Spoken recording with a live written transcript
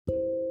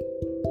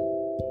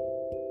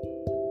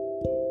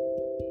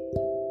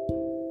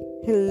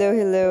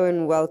Hello,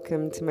 and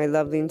welcome to my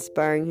lovely,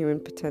 inspiring human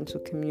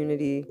potential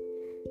community.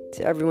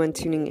 To everyone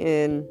tuning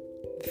in,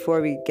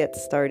 before we get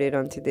started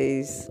on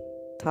today's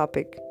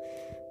topic,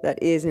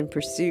 that is in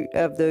pursuit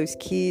of those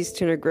keys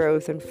to inner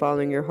growth and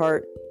following your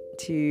heart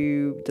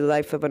to the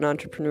life of an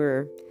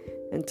entrepreneur,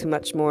 and to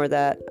much more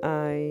that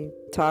I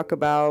talk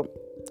about,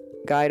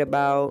 guide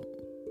about,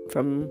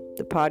 from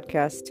the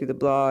podcast to the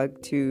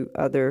blog to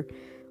other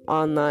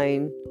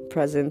online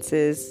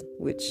presences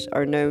which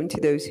are known to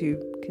those who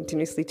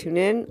continuously tune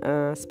in.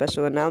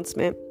 Special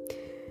announcement: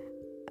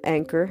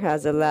 Anchor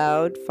has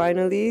allowed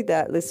finally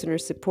that listener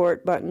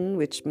support button,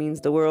 which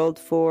means the world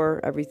for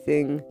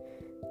everything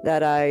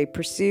that I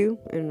pursue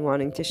and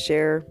wanting to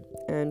share,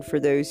 and for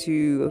those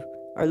who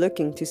are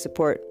looking to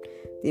support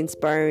the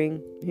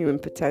inspiring human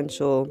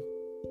potential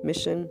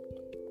mission,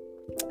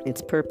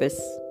 its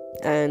purpose,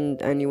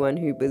 and anyone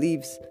who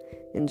believes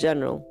in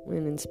general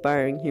in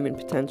inspiring human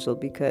potential,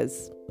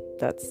 because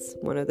that's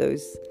one of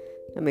those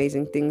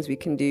amazing things we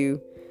can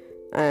do,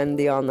 and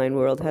the online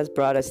world has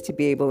brought us to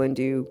be able and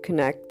do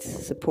connect,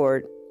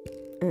 support,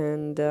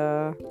 and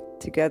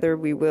together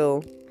we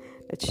will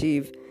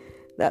achieve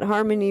that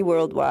harmony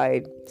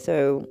worldwide.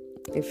 So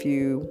if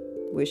you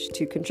wish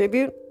to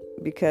contribute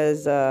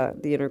because the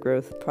inner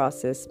growth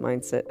process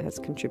mindset has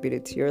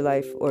contributed to your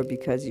life, or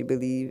because you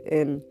believe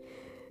in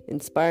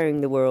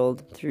inspiring the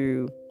world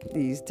through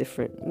these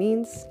different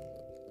means,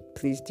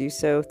 please do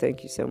so.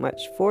 Thank you so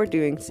much for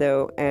doing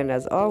so. And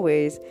as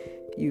always,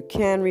 you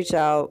can reach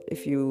out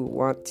if you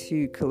want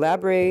to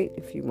collaborate,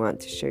 if you want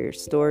to share your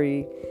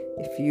story,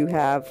 if you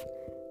have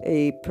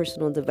a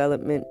personal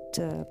development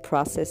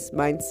process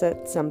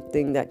mindset,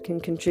 something that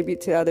can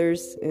contribute to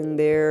others in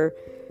their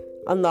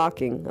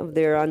unlocking of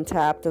their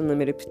untapped,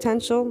 unlimited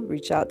potential.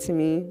 Reach out to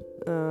me.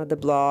 The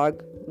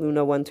blog,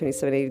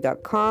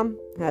 luna12780.com,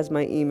 has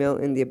my email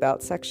in the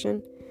About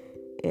section.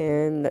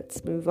 And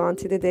let's move on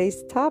to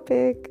today's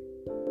topic.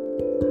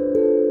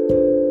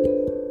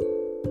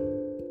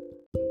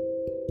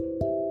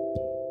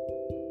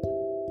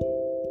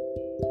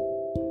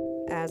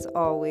 As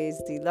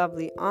always, the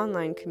lovely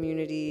online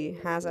community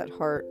has at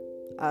heart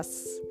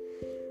us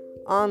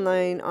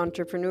online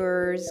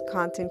entrepreneurs,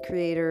 content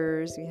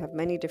creators. We have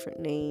many different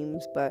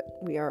names, but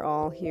we are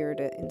all here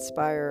to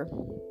inspire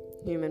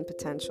human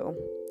potential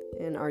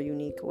in our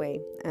unique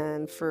way.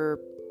 And for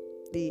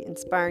the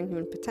Inspiring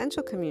Human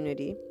Potential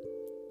community,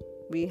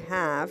 we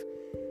have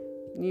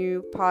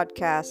new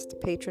podcast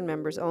patron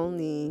members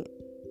only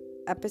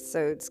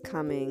episodes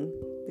coming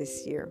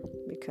this year,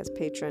 because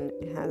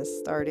Patreon has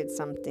started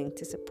something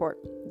to support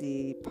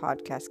the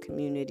podcast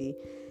community,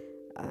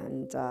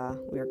 and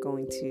we are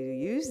going to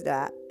use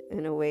that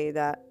in a way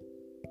that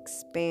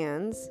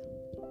expands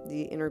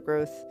the inner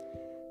growth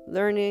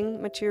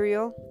learning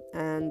material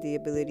and the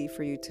ability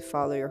for you to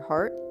follow your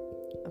heart,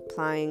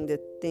 applying the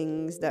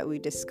things that we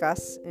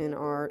discuss in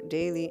our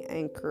daily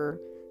Anchor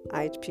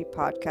IHP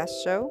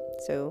podcast show.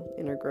 So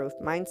inner growth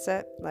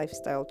mindset,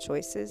 lifestyle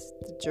choices,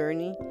 the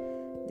journey,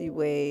 the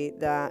way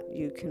that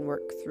you can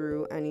work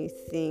through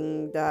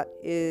anything that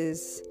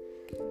is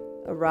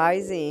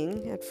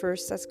arising at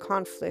first as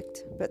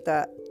conflict, but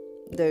that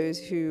those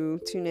who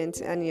tune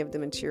into any of the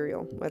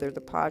material, whether the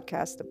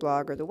podcast, the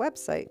blog, or the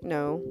website,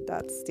 know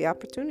that's the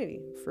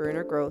opportunity for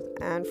inner growth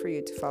and for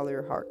you to follow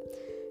your heart.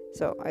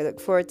 So I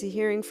look forward to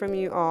hearing from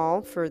you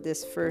all for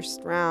this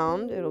first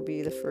round. It'll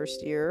be the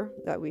first year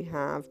that we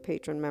have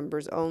patron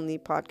members only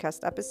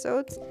podcast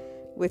episodes.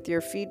 With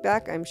your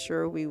feedback, I'm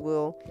sure we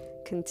will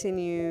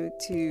continue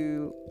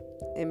to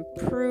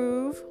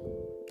improve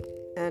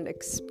and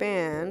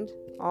expand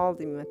all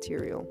the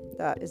material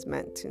that is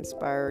meant to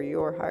inspire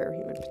your higher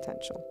human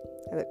potential.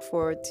 I look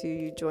forward to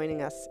you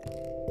joining us.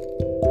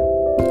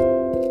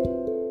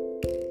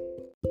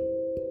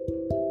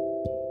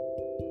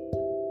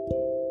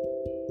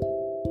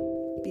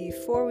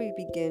 Before we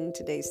begin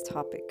today's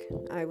topic,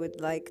 I would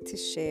like to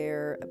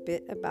share a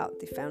bit about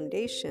the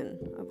foundation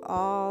of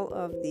all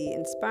of the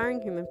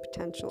Inspiring Human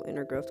Potential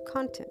inner growth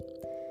content.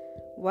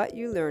 What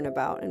you learn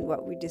about and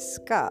what we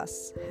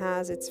discuss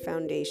has its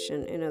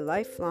foundation in a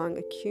lifelong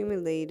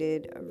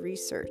accumulated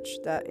research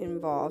that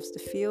involves the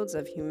fields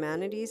of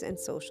humanities and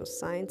social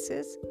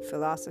sciences,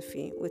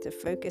 philosophy with a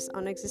focus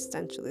on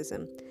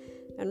existentialism,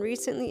 and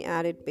recently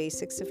added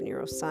basics of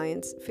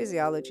neuroscience,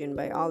 physiology, and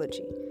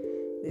biology.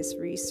 This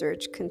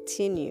research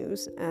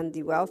continues, and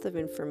the wealth of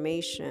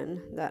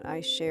information that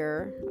I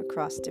share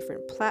across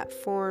different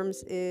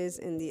platforms is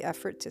in the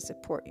effort to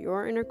support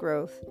your inner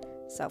growth,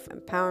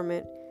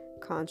 self-empowerment,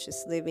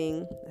 conscious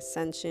living,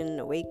 ascension,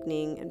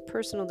 awakening, and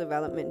personal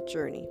development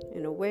journey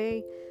in a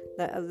way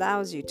that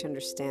allows you to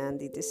understand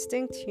the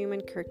distinct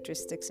human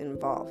characteristics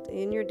involved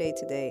in your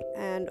day-to-day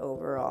and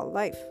overall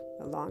life,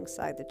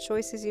 alongside the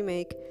choices you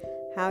make,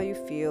 how you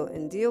feel,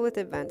 and deal with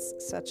events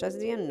such as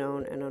the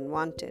unknown and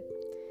unwanted.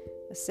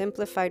 A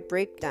simplified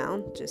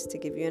breakdown, just to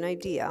give you an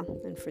idea,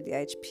 and for the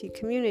IHP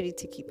community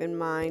to keep in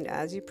mind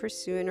as you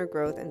pursue inner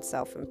growth and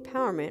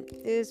self-empowerment,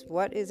 is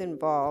what is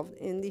involved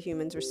in the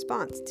human's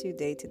response to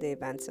day-to-day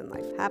events and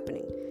life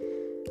happening.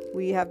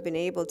 We have been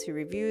able to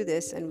review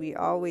this, and we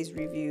always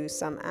review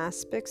some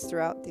aspects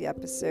throughout the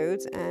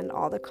episodes and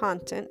all the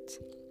content.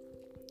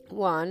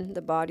 1,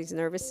 the body's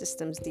nervous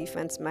system's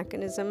defense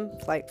mechanism,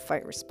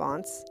 flight-fight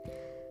response.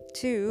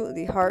 2,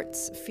 the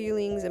heart's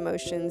feelings,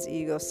 emotions,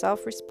 ego,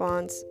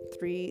 self-response.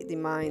 3, the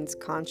mind's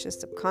conscious,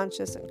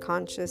 subconscious, and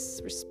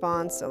conscious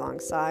response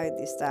alongside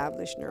the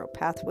established neural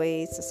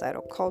pathways,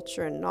 societal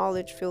culture and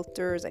knowledge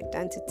filters,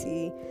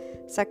 identity,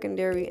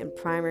 secondary and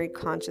primary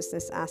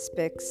consciousness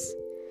aspects.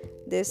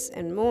 This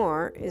and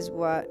more is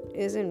what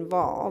is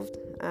involved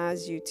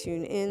as you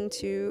tune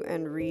into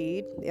and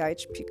read the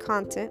IHP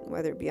content,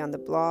 whether it be on the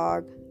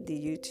blog, the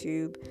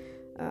YouTube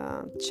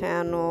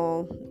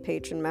channel,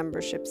 patron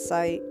membership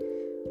site,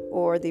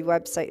 or the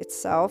website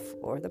itself,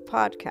 or the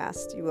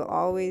podcast. You will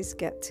always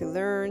get to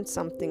learn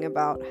something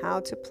about how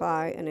to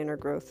apply an inner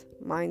growth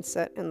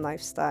mindset and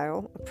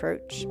lifestyle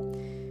approach,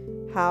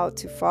 how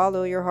to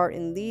follow your heart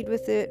and lead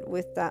with it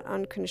with that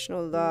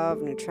unconditional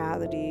love,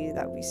 neutrality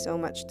that we so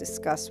much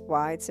discuss,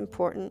 why it's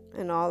important.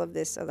 And all of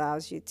this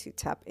allows you to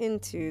tap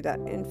into that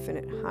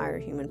infinite higher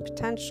human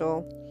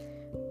potential,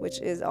 which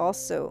is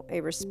also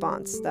a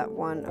response that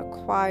one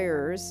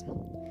acquires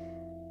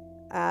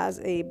as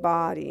a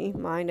body,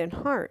 mind, and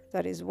heart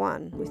that is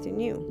one within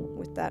you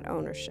with that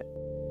ownership.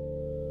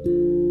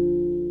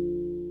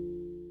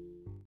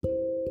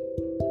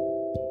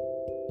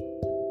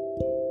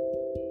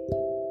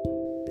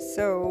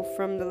 So,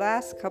 from the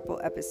last couple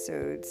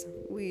episodes,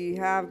 we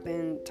have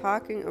been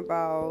talking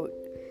about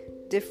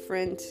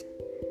different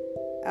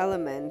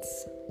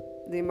elements,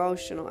 the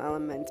emotional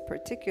elements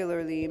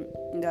particularly,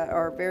 that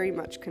are very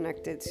much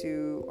connected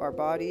to our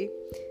body.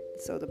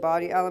 So the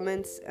body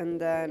elements, and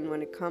then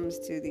when it comes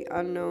to the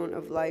unknown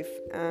of life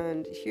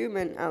and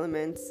human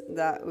elements,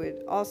 that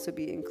would also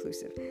be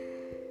inclusive.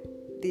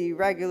 The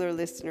regular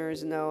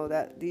listeners know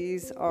that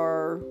these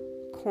are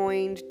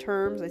coined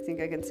terms. I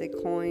think I can say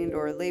coined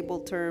or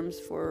labeled terms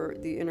for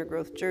the inner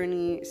growth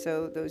journey.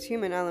 So those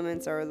human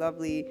elements are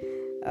lovely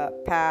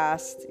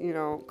past,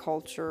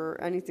 culture,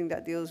 anything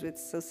that deals with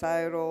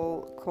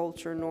societal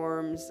culture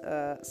norms,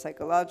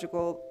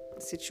 psychological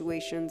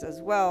situations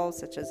as well,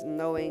 such as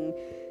knowing,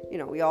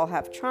 we all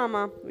have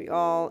trauma, we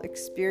all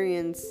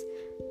experience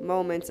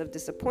moments of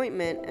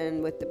disappointment,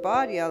 and with the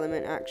body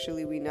element,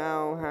 actually, we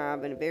now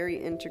have a very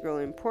integral,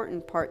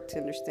 important part to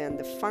understand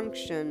the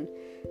function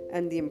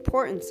and the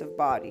importance of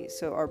body.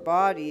 So our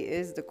body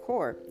is the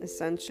core.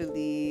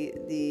 Essentially,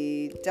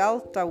 the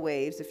delta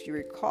waves, if you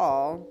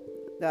recall,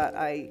 that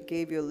I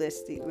gave you a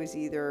list, it was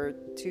either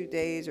 2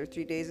 days or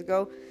 3 days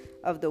ago,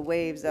 of the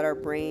waves that are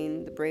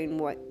the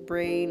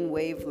brain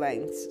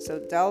wavelengths. So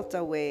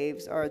delta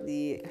waves are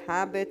the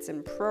habits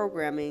and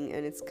programming,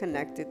 and it's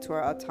connected to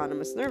our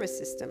autonomous nervous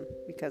system,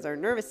 because our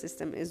nervous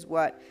system is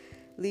what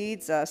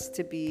leads us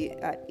to be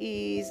at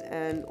ease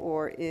and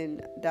or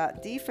in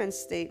that defense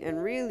state.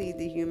 And really,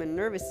 the human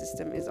nervous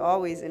system is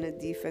always in a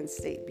defense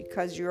state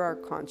because you are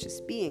a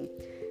conscious being.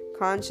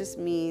 Conscious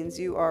means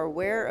you are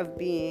aware of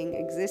being,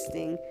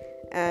 existing.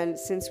 And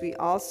since we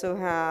also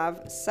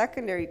have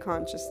secondary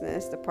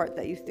consciousness, the part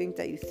that you think,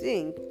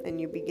 and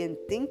you begin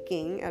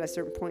thinking at a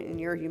certain point in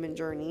your human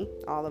journey,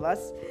 all of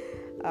us,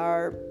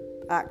 are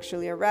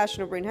actually a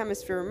rational brain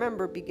hemisphere,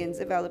 remember, begins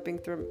developing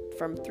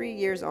from 3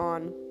 years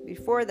on.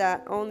 Before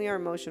that, only our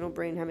emotional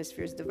brain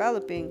hemisphere is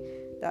developing.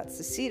 That's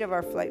the seat of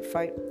our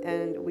flight-fight,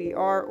 and we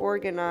are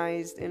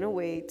organized in a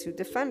way to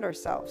defend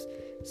ourselves.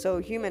 So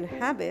human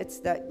habits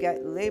that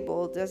get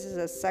labeled, this is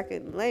a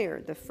second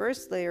layer. The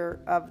first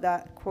layer of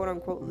that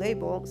quote-unquote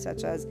label,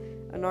 such as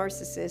a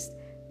narcissist,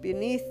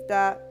 beneath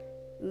that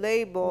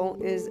label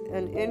is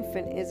an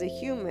infant, is a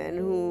human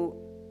who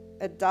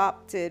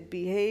adopted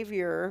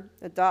behavior,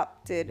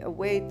 adopted a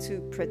way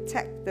to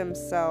protect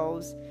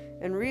themselves,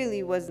 and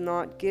really was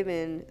not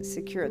given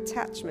secure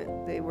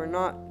attachment. They were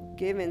not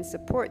given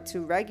support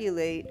to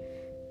regulate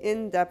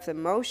in-depth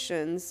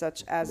emotions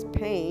such as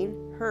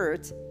pain,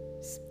 hurt,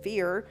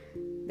 fear.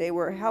 They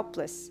were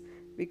helpless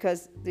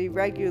because the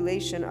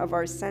regulation of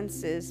our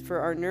senses for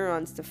our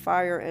neurons to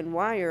fire and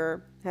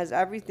wire has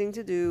everything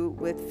to do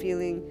with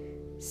feeling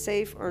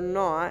safe or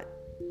not.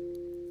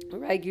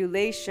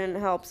 Regulation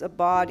helps a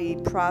body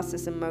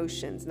process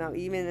emotions. Now,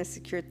 even a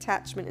secure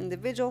attachment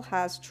individual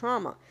has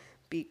trauma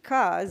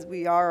because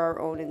we are our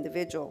own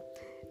individual.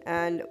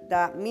 And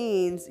that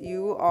means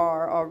you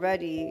are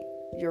already,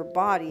 your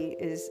body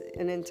is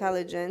an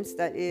intelligence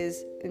that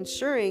is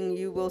ensuring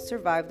you will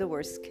survive the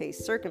worst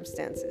case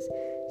circumstances.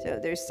 So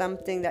there's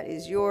something that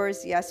is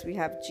yours. Yes, we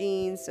have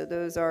genes, so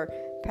those are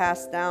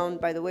passed down.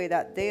 By the way,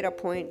 that data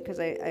point, because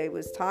I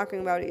was talking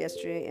about it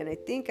yesterday, and I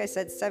think I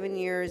said 7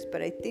 years,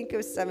 but I think it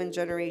was 7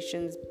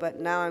 generations, but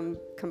now I'm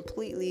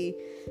completely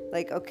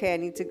like, okay, I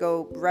need to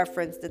go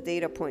reference the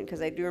data point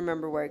because I do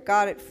remember where I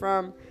got it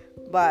from.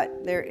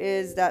 But there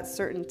is that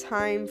certain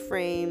time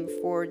frame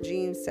for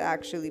genes to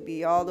actually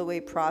be all the way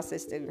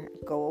processed and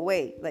go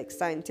away, like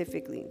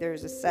scientifically.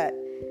 There's a set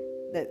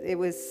that it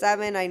was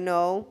 7, I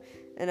know,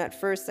 And at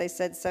first I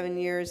said 7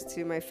 years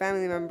to my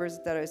family members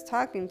that I was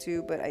talking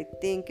to, but I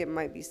think it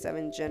might be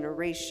 7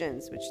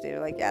 generations, which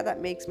they're like, yeah, that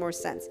makes more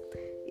sense.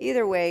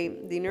 Either way,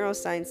 the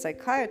neuroscience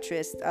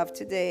psychiatrists of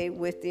today,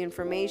 with the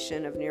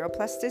information of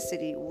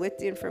neuroplasticity, with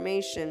the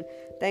information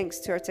thanks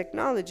to our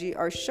technology,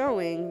 are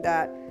showing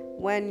that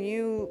when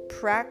you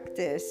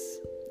practice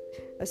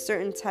a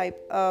certain type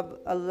of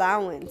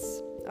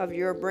allowance of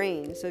your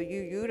brain, so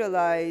you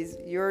utilize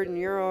your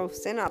neural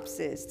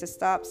synapses to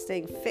stop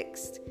staying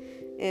fixed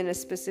in a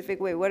specific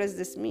way. What does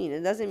this mean?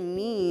 It doesn't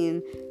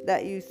mean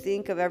that you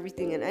think of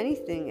everything and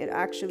anything. It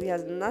actually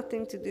has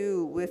nothing to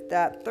do with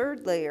that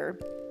third layer,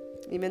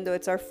 even though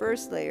it's our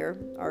first layer,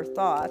 our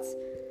thoughts.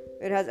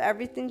 It has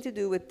everything to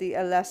do with the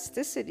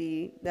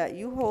elasticity that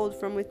you hold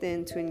from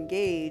within to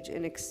engage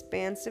in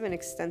expansive and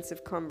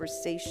extensive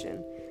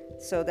conversation,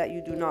 so that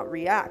you do not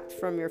react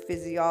from your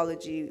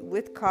physiology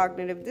with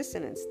cognitive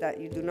dissonance, that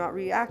you do not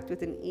react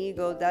with an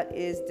ego that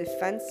is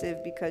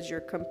defensive because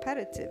you're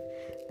competitive,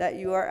 that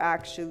you are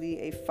actually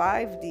a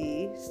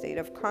 5D state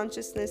of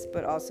consciousness,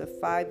 but also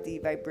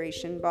 5D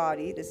vibration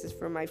body. This is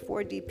for my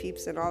 4D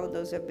peeps and all of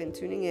those who have been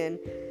tuning in.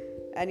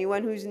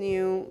 Anyone who's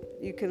new,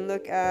 you can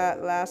look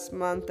at last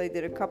month. I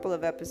did a couple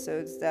of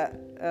episodes that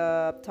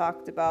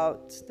talked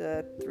about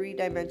the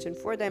 3-dimension,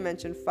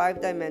 4-dimension,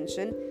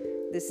 5-dimension.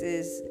 This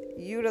is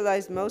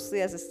utilized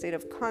mostly as a state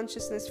of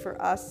consciousness for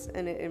us,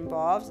 and it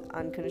involves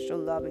unconditional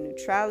love and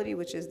neutrality,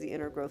 which is the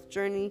inner growth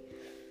journey.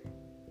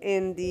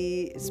 In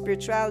the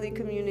spirituality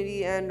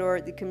community and or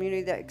the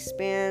community that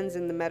expands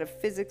in the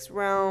metaphysics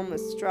realm,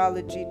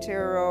 astrology,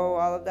 tarot,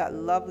 all of that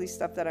lovely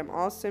stuff that I'm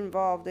also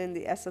involved in,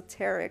 the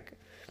esoteric,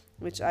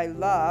 which I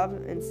love,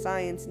 and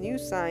science, new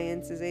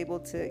science, is able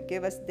to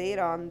give us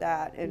data on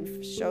that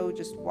and show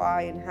just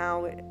why and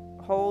how it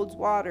holds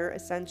water,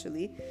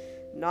 essentially.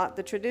 Not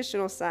the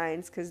traditional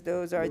science, because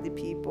those are the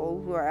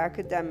people who are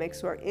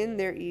academics, who are in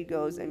their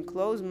egos and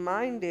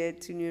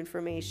closed-minded to new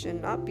information,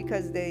 not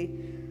because they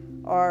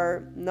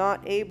are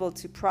not able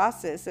to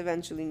process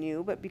eventually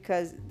new, but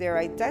because their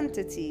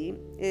identity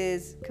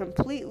is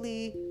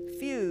completely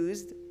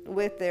fused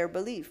with their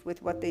belief,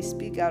 with what they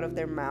speak out of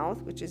their mouth,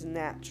 which is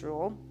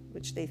natural,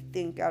 which they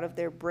think out of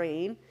their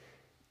brain.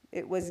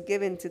 It was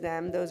given to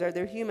them. Those are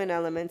their human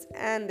elements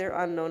and their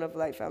unknown of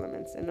life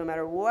elements. And no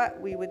matter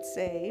what we would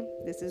say,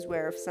 this is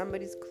where if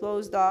somebody's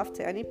closed off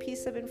to any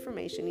piece of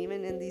information,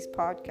 even in these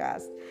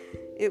podcasts,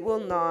 it will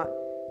not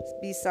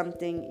be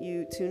something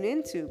you tune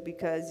into,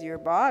 because your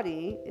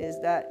body is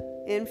that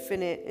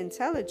infinite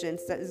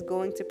intelligence that is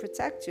going to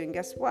protect you. And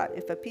guess what?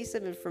 If a piece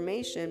of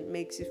information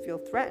makes you feel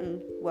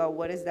threatened, well,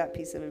 what is that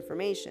piece of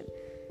information?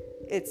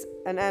 It's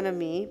an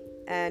enemy,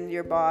 and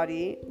your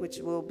body, which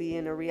will be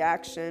in a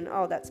reaction,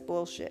 oh, that's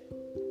bullshit.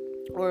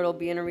 Or it'll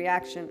be in a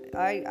reaction,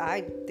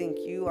 I think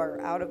you are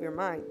out of your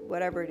mind,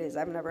 whatever it is.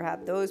 I've never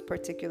had those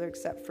particular,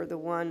 except for the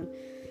one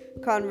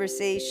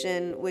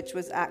conversation, which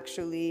was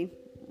actually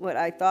what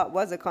I thought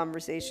was a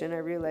conversation. I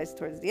realized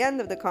towards the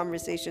end of the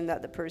conversation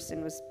that the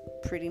person was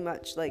pretty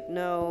much like,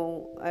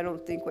 no, I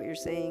don't think what you're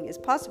saying is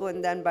possible.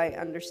 And then by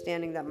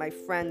understanding that my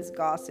friends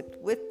gossiped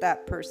with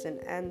that person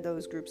and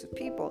those groups of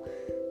people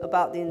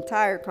about the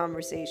entire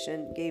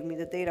conversation, gave me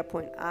the data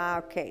point.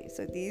 Okay,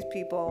 so these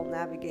people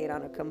navigate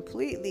on a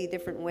completely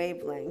different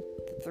wavelength,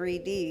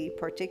 3D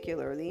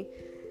particularly.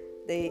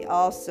 They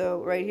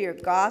also, right here,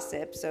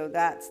 gossip, so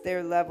that's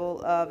their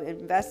level of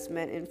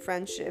investment in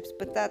friendships,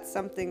 but that's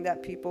something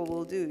that people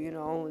will do, you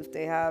know, if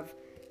they have,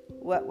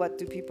 what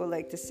do people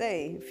like to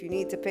say? If you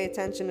need to pay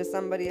attention to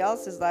somebody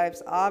else's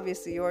lives,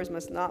 obviously yours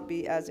must not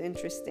be as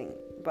interesting,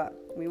 but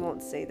we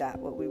won't say that.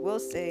 What we will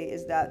say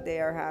is that they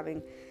are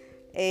having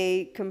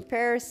a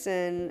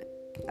comparison,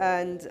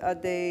 and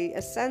they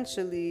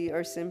essentially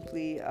are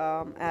simply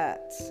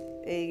at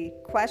a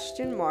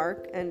question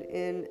mark and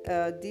in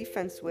a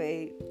defense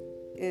way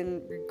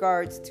in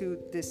regards to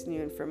this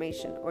new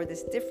information or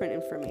this different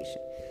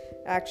information.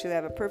 Actually, I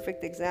have a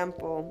perfect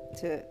example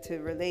to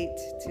relate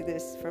to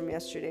this from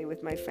yesterday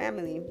with my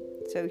family.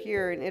 So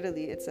here in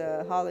Italy, it's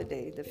a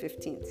holiday, the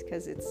 15th,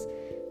 because it's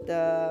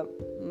the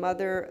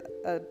Mother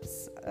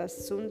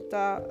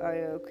Assunta.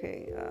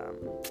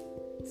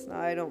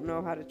 I don't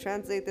know how to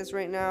translate this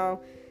right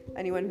now.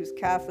 Anyone who's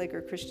Catholic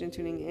or Christian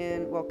tuning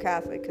in, well,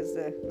 Catholic, because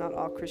not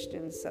all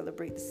Christians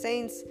celebrate the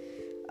saints.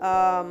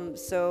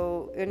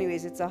 So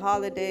anyways, it's a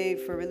holiday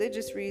for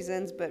religious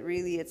reasons, but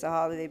really it's a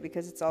holiday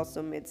because it's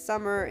also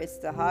midsummer. It's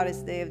the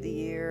hottest day of the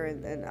year,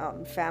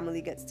 and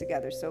family gets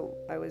together. So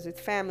I was with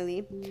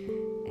family,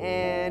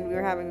 and we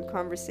were having a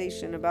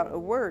conversation about a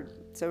word.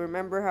 So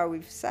remember how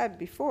we've said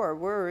before,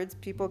 words,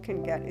 people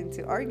can get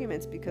into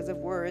arguments because of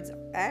words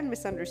and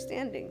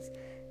misunderstandings.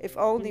 If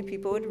only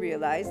people would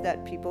realize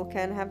that people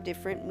can have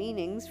different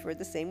meanings for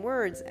the same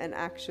words and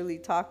actually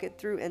talk it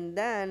through and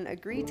then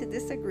agree to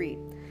disagree.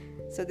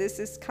 So this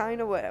is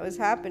kind of what was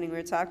happening. We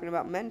were talking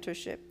about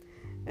mentorship.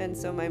 And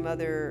so my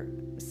mother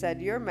said,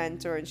 your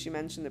mentor, and she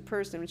mentioned the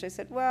person, which I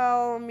said,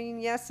 well, I mean,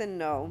 yes and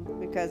no,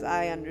 because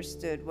I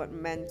understood what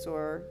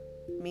mentor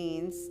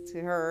means to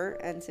her,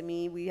 and to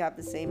me, we have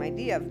the same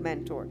idea of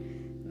mentor.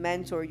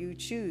 mentor you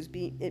choose.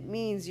 It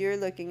means you're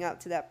looking up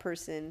to that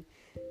person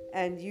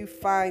and you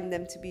find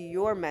them to be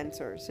your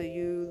mentor. So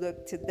you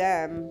look to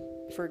them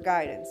for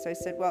guidance. So I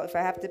said, well, if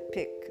I have to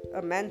pick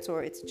a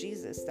mentor, it's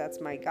Jesus. That's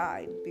my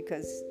guide,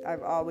 because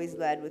I've always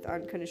led with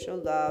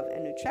unconditional love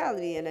and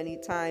neutrality. And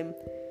anytime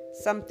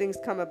some things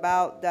come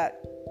about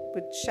that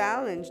would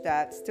challenge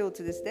that, still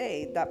to this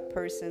day, that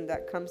person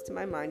that comes to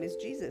my mind is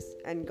Jesus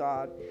and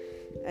God.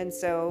 And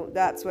so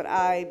that's what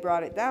I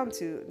brought it down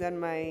to. Then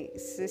my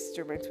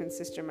sister, my twin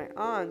sister, my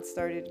aunt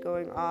started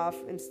going off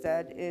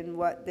instead in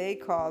what they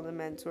call a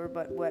mentor,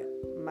 but what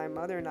my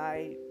mother and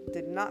I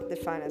did not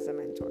define as a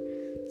mentor.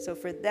 So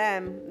for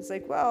them, it's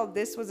like, well,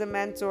 this was a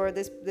mentor.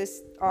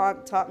 This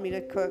aunt taught me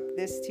to cook.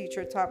 This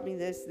teacher taught me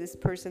this. This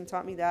person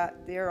taught me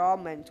that. They're all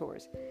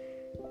mentors.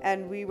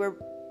 And we were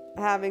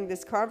having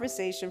this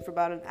conversation for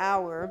about an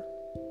hour,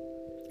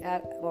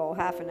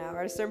 half an hour.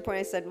 At a certain point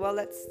I said, well,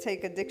 let's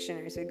take a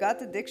dictionary. So we got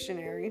the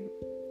dictionary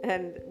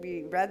and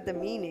we read the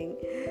meaning,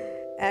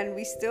 and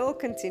we still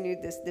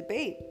continued this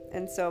debate.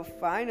 And so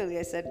finally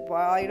I said,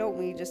 why don't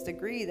we just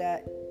agree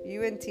that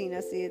you and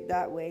Tina see it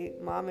that way,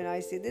 Mom and I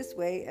see it this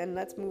way, and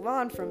let's move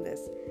on from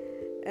this.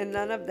 And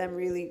none of them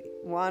really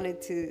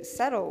wanted to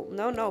settle.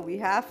 No, we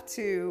have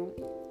to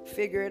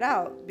figure it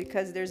out,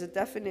 because there's a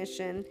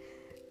definition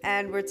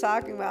and we're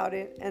talking about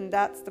it. And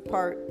that's the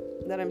part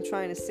that I'm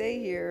trying to say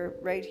here.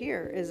 Right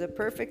here is a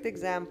perfect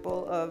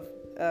example of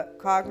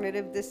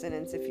cognitive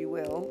dissonance, if you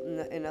will,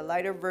 in a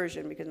lighter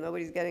version, because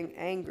nobody's getting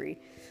angry.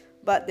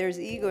 But there's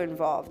ego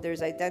involved,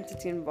 there's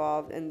identity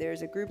involved, and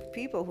there's a group of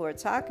people who are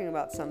talking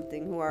about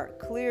something who are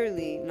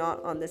clearly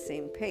not on the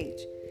same page.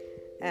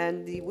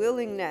 And the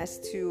willingness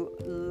to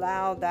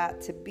allow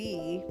that to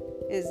be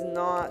is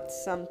not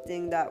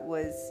something that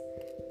was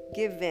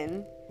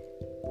given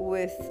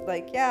with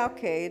like, yeah,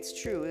 okay, it's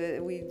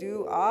true. We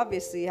do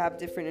obviously have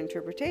different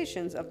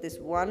interpretations of this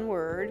one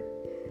word,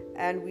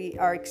 and we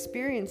are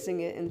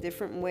experiencing it in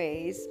different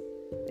ways.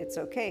 It's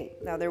okay.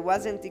 Now, there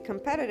wasn't the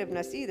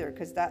competitiveness either,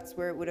 because that's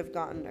where it would have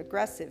gotten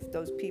aggressive.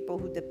 Those people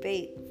who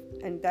debate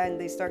and then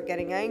they start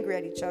getting angry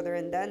at each other,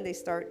 and then they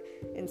start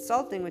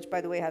insulting, which,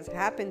 by the way, has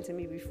happened to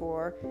me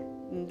before.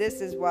 And this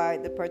is why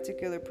the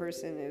particular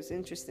person, it was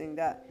interesting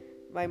that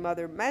my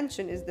mother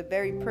mentioned, is the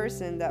very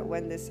person that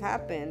when this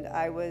happened,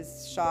 I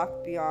was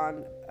shocked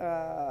beyond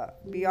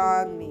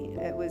me.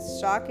 It was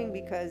shocking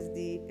because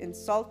the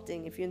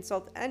insulting, if you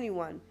insult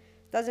anyone,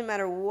 doesn't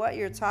matter what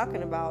you're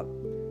talking about,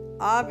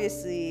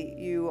 obviously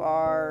you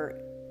are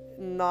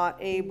not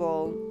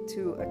able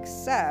to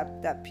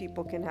accept that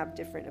people can have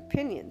different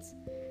opinions.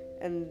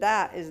 And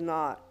that is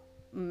not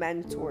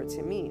mentor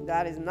to me.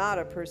 That is not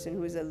a person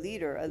who is a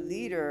leader. A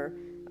leader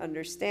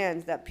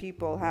understands that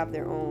people have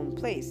their own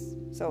place.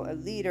 So a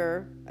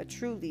leader, a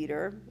true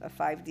leader, a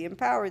 5D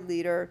empowered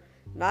leader,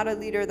 not a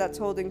leader that's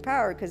holding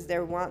power because they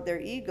want their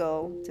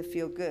ego to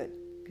feel good,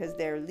 because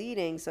they're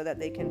leading so that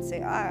they can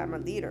say, I'm a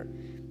leader.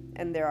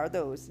 And there are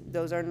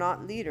those are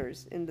not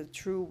leaders in the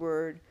true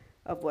word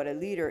of what a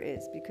leader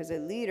is, because a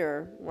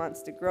leader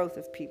wants the growth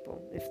of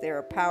people. If they're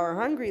a power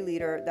hungry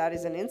leader, that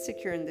is an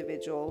insecure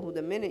individual who,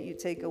 the minute you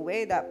take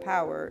away that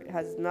power,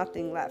 has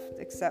nothing left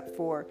except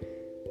for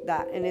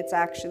that. And it's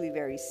actually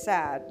very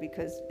sad,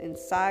 because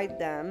inside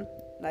them,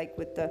 like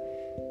with the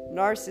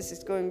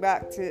narcissist, going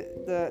back to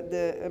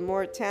the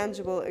more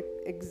tangible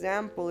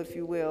example, if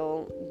you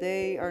will,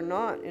 they are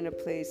not in a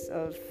place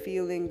of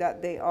feeling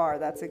that they are.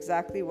 That's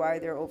exactly why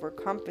they're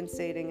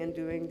overcompensating and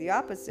doing the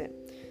opposite.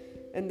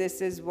 And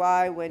this is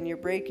why, when you're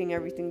breaking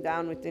everything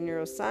down within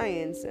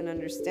neuroscience and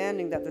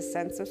understanding that the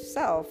sense of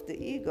self, the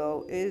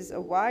ego, is a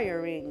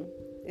wiring.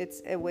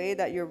 It's a way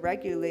that you're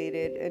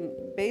regulated and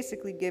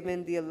basically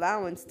given the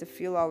allowance to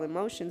feel all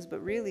emotions,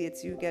 but really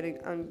it's you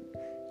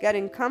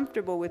getting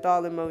comfortable with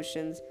all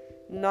emotions,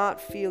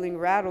 not feeling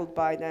rattled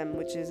by them,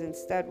 which is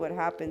instead what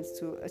happens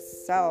to a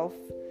self,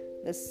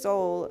 the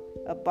soul,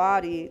 a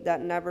body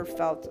that never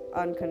felt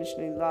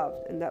unconditionally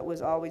loved, and that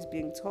was always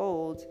being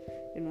told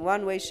in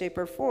one way, shape,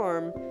 or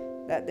form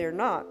that they're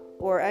not.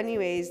 Or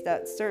anyways,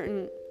 that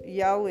certain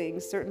yelling,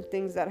 certain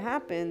things that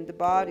happen, the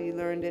body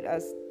learned it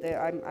as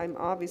I'm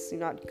obviously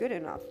not good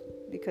enough,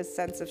 because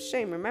sense of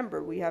shame.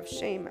 Remember, we have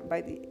shame by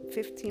the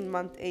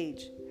 15-month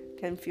age,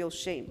 can feel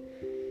shame.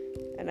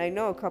 And I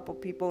know a couple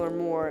people or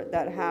more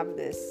that have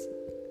this,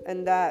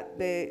 and that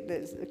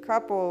there's a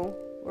couple,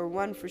 or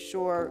one for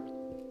sure,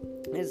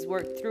 has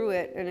worked through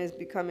it and is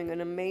becoming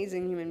an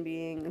amazing human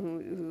being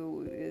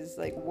who is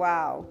like,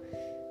 wow.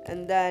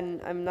 And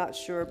then I'm not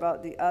sure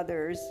about the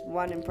others.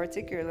 One in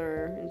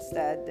particular,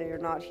 instead, they're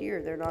not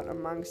here. They're not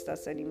amongst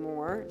us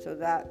anymore. So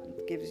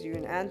that gives you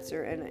an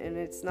answer. And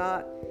it's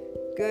not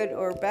good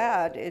or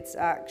bad. It's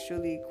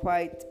actually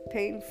quite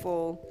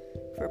painful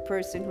for a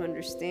person who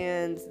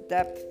understands the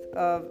depth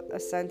of a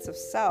sense of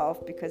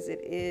self, because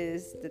it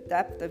is the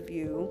depth of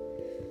you,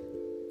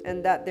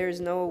 and that there's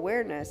no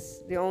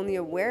awareness. The only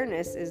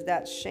awareness is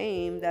that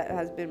shame that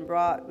has been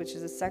brought, which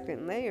is a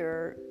second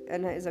layer,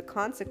 and is a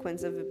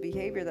consequence of a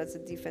behavior that's a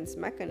defense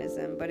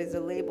mechanism, but is a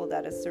label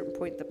that at a certain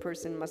point the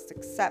person must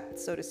accept,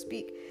 so to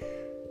speak.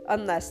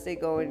 unless they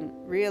go and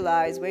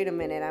realize, wait a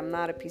minute, I'm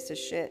not a piece of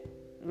shit.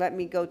 Let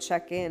me go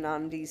check in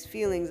on these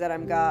feelings that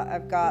I've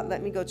got.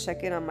 Let me go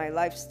check in on my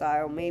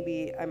lifestyle.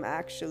 Maybe I'm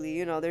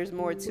actually, there's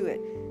more to it.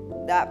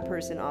 That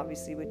person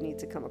obviously would need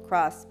to come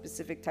across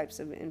specific types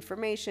of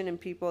information and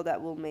people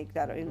that will make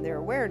that in their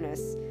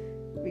awareness.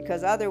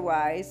 Because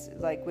otherwise,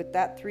 like with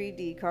that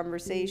 3D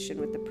conversation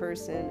with the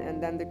person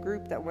and then the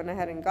group that went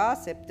ahead and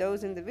gossiped,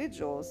 those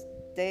individuals,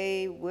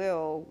 they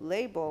will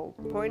label,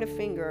 point a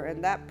finger,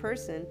 and that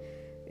person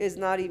is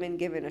not even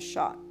given a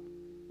shot.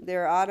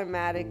 They're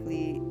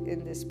automatically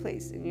in this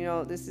place. And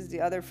this is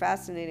the other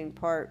fascinating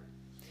part.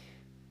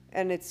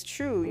 And it's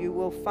true, you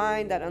will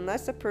find that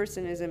unless a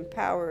person is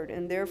empowered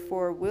and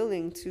therefore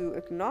willing to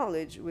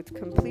acknowledge with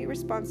complete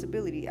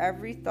responsibility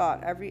every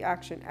thought, every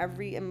action,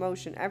 every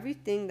emotion,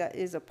 everything that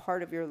is a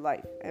part of your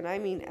life, and I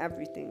mean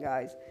everything,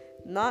 guys,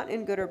 not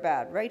in good or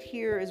bad. Right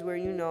here is where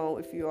you know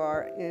if you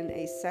are in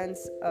a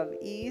sense of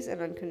ease and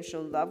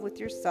unconditional love with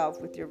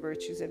yourself, with your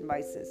virtues and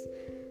vices.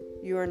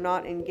 You are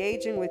not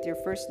engaging with your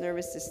first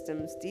nervous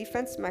system's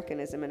defense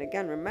mechanism. And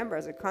again, remember,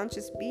 as a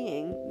conscious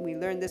being, we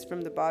learned this from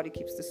the Body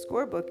Keeps the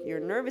Scorebook, your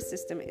nervous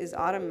system is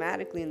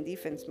automatically in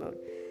defense mode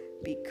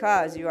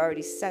because you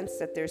already sense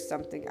that there's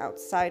something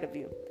outside of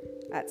you.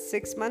 At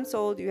 6 months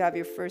old, you have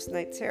your first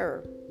night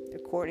terror.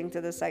 According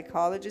to the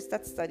psychologists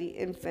that study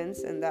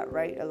infants and that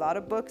write a lot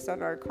of books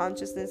on our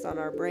consciousness, on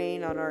our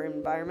brain, on our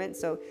environment.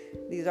 So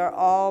these are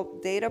all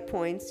data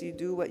points. You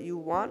do what you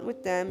want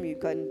with them. You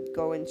can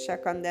go and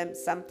check on them.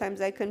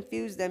 Sometimes I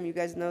confuse them. You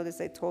guys know this,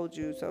 I told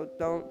you. So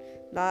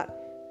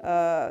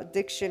not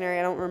dictionary.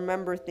 I don't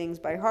remember things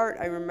by heart.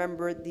 I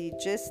remember the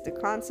gist, the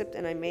concept,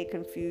 and I may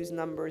confuse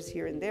numbers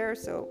here and there.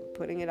 So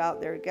putting it out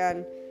there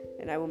again.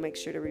 And I will make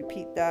sure to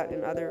repeat that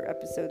in other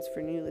episodes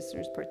for new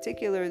listeners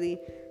particularly.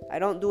 I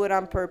don't do it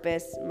on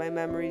purpose. My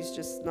memory's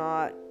just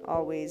not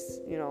always,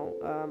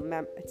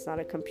 it's not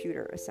a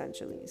computer,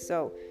 essentially.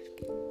 So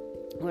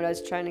what I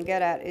was trying to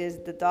get at is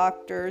the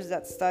doctors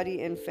that study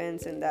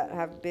infants and that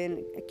have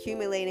been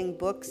accumulating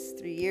books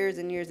through years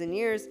and years and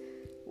years,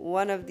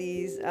 one of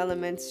these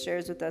elements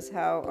shares with us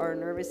how our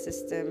nervous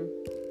system,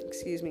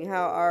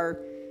 how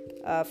our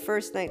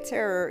first night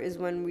terror is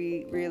when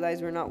we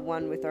realize we're not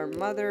one with our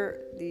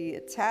mother. The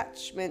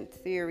attachment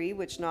theory,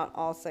 which not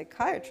all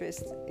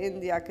psychiatrists in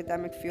the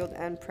academic field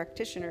and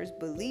practitioners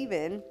believe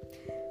in,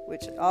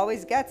 which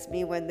always gets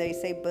me when they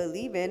say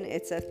believe in.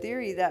 It's a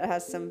theory that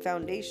has some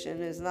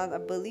foundation. It's not a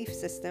belief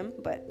system.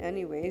 But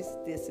anyways,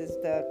 this is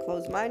the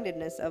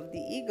closed-mindedness of the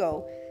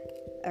ego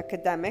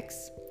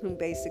academics who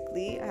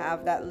basically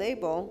have that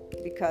label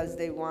because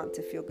they want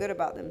to feel good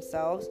about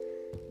themselves,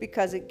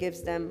 because it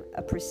gives them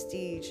a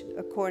prestige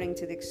according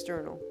to the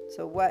external.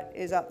 So what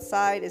is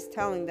outside is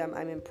telling them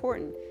I'm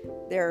important.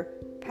 They're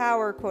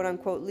power, quote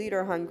unquote,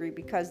 leader hungry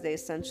because they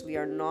essentially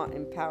are not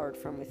empowered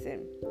from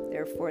within.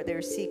 Therefore,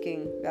 they're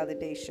seeking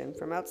validation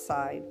from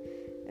outside.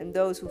 And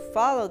those who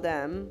follow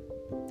them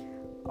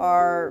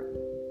are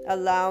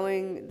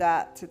allowing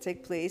that to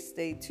take place.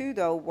 They too,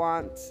 though,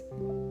 want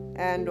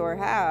and or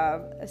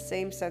have a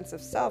same sense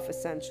of self,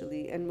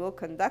 essentially, and will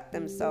conduct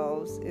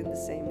themselves in the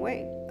same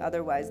way.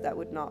 Otherwise, that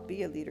would not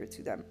be a leader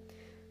to them.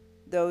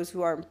 Those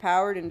who are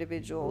empowered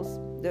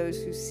individuals,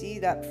 those who see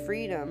that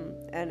freedom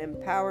and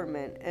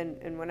empowerment,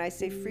 and when I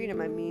say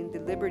freedom, I mean the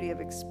liberty of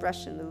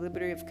expression, the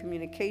liberty of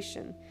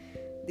communication,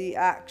 the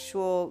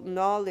actual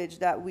knowledge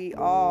that we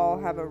all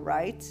have a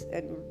right,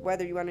 and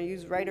whether you want to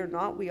use right or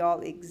not, we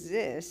all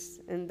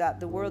exist, and that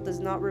the world does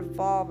not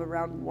revolve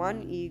around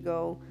one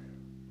ego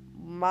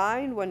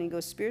mind, one ego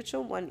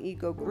spiritual, one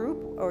ego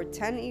group, or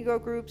 10 ego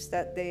groups,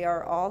 that they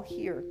are all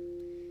here.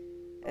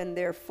 And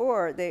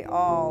therefore, they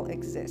all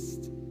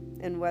exist.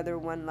 And whether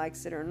one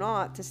likes it or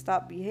not, to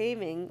stop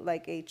behaving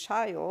like a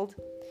child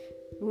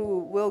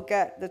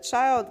the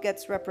child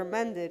gets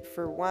reprimanded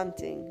for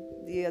wanting.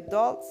 The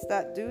adults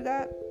that do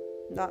that,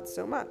 not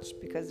so much,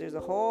 because there's a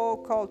whole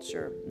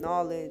culture,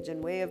 knowledge,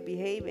 and way of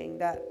behaving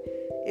that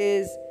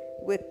is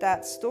with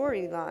that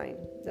storyline,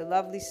 the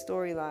lovely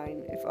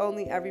storyline. If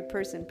only every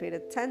person paid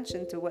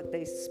attention to what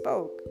they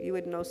spoke, you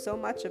would know so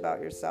much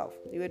about yourself.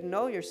 You would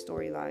know your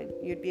storyline.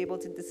 You'd be able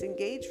to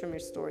disengage from your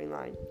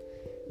storyline.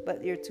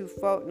 But you're too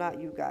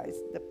not you guys,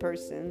 the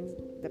persons,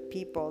 the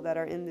people that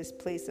are in this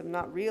place of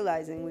not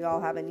realizing we all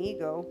have an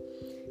ego,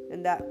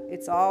 and that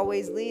it's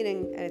always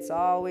leading and it's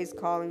always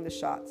calling the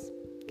shots.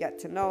 Get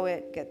to know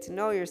it, get to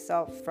know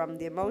yourself from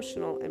the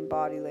emotional and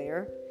body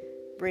layer.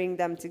 Bring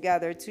them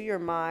together to your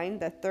mind,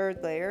 the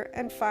third layer,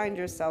 and find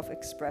yourself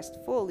expressed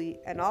fully,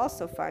 and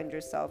also find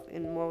yourself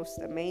in most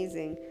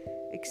amazing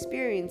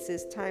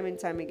experiences time and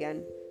time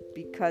again,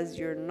 because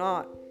you're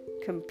not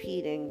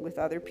competing with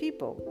other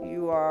people.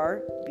 You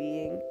are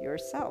being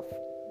yourself.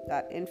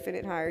 That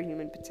infinite higher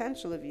human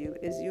potential of you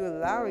is you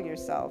allowing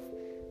yourself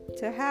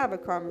to have a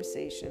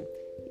conversation,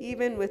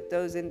 even with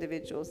those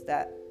individuals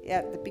that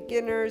at the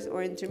beginners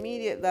or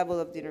intermediate level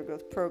of the inner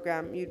growth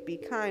program you'd be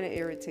kind of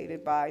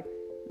irritated by.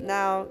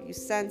 Now you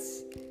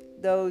sense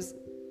those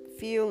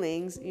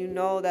feelings, you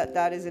know that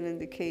that is an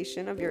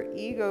indication of your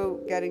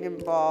ego getting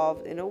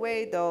involved in a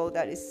way, though,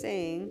 that is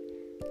saying,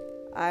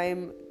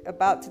 I'm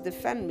about to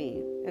defend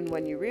me. And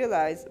when you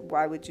realize,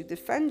 why would you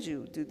defend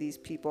you? Do these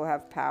people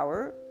have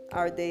power?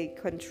 Are they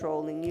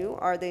controlling you?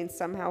 Are they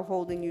somehow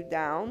holding you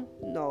down?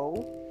 No.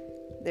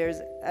 There's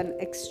an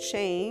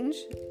exchange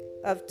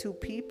of two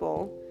people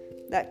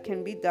that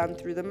can be done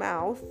through the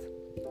mouth.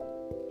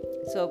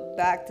 So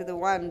back to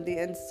the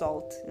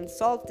insult.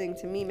 Insulting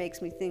to me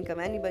makes me think of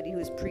anybody who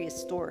is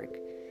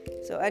prehistoric.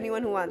 So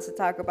anyone who wants to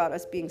talk about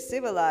us being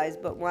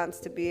civilized but wants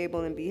to be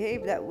able and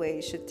behave that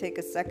way should take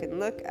a second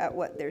look at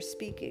what they're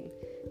speaking.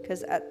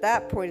 Because at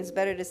that point, it's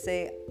better to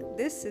say,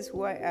 this is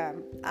who I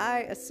am.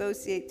 I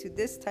associate to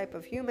this type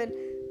of human.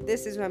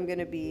 This is who I'm going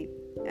to be.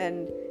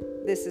 And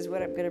this is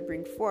what I'm going to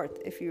bring forth.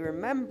 If you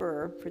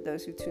remember, for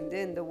those who tuned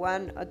in, the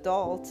one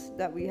adult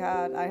that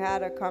I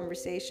had a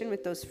conversation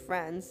with those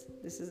friends.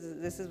 This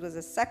was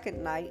a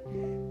second night,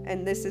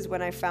 and this is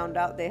when I found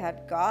out they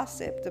had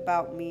gossiped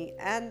about me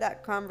and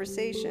that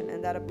conversation,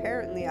 and that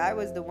apparently I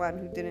was the one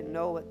who didn't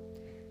know what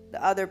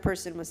the other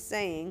person was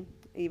saying,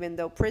 even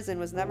though prison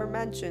was never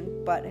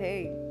mentioned. But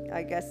hey,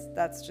 I guess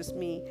that's just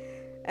me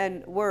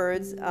and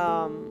words.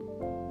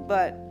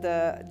 But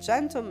the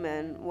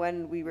gentleman,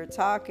 when we were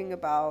talking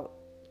about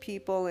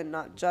people and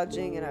not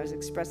judging, and I was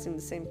expressing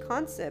the same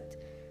concept,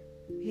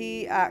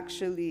 he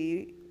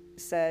actually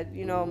said,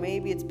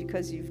 maybe it's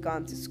because you've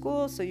gone to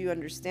school, so you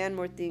understand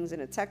more things in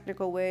a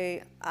technical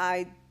way.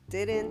 I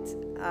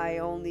didn't. I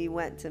only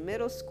went to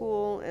middle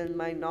school, and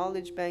my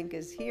knowledge bank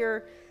is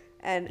here.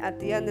 And at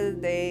the end of the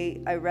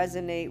day, I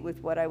resonate with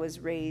what I was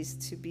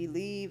raised to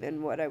believe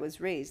and what I was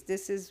raised.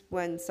 This is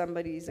when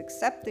somebody is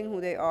accepting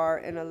who they are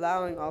and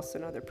allowing also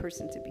another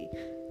person to be.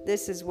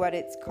 This is what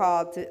it's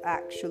called to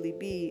actually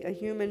be a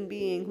human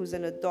being who's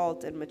an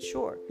adult and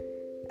mature.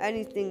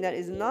 Anything that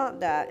is not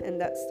that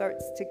and that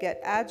starts to get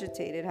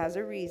agitated has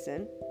a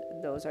reason.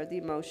 Those are the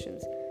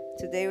emotions.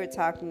 Today we're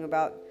talking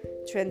about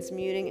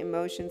transmuting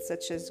emotions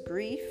such as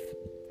grief,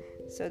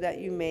 so that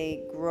you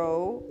may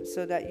grow,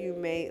 so that you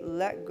may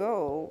let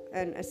go.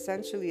 And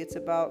essentially it's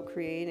about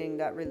creating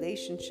that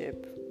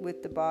relationship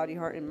with the body,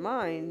 heart, and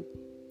mind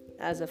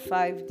as a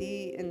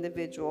 5D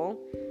individual.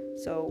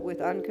 So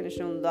with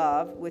unconditional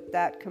love, with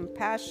that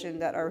compassion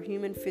that our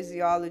human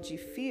physiology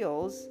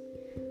feels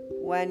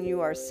when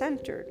you are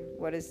centered.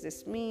 What does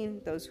this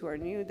mean? Those who are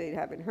new, they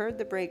haven't heard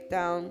the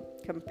breakdown.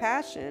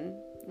 Compassion,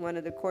 one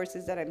of the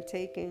courses that I'm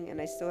taking,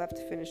 and I still have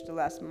to finish the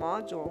last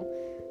module,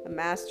 a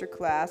master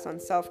class on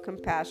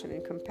self-compassion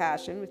and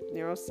compassion with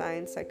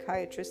neuroscience,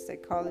 psychiatrists,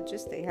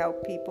 psychologists. They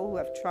help people who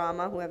have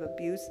trauma, who have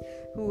abuse,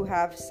 who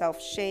have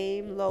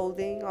self-shame,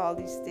 loathing, all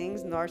these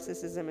things.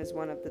 Narcissism is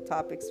one of the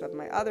topics of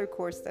my other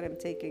course that I'm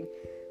taking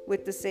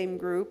with the same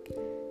group.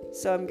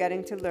 So I'm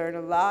getting to learn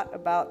a lot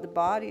about the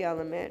body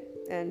element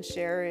and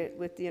share it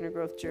with the Inner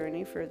Growth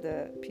Journey for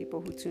the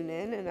people who tune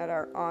in and that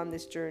are on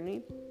this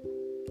journey.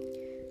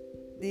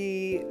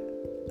 The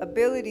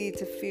ability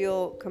to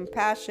feel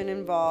compassion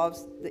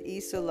involves the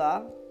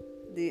insula,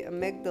 the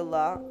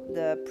amygdala,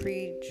 the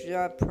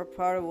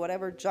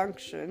whatever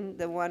junction,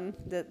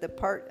 the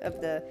part of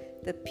the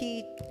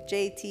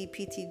PJT,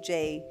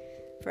 PTJ.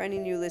 For any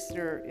new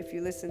listener, if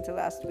you listened to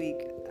last week,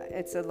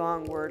 it's a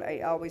long word.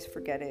 I always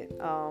forget it.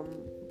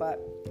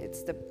 But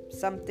it's the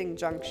something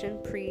junction,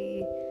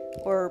 pre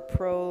or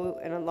pro,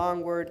 and a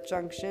long word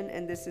junction.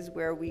 And this is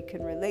where we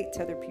can relate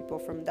to other people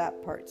from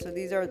that part. So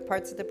these are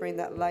parts of the brain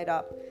that light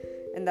up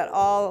and that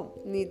all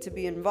need to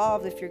be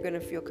involved if you're going to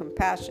feel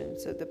compassion.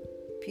 So the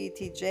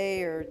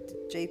PTJ or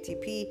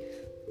JTP,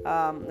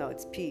 no,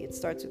 it's P. It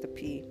starts with a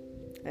P,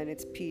 and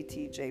it's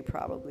PTJ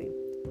probably.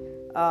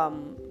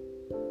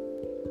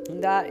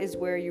 That is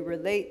where you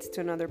relate to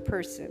another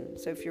person.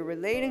 So if you're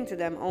relating to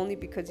them only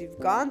because you've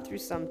gone through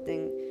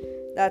something,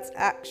 that's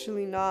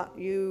actually not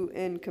you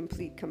in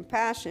complete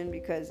compassion,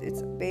 because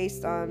it's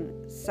based on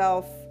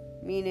self,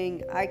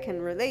 meaning I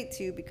can relate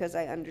to you because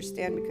I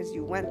understand because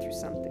you went through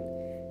something.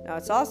 Now,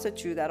 it's also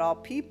true that all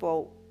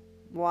people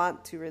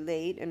want to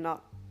relate, and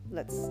not,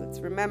 let's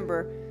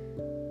remember,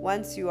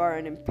 once you are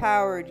an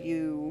empowered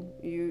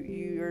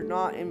you're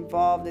not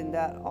involved in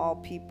that all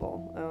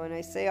people. When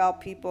I say all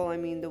people, I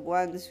mean the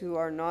ones who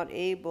are not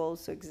able.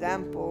 So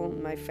example,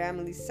 in my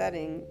family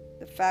setting,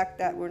 the fact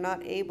that we're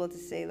not able to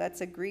say,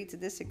 let's agree to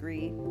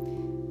disagree,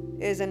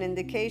 is an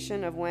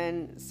indication of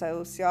when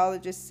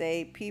sociologists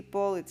say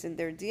people, it's in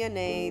their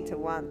DNA to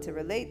want to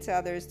relate to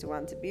others, to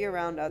want to be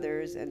around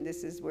others. And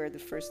this is where the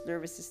first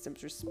nervous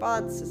system's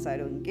response,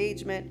 societal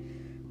engagement.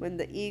 When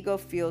the ego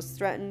feels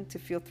threatened, to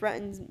feel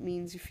threatened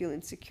means you feel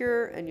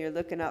insecure and you're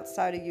looking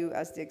outside of you,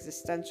 as the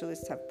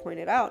existentialists have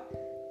pointed out.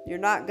 You're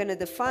not going to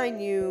define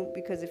you,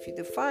 because if you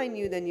define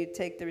you, then you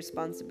take the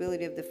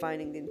responsibility of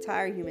defining the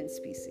entire human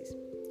species.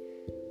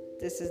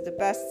 This is the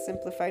best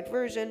simplified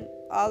version.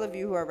 All of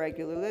you who are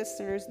regular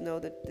listeners know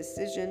the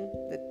decision,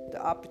 the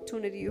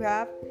opportunity you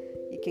have.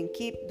 You can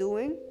keep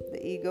doing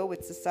the ego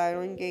with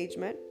societal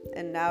engagement,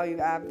 and now you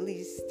at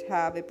least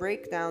have a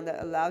breakdown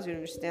that allows you to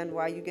understand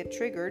why you get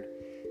triggered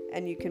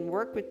And you can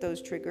work with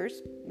those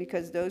triggers,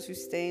 because those who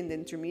stay in the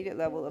intermediate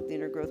level of the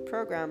inner growth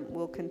program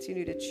will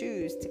continue to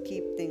choose to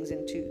keep things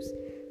in twos.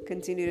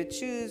 Continue to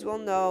choose, well,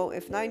 no,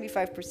 if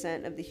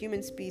 95% of the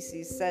human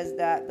species says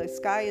that the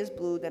sky is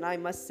blue, then I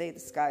must say the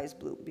sky is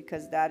blue,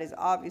 because that is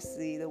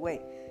obviously the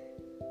way.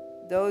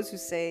 Those who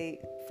say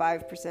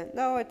 5%,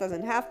 no, it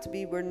doesn't have to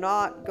be, we're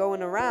not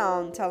going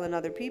around telling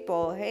other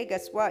people, hey,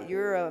 guess what,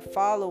 you're a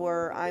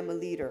follower, I'm a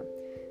leader.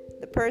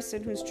 The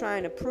person who's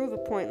trying to prove a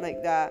point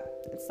like that,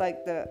 it's like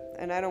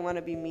and I don't want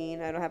to be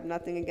mean, I don't have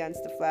nothing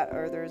against the flat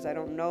earthers, I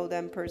don't know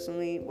them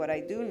personally. What I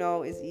do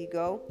know is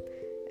ego,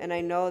 and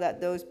I know that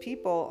those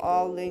people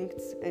all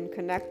linked and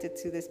connected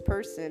to this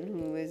person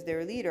who is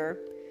their leader,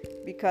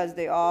 because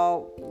they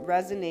all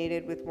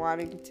resonated with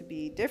wanting to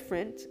be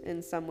different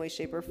in some way,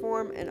 shape, or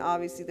form. And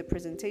obviously the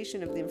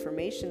presentation of the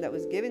information that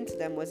was given to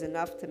them was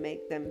enough to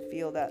make them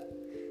feel that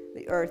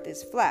the earth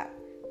is flat,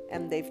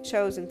 and they've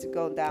chosen to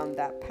go down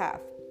that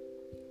path.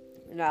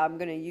 Now I'm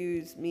going to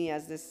use me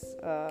as this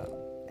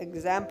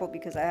example,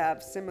 because I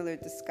have similar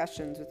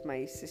discussions with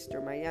my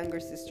sister, my younger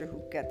sister,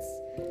 who gets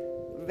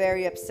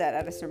very upset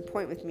at a certain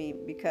point with me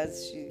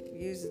because she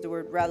uses the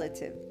word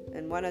relative.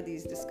 And one of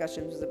these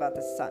discussions was about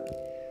the sun,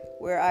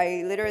 where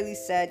I literally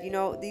said,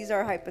 these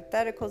are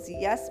hypotheticals.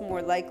 Yes,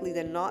 more likely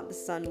than not, the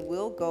sun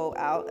will go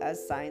out,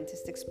 as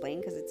scientists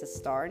explain, because it's a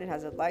star and it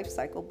has a life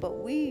cycle.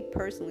 But we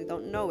personally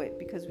don't know it,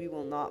 because we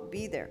will not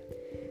be there.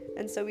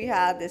 And so we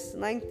had this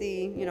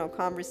lengthy,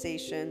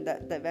 conversation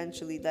that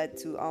eventually led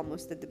to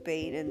almost a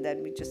debate, and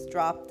then we just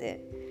dropped it.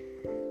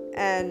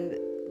 And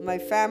my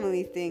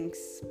family thinks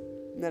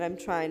that I'm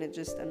trying to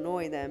just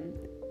annoy them,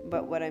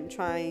 but what I'm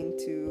trying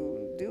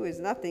to do is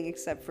nothing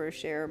except for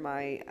share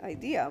my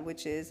idea,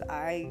 which is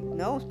I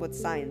know what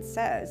science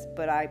says,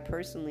 but I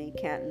personally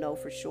can't know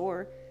for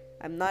sure.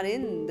 I'm not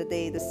in the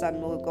day the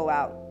sun will go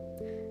out.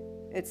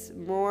 It's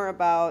more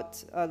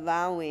about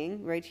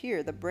allowing, right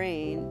here, the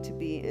brain to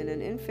be in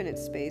an infinite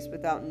space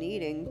without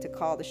needing to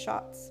call the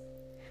shots.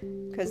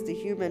 Because the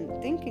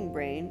human thinking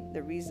brain,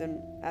 the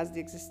reason, as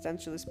the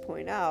existentialists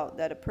point out,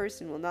 that a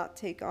person will not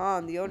take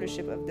on the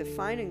ownership of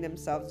defining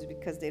themselves is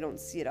because they don't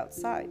see it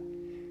outside.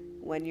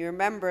 When you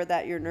remember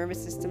that your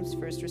nervous system's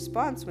first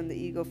response when the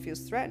ego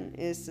feels threatened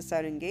is to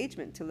set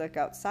engagement, to look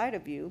outside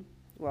of you,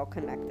 well,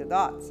 connect the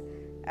dots.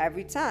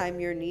 Every time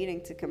you're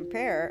needing to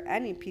compare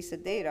any piece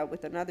of data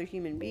with another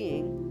human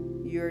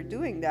being, you're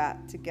doing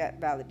that to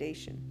get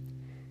validation.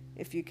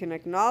 If you can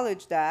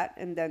acknowledge that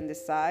and then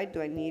decide,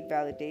 do I need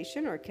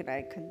validation, or can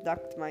I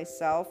conduct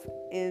myself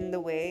in the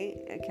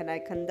way, can I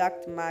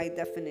conduct my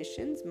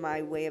definitions,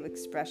 my way of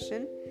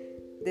expression?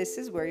 This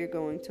is where you're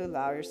going to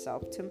allow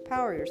yourself to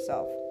empower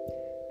yourself.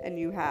 And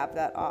you have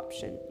that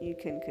option. You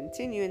can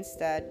continue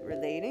instead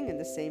relating in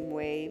the same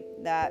way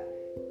that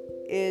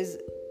is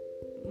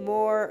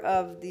more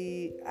of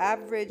the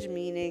average,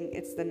 meaning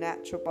it's the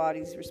natural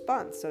body's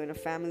response. So in a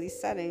family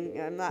setting,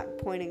 I'm not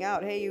pointing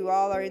out, hey, you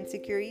all are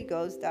insecure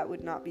egos. That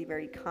would not be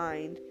very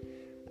kind,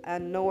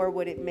 and nor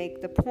would it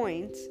make the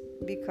point,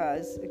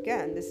 because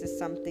again, this is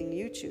something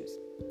you choose.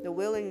 The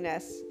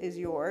willingness is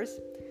yours,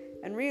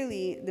 and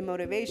really the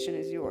motivation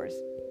is yours.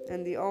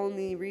 And the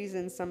only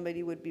reason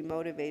somebody would be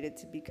motivated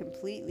to be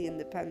completely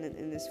independent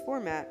in this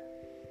format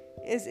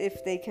is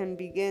if they can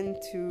begin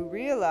to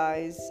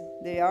realize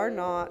they are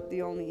not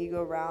the only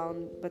ego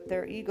around, but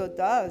their ego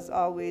does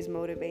always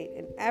motivate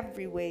in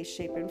every way,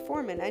 shape, and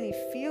form. And any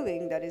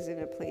feeling that is in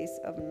a place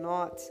of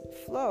not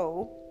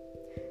flow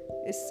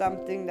is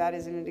something that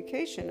is an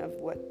indication of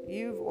what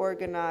you've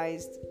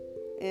organized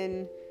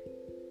in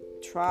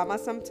trauma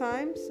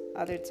sometimes,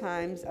 other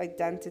times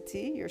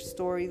identity, your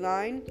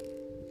storyline.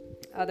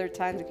 Other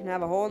times it can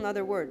have a whole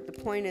nother word. The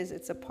point is,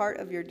 it's a part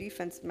of your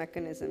defense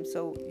mechanism,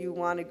 so you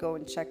want to go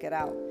and check it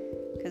out,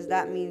 because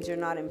that means you're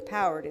not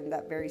empowered in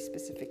that very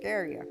specific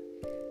area.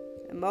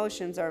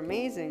 Emotions are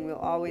amazing. We'll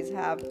always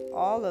have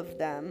all of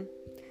them.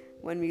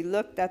 When we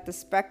looked at the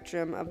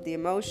spectrum of the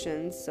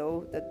emotions,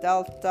 so the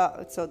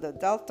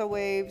delta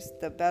waves,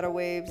 the beta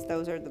waves,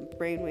 those are the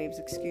brain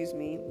waves,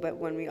 but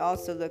when we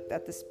also looked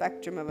at the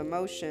spectrum of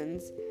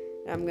emotions,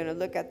 I'm going to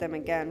look at them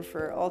again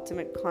for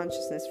ultimate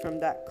consciousness from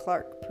that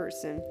Clark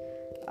person.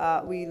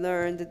 We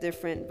learned the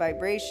different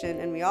vibration,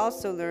 and we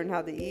also learned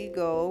how the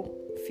ego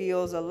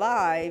feels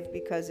alive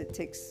because it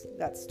takes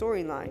that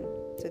storyline.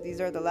 So these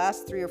are the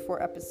last 3 or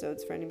 4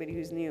 episodes for anybody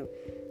who's new.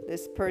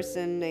 This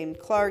person named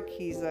Clark,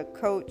 he's a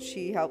coach.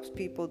 He helps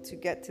people to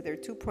get to their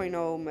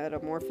 2.0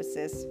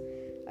 metamorphosis.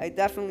 I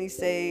definitely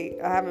say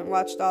I haven't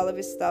watched all of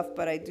his stuff,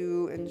 but I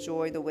do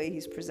enjoy the way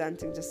he's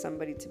presenting to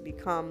somebody to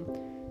become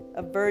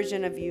a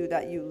version of you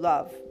that you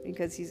love,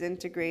 because he's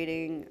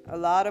integrating a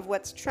lot of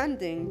what's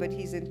trending, but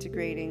he's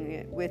integrating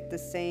it with the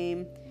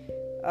same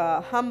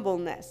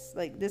humbleness.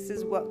 Like, this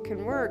is what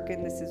can work,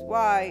 and this is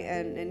why,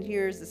 and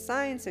here's the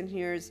science, and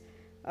here's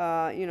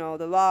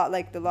the law,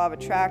 like the law of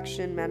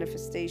attraction,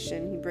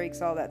 manifestation. He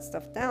breaks all that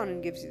stuff down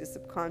and gives you the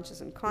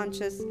subconscious and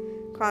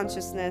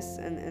consciousness,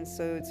 and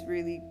so it's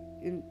really,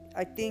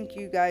 I think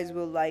you guys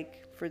will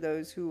like, for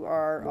those who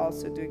are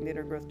also doing the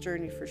inner growth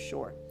journey, for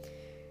sure.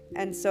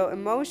 And so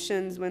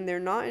emotions, when they're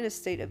not in a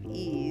state of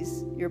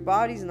ease, your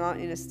body's not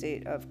in a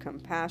state of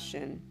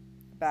compassion.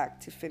 Back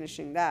to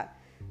finishing that.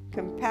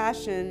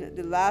 Compassion,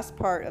 the last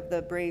part of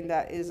the brain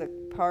that is a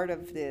part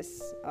of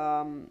this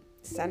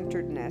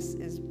centeredness,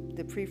 is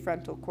the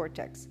prefrontal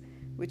cortex,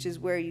 which is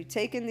where you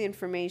take in the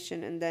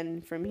information, and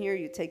then from here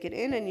you take it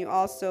in and you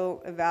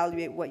also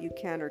evaluate what you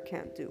can or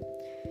can't do.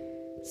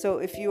 So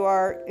if you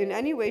are in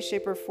any way,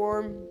 shape, or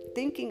form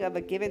thinking of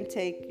a give and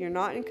take, you're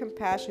not in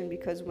compassion,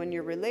 because when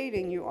you're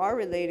relating, you are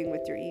relating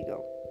with your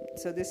ego.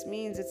 So this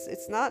means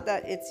it's not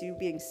that it's you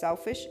being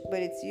selfish,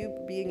 but it's you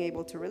being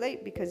able to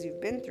relate because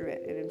you've been through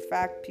it. And in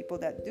fact, people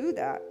that do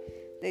that,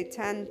 they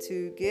tend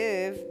to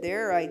give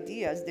their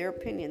ideas, their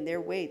opinion,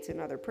 their way to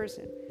another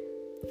person.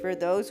 For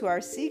those who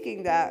are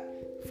seeking that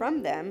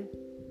from them,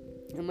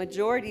 the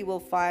majority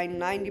will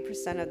find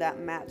 90% of that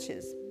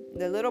matches.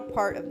 The little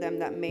part of them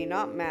that may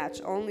not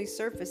match only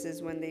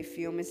surfaces when they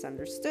feel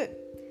misunderstood.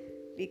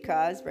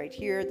 Because right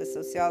here, the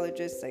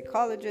sociologists,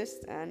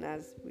 psychologists, and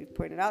as we've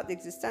pointed out, the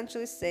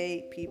existentialists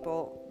say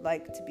people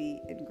like to be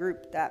in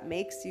group. That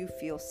makes you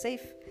feel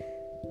safe.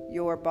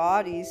 Your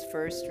body's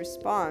first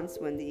response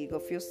when the ego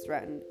feels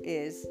threatened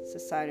is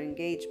societal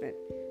engagement.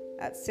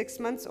 At 6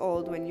 months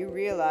old, when you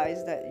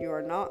realize that you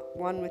are not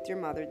one with your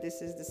mother,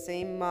 this is the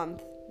same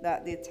month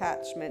that the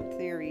attachment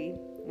theory,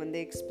 when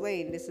they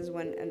explain, this is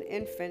when an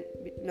infant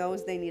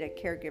knows they need a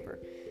caregiver.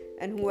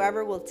 And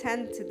whoever will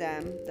tend to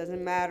them,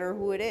 doesn't matter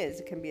who it is.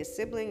 It can be a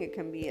sibling, it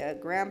can be a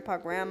grandpa,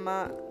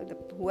 grandma,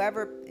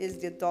 whoever is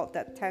the adult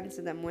that tends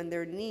to them when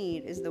their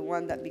need is the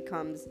one that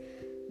becomes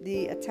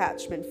the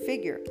attachment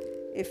figure.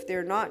 If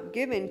they're not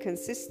given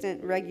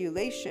consistent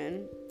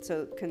regulation,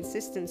 so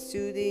consistent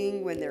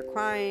soothing when they're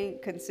crying,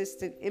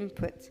 consistent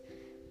input,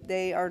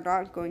 they are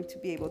not going to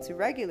be able to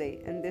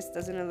regulate. And this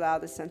doesn't allow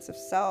the sense of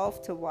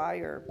self to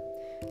wire,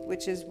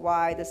 which is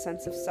why the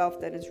sense of self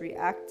then is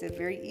reactive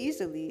very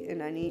easily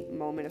in any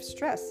moment of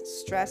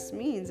stress. Stress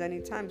means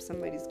anytime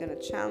somebody's going to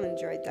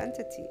challenge your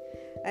identity,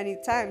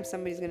 anytime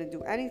somebody's going to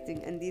do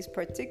anything. And these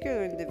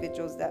particular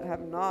individuals that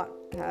have not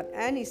had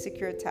any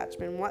secure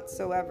attachment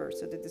whatsoever,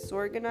 so the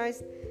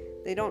disorganized,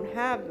 they don't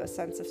have a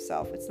sense of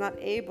self. It's not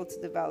able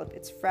to develop.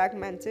 It's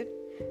fragmented.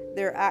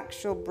 Their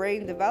actual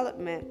brain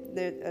development,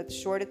 their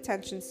short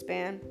attention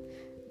span,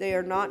 they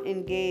are not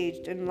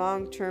engaged in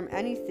long-term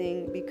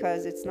anything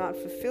because it's not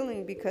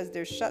fulfilling, because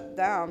they're shut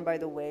down by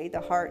the way, the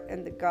heart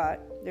and the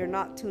gut. They're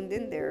not tuned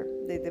in there.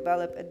 They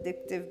develop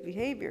addictive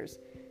behaviors.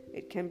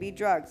 It can be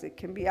drugs, it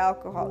can be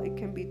alcohol, it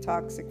can be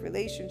toxic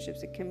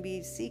relationships, it can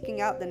be seeking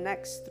out the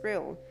next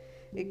thrill,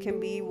 it can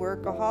be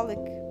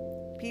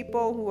workaholic.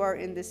 People who are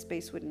in this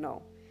space would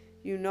know.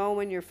 You know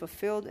when you're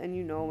fulfilled and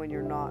you know when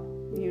you're not.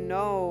 You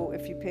know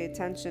if you pay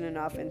attention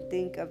enough and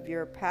think of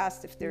your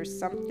past, if there's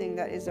something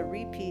that is a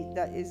repeat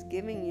that is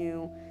giving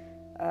you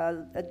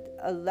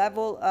a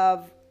level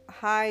of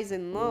highs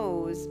and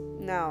lows.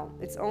 Now,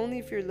 it's only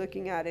if you're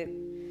looking at it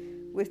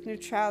with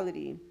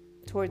neutrality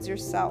towards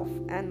yourself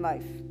and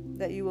life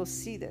that you will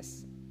see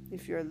this.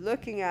 If you're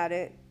looking at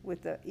it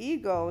with the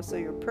ego, so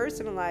you're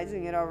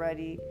personalizing it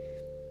already,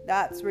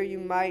 that's where you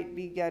might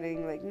be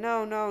getting like,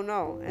 no.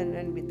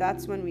 And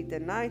that's when we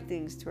deny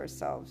things to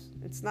ourselves.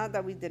 It's not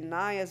that we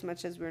deny as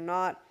much as we're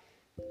not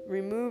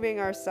removing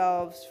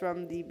ourselves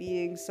from the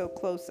being so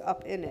close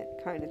up in it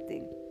kind of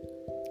thing.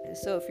 And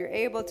so if you're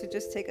able to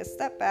just take a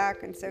step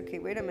back and say, okay,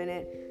 wait a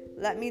minute,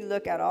 let me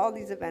look at all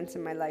these events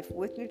in my life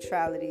with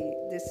neutrality.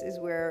 This is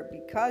where,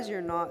 because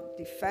you're not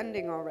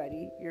defending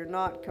already, you're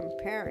not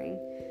comparing.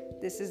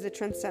 This is the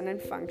transcendent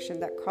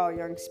function that Carl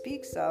Jung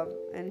speaks of,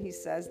 and he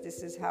says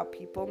this is how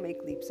people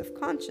make leaps of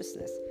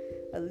consciousness.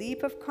 A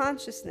leap of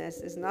consciousness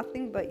is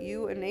nothing but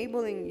you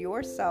enabling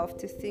yourself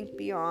to think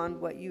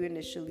beyond what you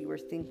initially were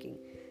thinking.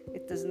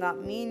 It does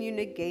not mean you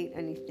negate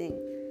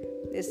anything.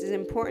 This is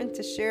important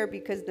to share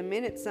because the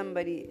minute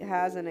somebody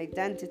has an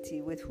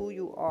identity with who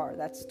you are,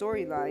 that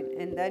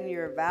storyline, and then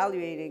you're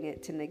evaluating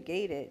it to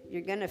negate it,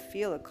 you're going to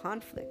feel a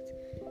conflict.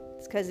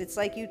 It's because it's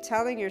like you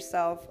telling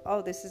yourself,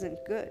 oh, this isn't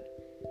good.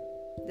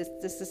 This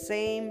is the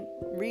same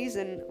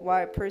reason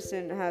why a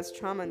person has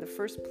trauma in the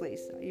first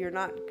place.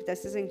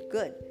 This isn't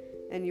good.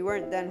 And you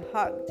weren't then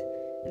hugged.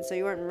 And so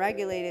you weren't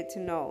regulated to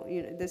know.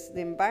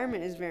 The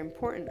environment is very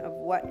important of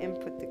what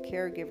input the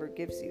caregiver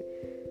gives you.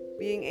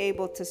 Being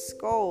able to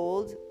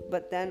scold,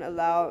 but then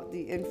allow the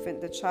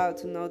infant, the child,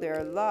 to know they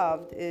are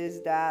loved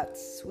is that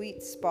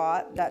sweet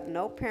spot that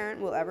no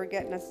parent will ever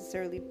get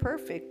necessarily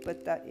perfect,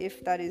 but that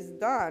if that is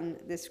done,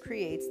 this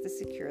creates the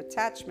secure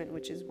attachment,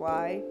 which is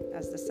why,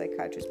 as the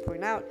psychiatrists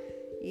point out,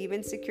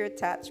 even secure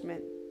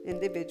attachment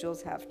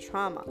individuals have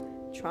trauma.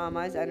 Trauma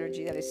is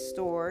energy that is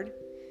stored.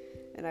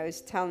 And I was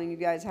telling you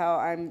guys how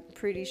I'm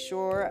pretty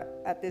sure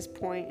at this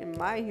point in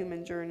my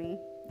human journey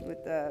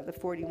with the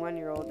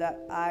 41-year-old that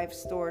I've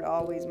stored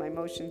always my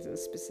emotions in a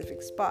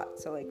specific spot.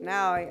 So like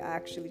now I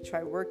actually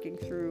try working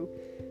through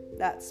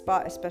that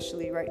spot,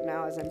 especially right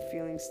now as I'm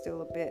feeling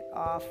still a bit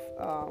off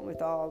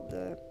with all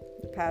the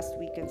past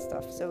week and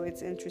stuff. So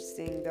it's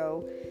interesting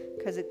though,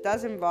 because it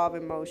does involve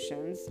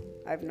emotions.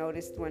 I've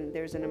noticed when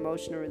there's an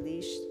emotional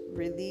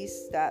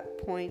release, that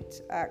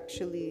point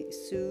actually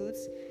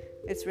soothes.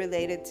 It's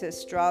related to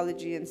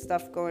astrology and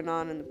stuff going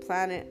on in the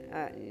planet.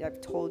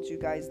 I've told you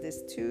guys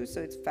this too,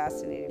 so it's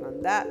fascinating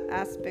on that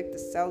aspect, the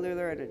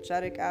cellular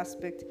energetic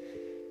aspect.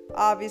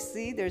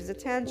 Obviously, there's the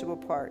tangible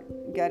part,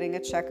 getting a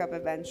checkup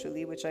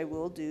eventually, which I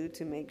will do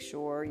to make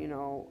sure,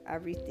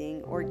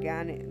 everything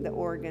organic, the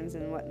organs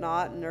and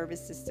whatnot,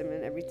 nervous system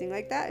and everything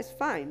like that is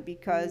fine,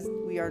 because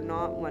we are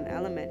not one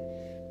element.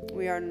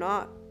 We are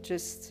not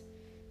just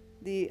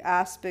the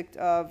aspect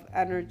of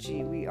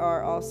energy. We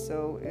are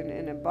also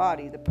in a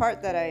body. The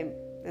part that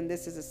and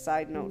this is a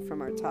side note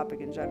from our topic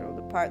in general,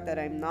 the part that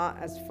I'm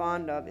not as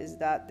fond of is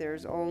that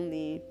there's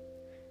only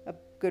a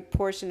good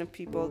portion of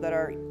people that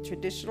are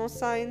traditional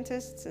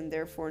scientists and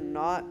therefore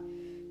not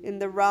in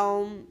the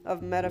realm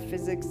of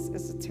metaphysics,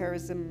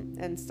 esotericism,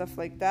 and stuff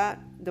like that.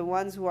 The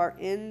ones who are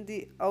in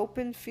the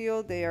open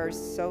field, they are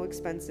so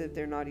expensive,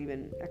 they're not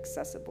even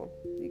accessible.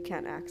 You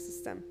can't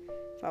access them.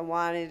 If I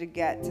wanted to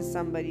get to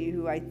somebody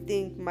who I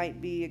think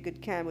might be a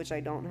good candidate, which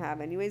I don't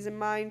have anyways in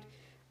mind,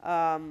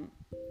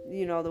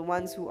 the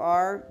ones who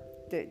are,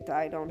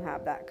 I don't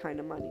have that kind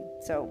of money.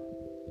 So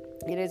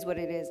it is what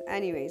it is.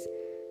 Anyways,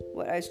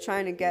 what I was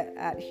trying to get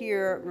at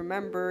here,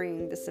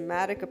 remembering the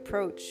somatic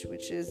approach,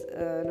 which is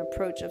an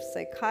approach of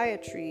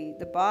psychiatry.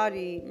 The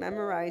body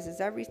memorizes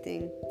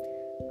everything.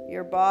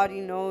 Your body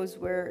knows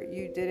where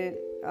you didn't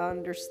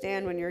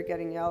understand when you're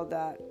getting yelled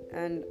at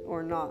and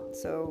or not.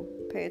 So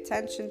pay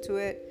attention to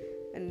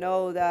it and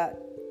know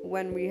that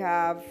when we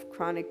have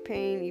chronic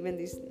pain, even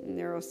these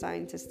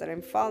neuroscientists that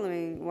I'm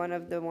following, one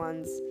of the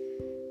ones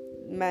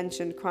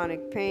mentioned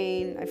chronic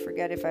pain. I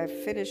forget if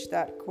I've finished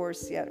that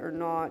course yet or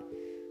not.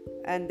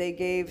 And they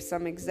gave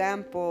some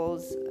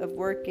examples of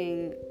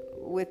working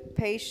with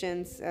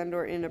patients and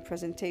or in a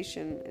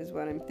presentation is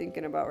what I'm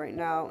thinking about right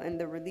now, and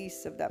the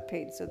release of that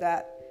pain. So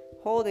that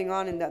holding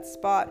on in that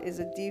spot is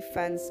a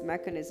defense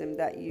mechanism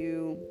that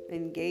you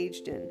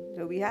engaged in.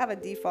 So we have a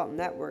default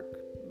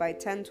network. By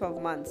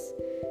 10-12 months,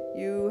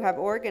 you have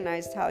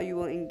organized how you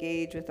will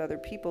engage with other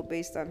people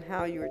based on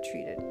how you are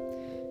treated,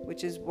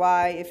 which is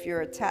why if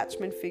your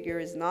attachment figure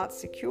is not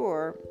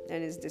secure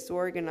and is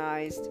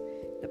disorganized,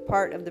 the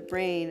part of the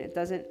brain, it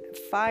doesn't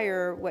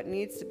fire what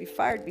needs to be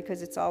fired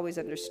because it's always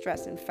under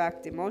stress. In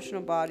fact, the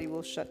emotional body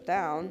will shut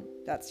down.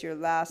 That's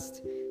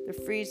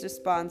the freeze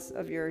response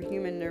of your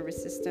human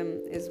nervous system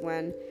is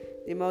when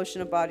the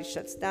emotional body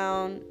shuts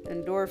down.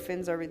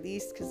 Endorphins are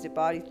released because the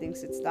body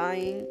thinks it's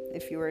dying.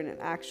 If you are in an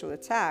actual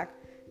attack,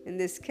 in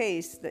this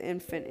case, the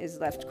infant is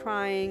left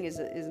crying,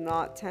 is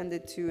not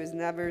tended to, is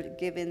never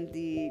given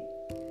the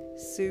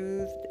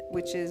soothed,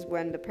 which is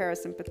when the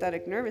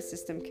parasympathetic nervous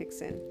system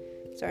kicks in.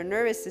 So our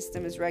nervous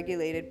system is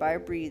regulated by our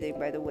breathing,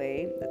 by the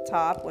way. The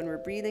top, when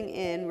we're breathing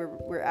in,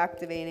 we're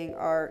activating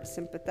our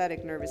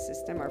sympathetic nervous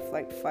system, our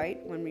flight fight.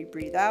 When we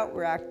breathe out,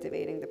 we're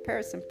activating the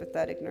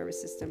parasympathetic nervous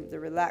system, the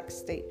relaxed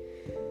state.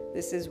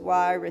 This is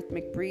why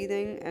rhythmic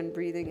breathing and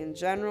breathing in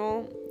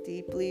general,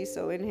 deeply,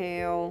 so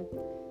inhale.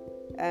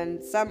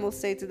 And some will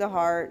say to the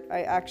heart.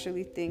 I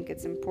actually think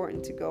it's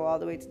important to go all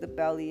the way to the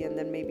belly and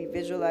then maybe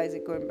visualize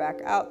it going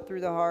back out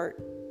through the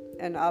heart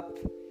and up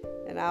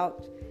and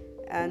out.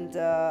 And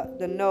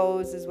the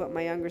nose is what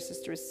my younger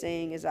sister is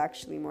saying is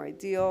actually more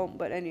ideal.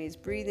 But anyways,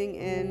 breathing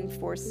in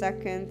 4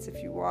 seconds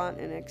if you want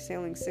and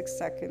exhaling 6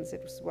 seconds.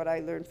 It was what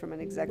I learned from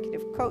an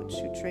executive coach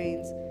who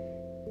trains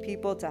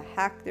people to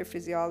hack their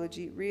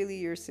physiology. Really,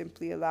 you're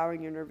simply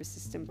allowing your nervous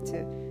system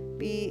to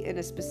be in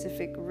a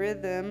specific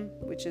rhythm,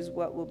 which is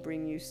what will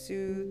bring you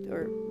soothe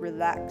or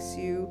relax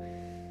you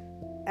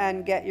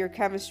and get your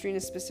chemistry in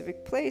a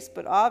specific place.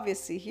 But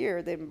obviously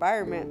here, the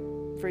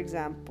environment, for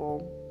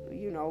example,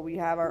 we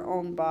have our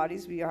own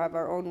bodies, we have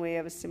our own way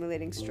of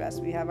assimilating stress,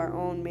 we have our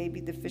own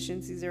maybe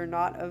deficiencies or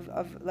not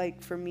of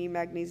like for me,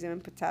 magnesium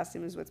and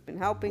potassium is what's been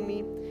helping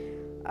me.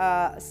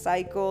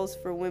 Cycles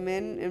for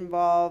women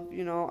involve,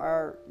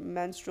 our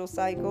menstrual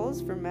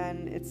cycles. For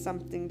men, it's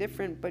something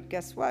different. But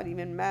guess what?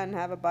 Even men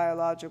have a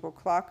biological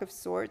clock of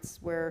sorts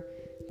where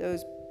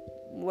those,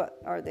 what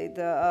are they?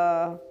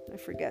 I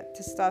forget,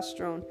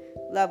 testosterone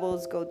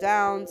levels go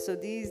down. So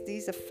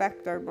these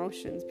affect our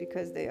emotions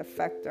because they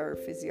affect our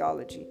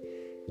physiology.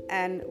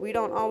 And we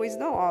don't always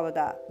know all of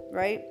that,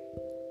 right?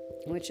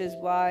 Which is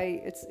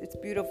why it's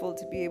beautiful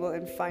to be able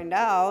and find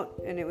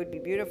out, and it would be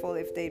beautiful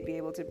if they'd be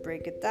able to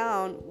break it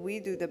down. We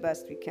do the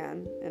best we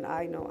can, and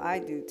I know I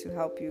do, to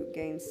help you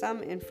gain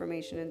some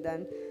information and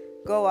then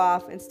go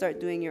off and start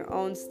doing your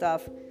own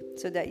stuff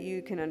so that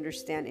you can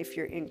understand if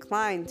you're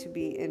inclined to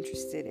be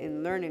interested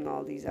in learning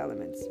all these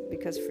elements.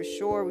 Because for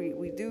sure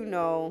we do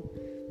know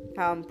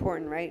how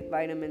important, right,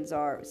 vitamins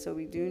are. So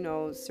we do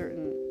know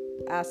certain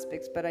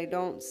aspects, but I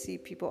don't see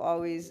people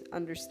always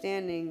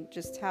understanding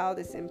just how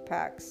this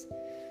impacts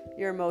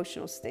your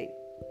emotional state.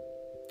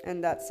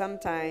 And that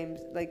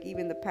sometimes, like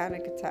even the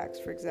panic attacks,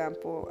 for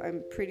example,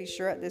 I'm pretty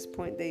sure at this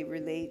point they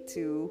relate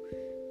to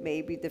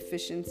maybe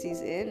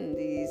deficiencies in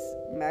these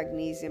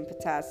magnesium,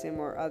 potassium,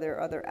 or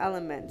other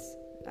elements.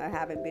 I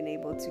haven't been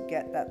able to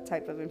get that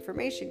type of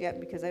information yet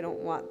because I don't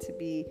want to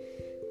be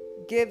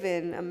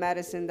given a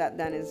medicine that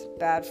then is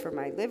bad for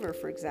my liver,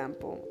 for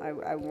example.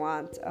 I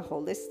want a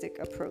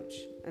holistic approach.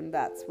 And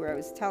that's where I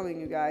was telling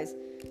you guys,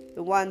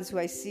 the ones who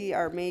I see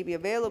are maybe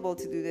available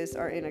to do this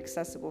are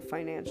inaccessible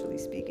financially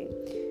speaking.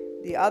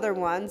 The other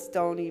ones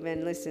don't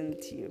even listen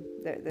to you.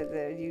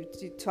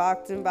 You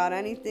talk to them about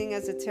anything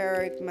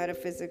esoteric,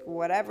 metaphysical,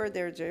 whatever,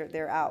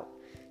 they're out.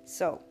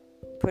 So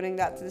putting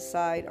that to the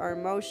side, our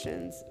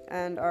emotions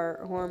and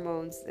our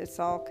hormones, it's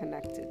all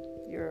connected.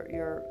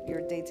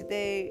 Your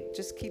day-to-day,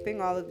 just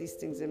keeping all of these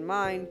things in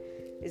mind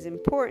is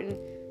important,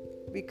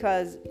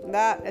 because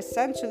that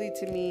essentially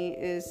to me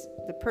is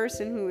the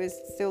person who is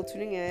still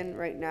tuning in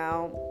right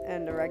now,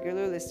 and the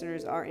regular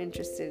listeners are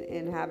interested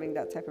in having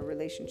that type of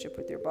relationship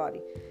with your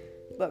body.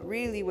 But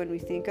really, when we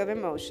think of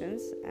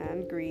emotions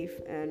and grief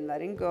and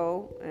letting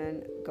go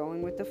and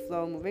going with the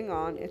flow, moving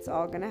on, it's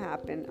all going to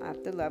happen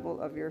at the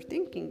level of your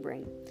thinking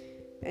brain.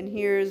 And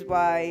here's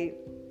why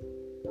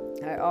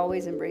I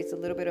always embrace a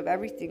little bit of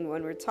everything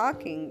when we're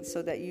talking,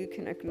 so that you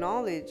can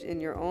acknowledge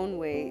in your own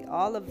way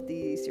all of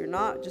these. You're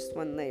not just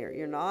one layer.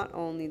 You're not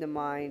only the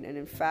mind, and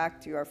in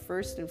fact, you are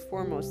first and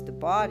foremost the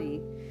body,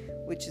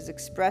 which is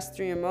expressed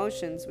through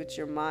emotions, which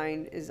your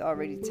mind is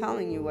already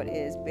telling you what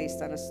is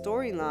based on a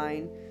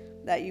storyline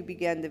that you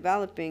began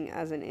developing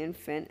as an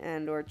infant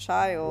and or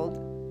child,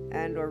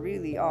 and or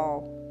really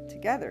all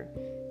together.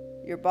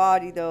 Your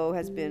body, though,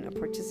 has been a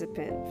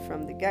participant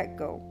from the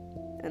get-go.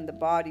 And the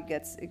body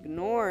gets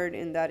ignored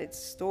in that it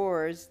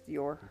stores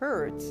your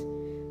hurt,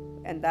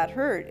 and that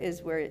hurt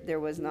is where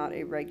there was not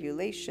a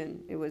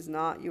regulation. You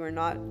were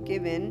not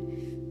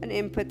given an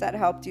input that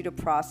helped you to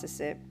process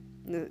it.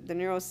 The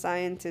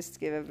neuroscientists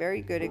give a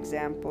very good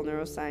example.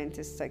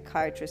 Neuroscientists,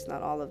 psychiatrists,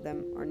 not all of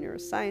them are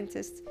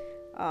neuroscientists.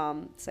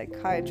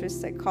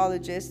 Psychiatrists,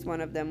 psychologists, one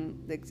of them,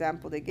 the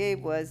example they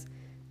gave was,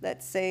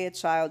 let's say a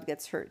child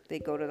gets hurt. They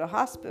go to the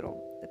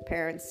hospital. The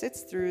parent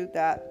sits through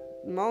that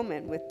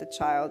moment with the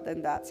child,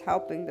 and that's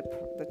helping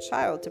the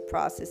child to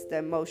process the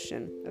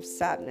emotion of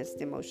sadness,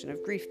 the emotion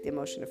of grief, the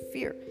emotion of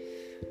fear.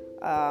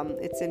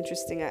 It's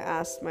interesting, I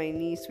asked my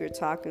niece, we were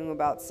talking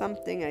about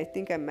something, I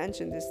think I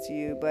mentioned this to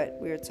you, but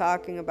we were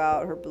talking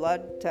about her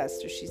blood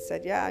test. She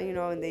said, yeah,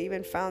 and they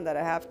even found that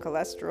I have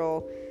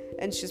cholesterol,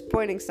 and she's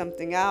pointing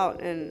something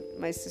out, and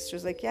my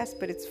sister's like, yes,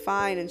 but it's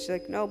fine, and she's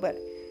like, no, but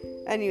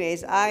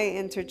anyways, I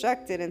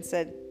interjected and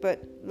said,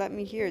 but let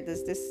me hear,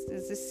 does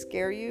this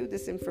scare you,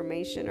 this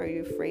information? Are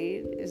you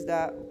afraid? Is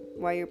that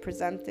why you're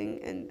presenting?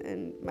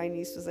 And my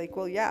niece was like,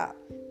 well, yeah,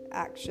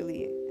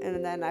 actually.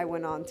 And then I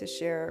went on to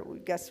share,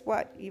 guess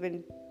what?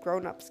 Even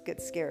grown-ups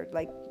get scared,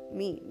 like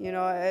me,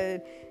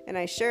 and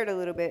I shared a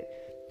little bit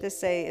to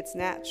say it's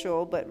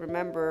natural, but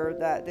remember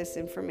that this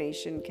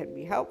information can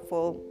be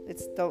helpful.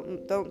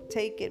 Don't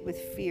take it with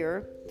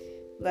fear.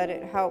 Let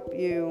it help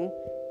you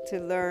to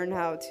learn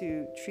how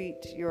to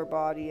treat your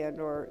body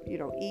and or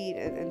eat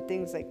and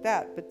things like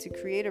that, but to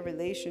create a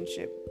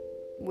relationship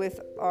with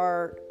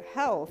our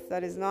health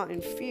that is not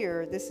in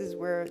fear. This is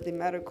where the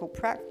medical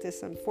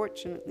practice,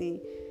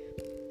 unfortunately,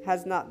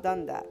 has not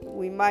done that.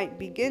 We might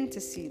begin to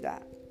see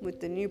that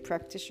with the new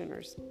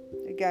practitioners.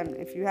 Again,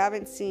 if you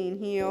haven't seen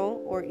Heal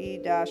or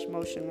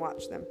E-Motion,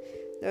 watch them.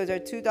 Those are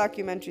two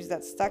documentaries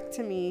that stuck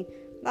to me,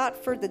 not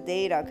for the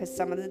data, because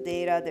some of the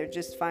data, they're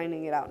just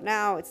finding it out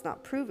now. It's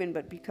not proven,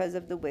 but because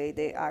of the way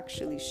they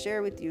actually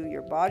share with you,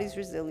 your body's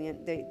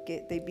resilient.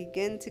 They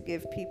begin to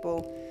give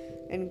people,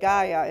 and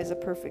Gaia is a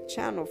perfect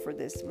channel for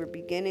this. We're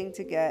beginning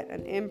to get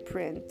an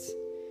imprint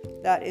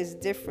that is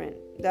different,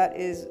 that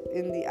is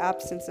in the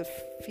absence of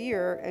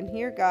fear. And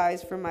here,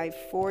 guys, for my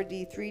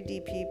 4D,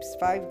 3D peeps,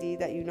 5D,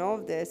 that you know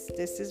of this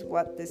is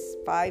what this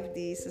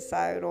 5D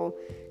societal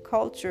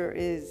culture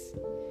is.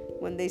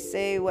 When they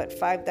say what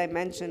 5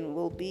 dimension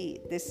will be,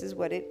 this is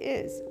what it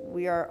is.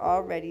 We are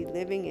already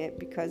living it,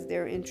 because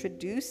they're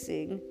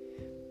introducing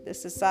the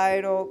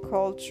societal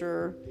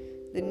culture,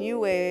 the new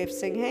way of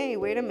saying, hey,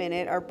 wait a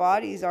minute, our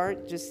bodies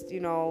aren't just,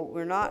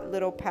 we're not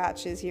little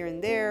patches here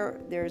and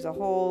there. There's a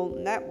whole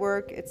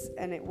network,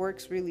 and it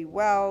works really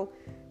well.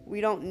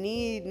 We don't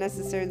need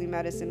necessarily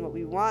medicine. What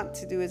we want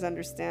to do is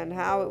understand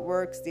how it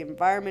works. The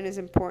environment is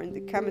important.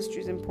 The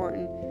chemistry is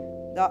important.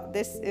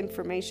 This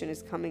information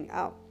is coming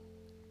out.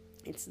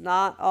 It's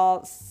not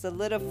all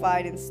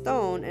solidified in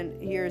stone, and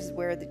here's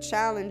where the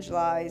challenge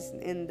lies,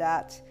 in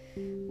that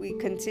we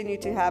continue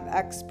to have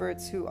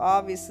experts who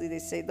obviously they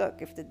say,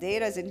 look, if the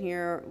data's in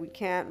here, we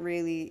can't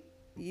really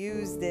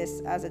use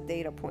this as a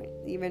data point.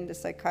 Even the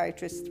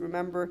psychiatrists,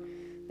 remember,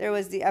 there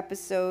was the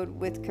episode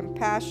with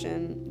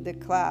Compassion, the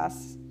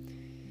class,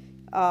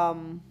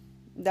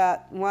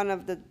 that one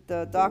of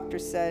the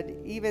doctors said,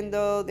 even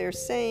though they're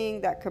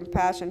saying that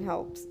compassion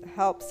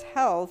helps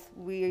health,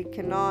 we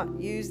cannot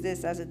use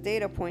this as a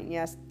data point,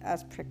 yes,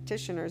 as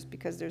practitioners,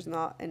 because there's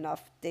not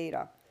enough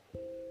data.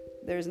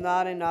 There's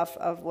not enough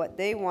of what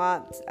they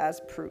want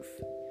as proof.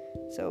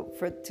 So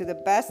to the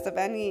best of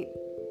any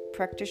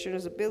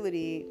practitioner's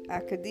ability,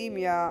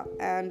 academia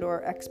and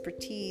or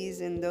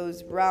expertise in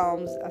those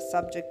realms as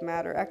subject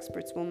matter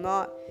experts will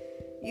not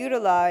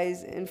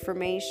utilize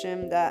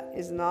information that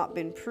has not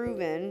been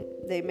proven.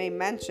 They may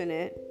mention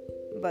it,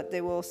 but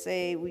they will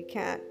say we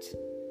can't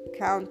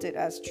count it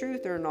as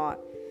truth or not.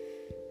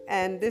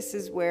 And this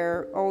is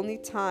where only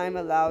time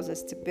allows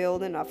us to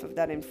build enough of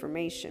that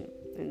information.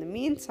 In the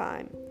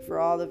meantime, for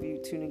all of you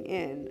tuning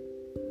in,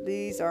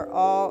 these are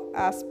all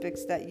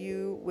aspects that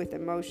you with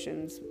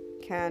emotions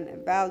can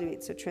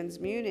evaluate. So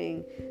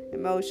transmuting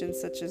emotions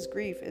such as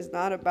grief is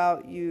not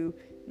about you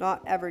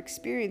not ever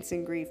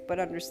experiencing grief, but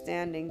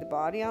understanding the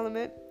body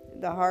element,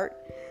 the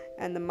heart,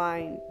 and the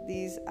mind.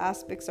 These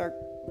aspects are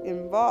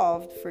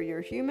involved for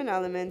your human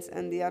elements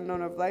and the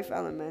unknown of life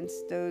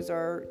elements. Those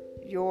are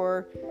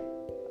your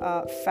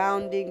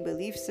founding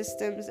belief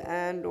systems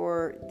and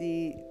or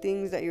the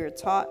things that you're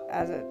taught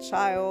as a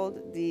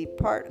child, the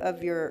part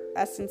of your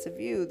essence of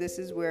you. This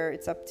is where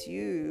it's up to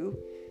you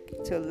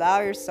to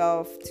allow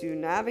yourself to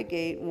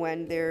navigate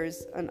when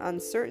there's an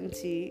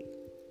uncertainty,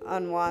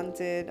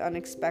 unwanted,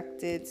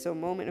 unexpected. So a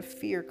moment of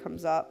fear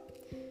comes up,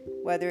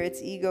 whether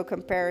it's ego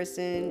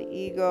comparison,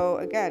 ego,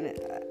 again,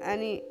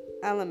 any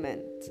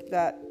element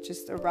that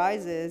just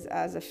arises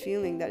as a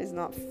feeling that is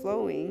not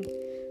flowing.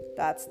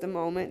 That's the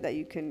moment that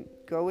you can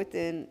go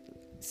within,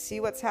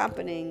 see what's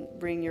happening,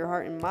 bring your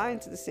heart and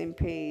mind to the same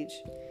page,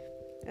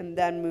 and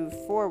then move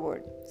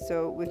forward.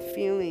 So with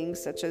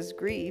feelings such as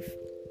grief,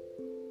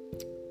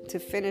 to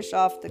finish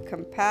off the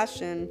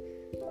compassion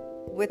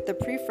with the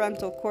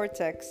prefrontal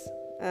cortex,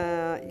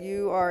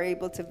 you are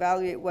able to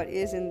evaluate what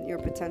is in your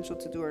potential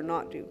to do or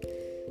not do.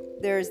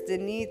 There's the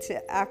need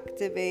to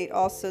activate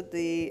also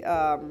the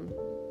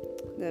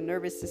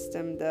nervous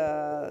system,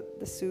 the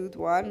soothe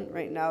one.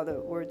 Right now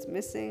the word's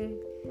missing.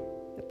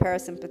 The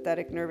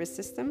parasympathetic nervous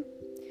system.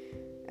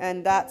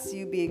 And that's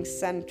you being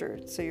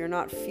centered. So you're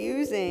not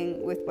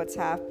fusing with what's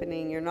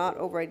happening. You're not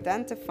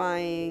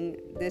over-identifying.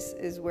 This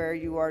is where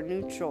you are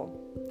neutral.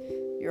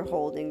 You're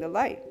holding the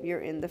light. You're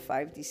in the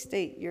 5D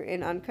state. You're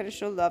in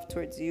unconditional love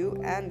towards you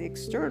and the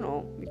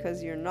external,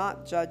 because you're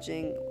not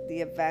judging the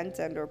event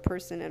and or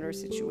person and or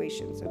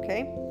situations,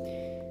 okay?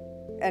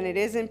 And it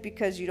isn't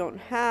because you don't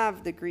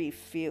have the grief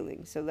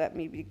feeling. So let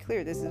me be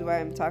clear. This is why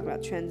I'm talking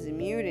about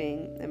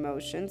transmuting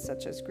emotions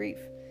such as grief.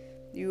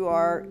 You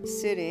are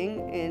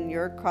sitting in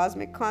your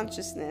cosmic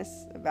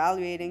consciousness,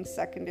 evaluating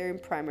secondary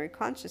and primary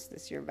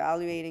consciousness. You're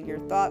evaluating your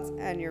thoughts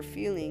and your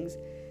feelings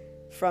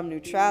from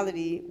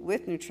neutrality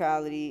with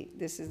neutrality.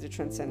 This is the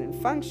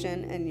transcendent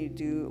function, and you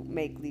do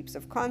make leaps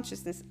of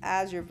consciousness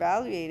as you're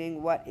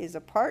evaluating what is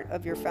a part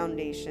of your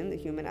foundation, the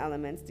human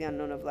elements, the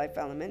unknown of life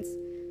elements,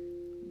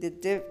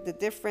 the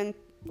different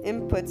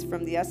inputs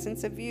from the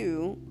essence of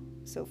you.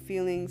 So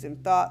feelings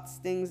and thoughts,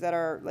 things that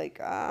are like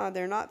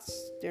they're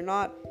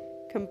not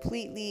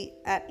completely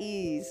at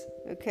ease,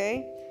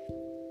 okay?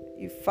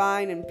 You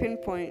find and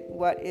pinpoint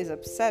what is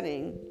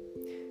upsetting.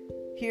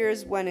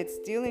 Here's when it's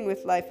dealing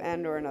with life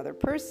and or another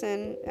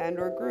person and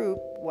or group.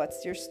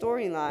 What's your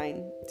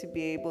storyline? To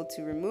be able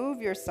to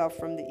remove yourself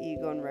from the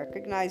ego and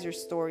recognize your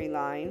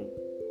storyline.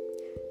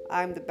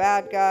 I'm the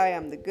bad guy,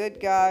 I'm the good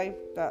guy.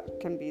 That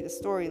can be the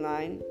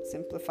storyline,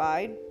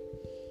 simplified.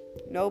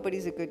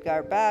 Nobody's a good guy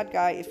or bad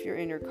guy. If you're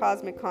in your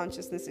cosmic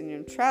consciousness and your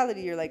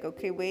neutrality, you're like,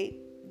 okay,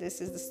 wait, this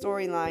is the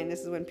storyline. This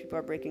is when people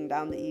are breaking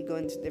down the ego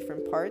into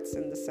different parts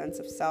and the sense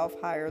of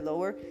self, higher,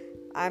 lower.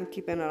 I'm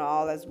keeping it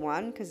all as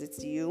one because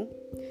it's you.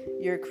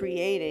 You're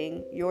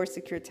creating your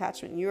secure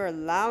attachment. You're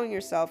allowing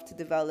yourself to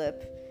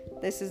develop.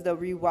 This is the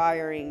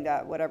rewiring,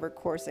 that whatever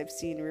course I've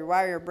seen,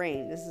 rewire your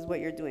brain. This is what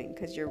you're doing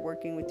because you're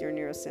working with your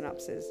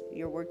neurosynapses.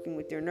 You're working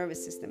with your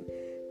nervous system.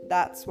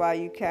 That's why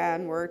you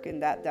can work in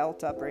that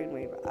delta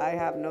brainwave. I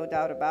have no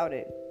doubt about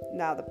it.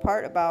 Now, the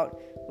part about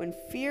when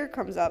fear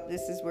comes up,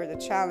 this is where the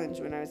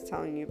challenge, when I was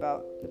telling you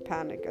about the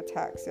panic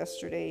attacks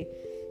yesterday,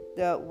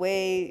 the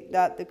way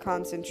that the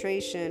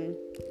concentration,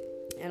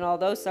 and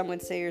although some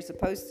would say you're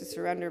supposed to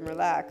surrender and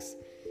relax,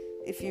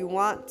 if you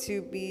want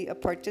to be a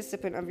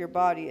participant of your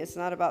body, it's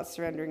not about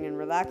surrendering and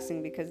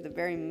relaxing, because the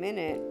very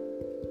minute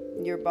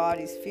your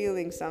body's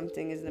feeling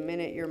something is the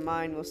minute your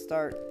mind will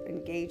start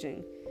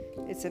engaging.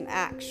 It's an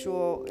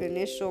actual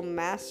initial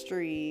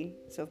mastery.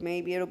 So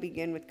maybe it'll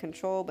begin with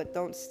control, but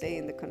don't stay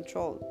in the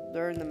control.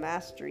 Learn the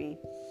mastery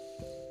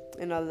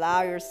and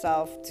allow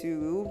yourself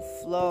to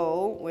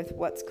flow with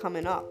what's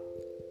coming up,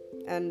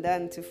 and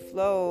then to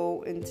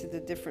flow into the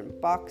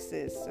different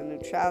boxes. So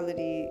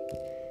neutrality,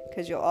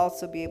 because you'll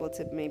also be able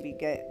to maybe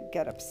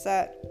get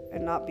upset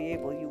and not be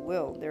able, you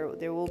will.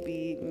 There will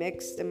be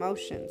mixed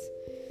emotions,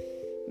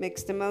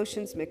 mixed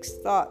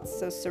thoughts.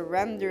 So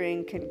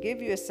surrendering can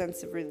give you a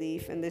sense of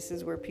relief, and this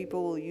is where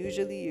people will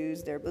usually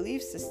use their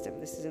belief system.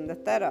 This is in the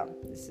theta.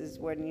 This is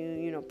when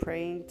you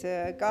praying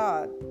to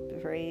God,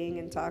 praying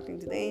and talking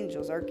to the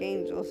angels,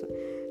 archangels,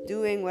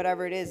 doing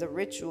whatever it is, a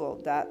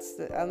ritual. That's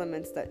the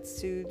elements that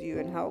soothe you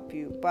and help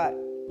you. But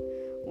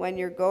when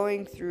you're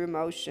going through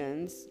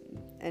emotions,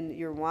 and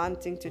you're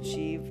wanting to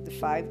achieve the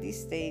 5D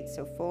state,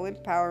 so full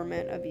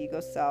empowerment of ego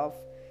self,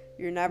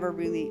 you're never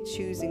really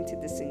choosing to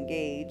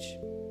disengage.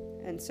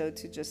 And so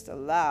to just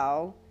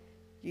allow,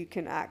 you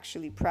can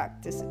actually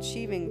practice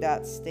achieving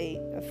that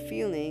state of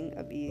feeling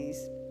of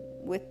ease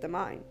with the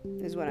mind,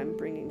 is what I'm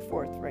bringing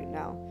forth right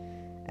now.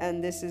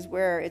 And this is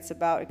where it's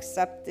about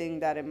accepting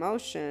that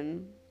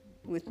emotion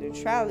with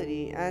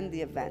neutrality and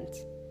the event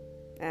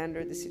and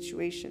or the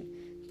situation.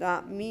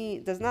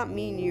 Does not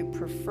mean you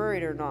prefer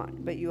it or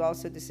not, but you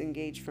also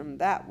disengage from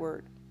that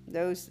word,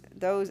 those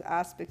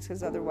aspects,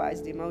 because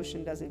otherwise the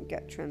emotion doesn't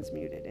get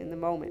transmuted in the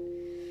moment.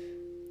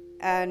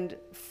 And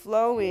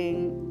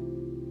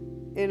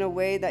flowing in a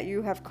way that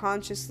you have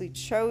consciously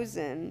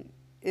chosen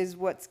is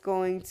what's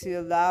going to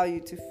allow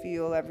you to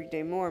feel every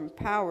day more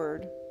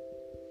empowered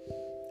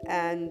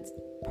and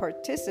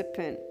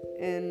participant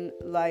in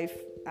life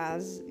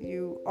as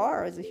you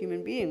are as a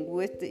human being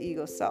with the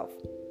ego self,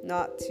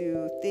 not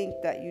to think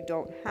that you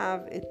don't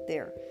have it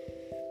there,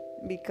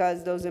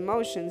 because those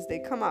emotions, they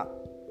come up,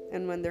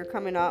 and when they're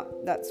coming up,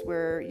 that's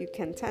where you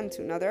can tend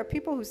to. Now, there are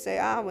people who say,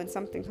 when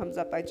something comes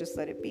up, I just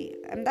let it be,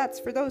 and that's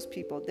for those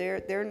people.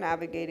 They're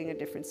navigating a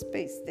different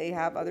space. They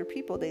have other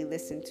people they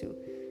listen to,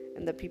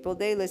 and the people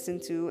they listen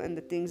to and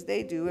the things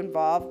they do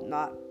involve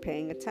not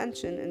paying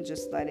attention and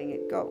just letting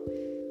it go.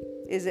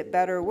 Is it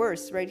better or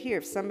worse? Right here,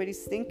 if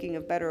somebody's thinking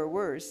of better or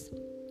worse,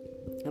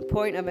 the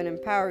point of an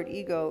empowered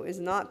ego is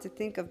not to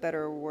think of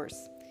better or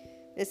worse.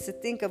 It's to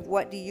think of,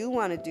 what do you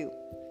want to do?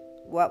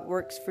 What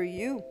works for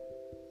you?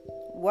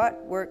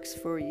 What works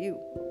for you?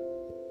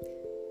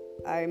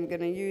 I'm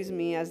going to use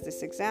me as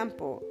this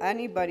example.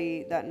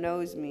 Anybody that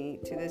knows me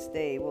to this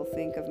day will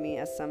think of me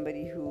as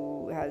somebody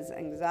who has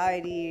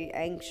anxiety,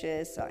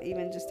 anxious,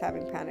 even just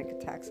having panic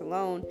attacks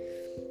alone.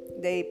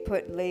 They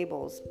put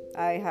labels.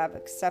 I have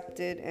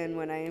accepted, and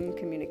when I am in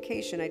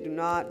communication, I do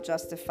not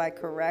justify,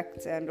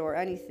 correct, and or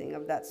anything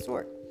of that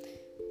sort,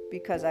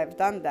 because I've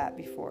done that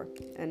before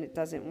and it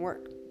doesn't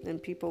work,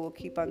 and people will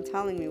keep on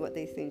telling me what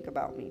they think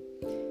about me,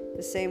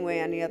 the same way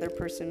any other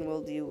person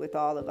will deal with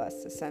all of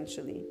us,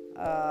 essentially,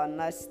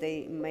 unless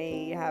they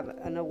may have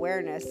an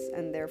awareness,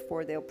 and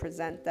therefore they'll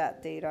present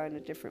that data in a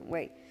different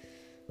way.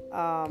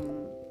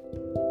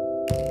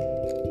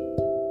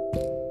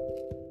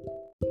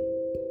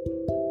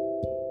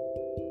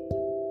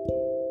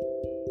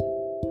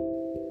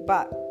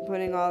 But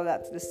putting all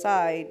that to the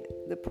side,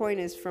 the point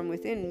is, from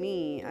within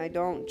me, I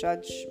don't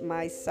judge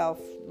myself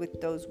with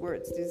those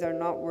words. These are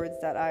not words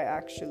that I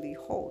actually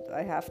hold.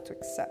 I have to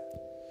accept.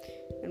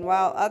 And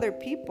while other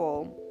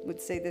people would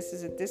say this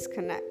is a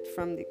disconnect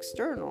from the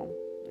external,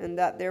 and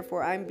that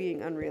therefore I'm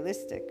being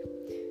unrealistic,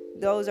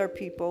 those are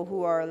people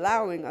who are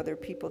allowing other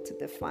people to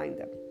define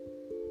them.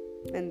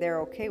 And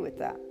they're okay with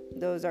that.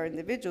 Those are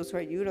individuals who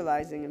are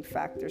utilizing, in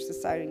fact, their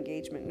societal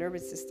engagement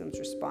nervous system's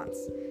response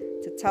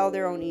to tell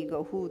their own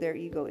ego who their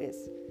ego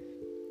is.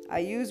 I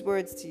use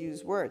words to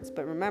use words,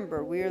 but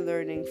remember, we are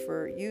learning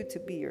for you to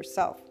be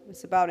yourself.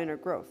 It's about inner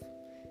growth.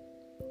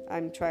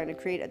 I'm trying to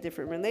create a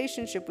different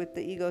relationship with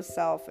the ego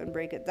self and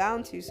break it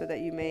down to you so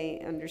that you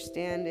may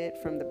understand it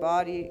from the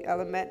body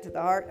element to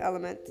the heart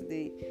element to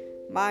the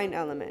mind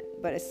element.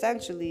 But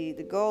essentially,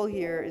 the goal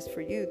here is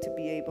for you to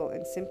be able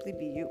and simply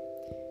be you.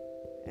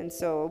 And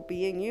so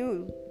being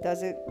you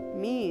doesn't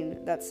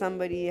mean that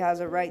somebody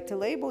has a right to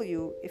label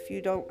you if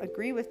you don't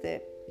agree with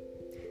it.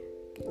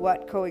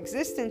 What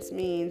coexistence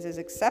means is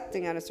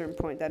accepting at a certain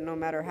point that no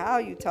matter how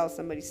you tell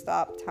somebody,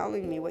 stop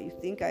telling me what you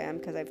think I am,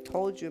 because I've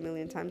told you a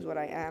million times what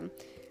I am,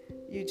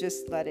 you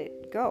just let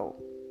it go.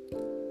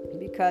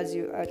 Because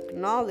you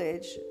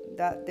acknowledge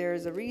that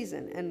there's a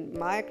reason. And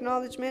my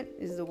acknowledgement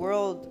is the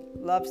world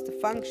loves to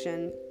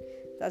function,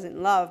 doesn't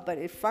love, but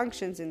it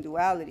functions in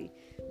duality.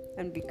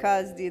 And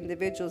because the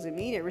individual's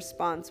immediate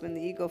response when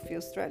the ego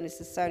feels threatened is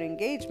societal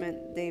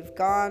engagement, they've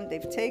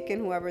taken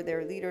whoever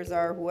their leaders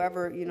are,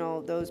 whoever,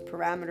 those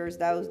parameters,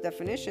 those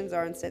definitions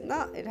are, and said,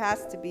 no, it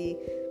has to be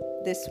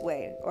this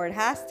way, or it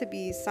has to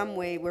be some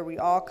way where we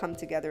all come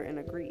together and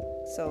agree.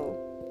 So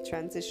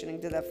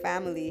transitioning to the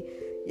family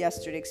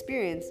yesterday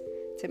experience,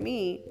 to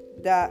me,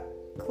 that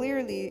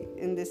clearly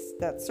in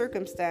that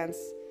circumstance,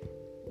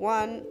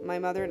 one, my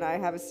mother and I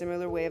have a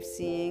similar way of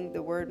seeing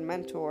the word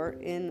mentor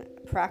in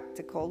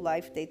practical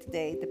life day to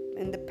day,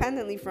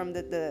 independently from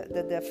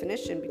the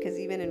definition, because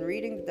even in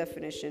reading the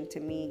definition, to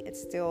me, it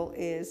still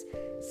is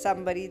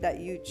somebody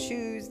that you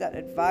choose, that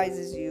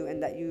advises you,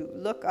 and that you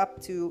look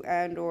up to,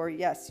 and or,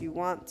 yes, you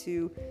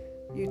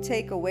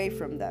take away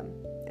from them,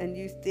 and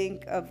you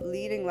think of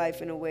leading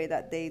life in a way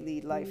that they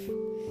lead life.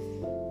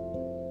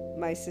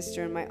 My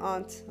sister and my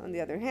aunt, on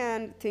the other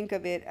hand, think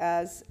of it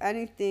as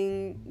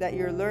anything that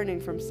you're learning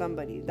from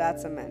somebody.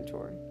 That's a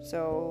mentor.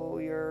 So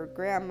your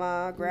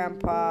grandma,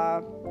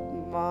 grandpa,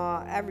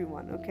 ma,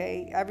 everyone,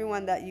 okay?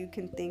 Everyone that you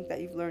can think that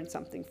you've learned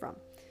something from.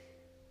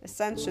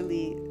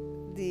 Essentially,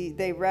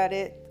 they read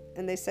it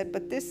and they said,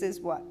 but this is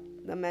what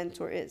the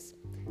mentor is.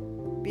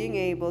 Being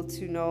able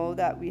to know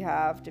that we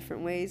have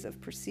different ways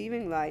of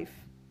perceiving life,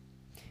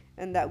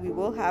 and that we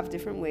will have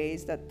different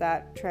ways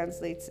that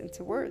translates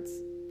into words.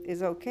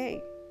 Is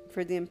okay.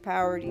 for the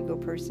empowered ego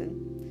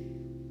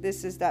person.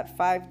 This is that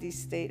 5D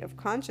state of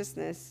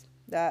consciousness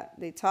that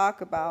they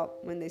talk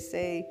about when they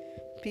say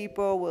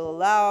people will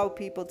allow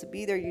people to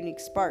be their unique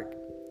spark.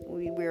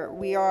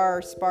 We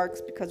are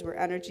sparks because we're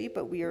energy,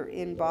 but we are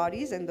in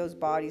bodies, and those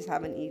bodies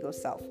have an ego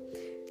self.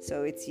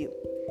 So it's you.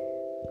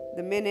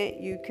 The minute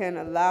you can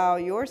allow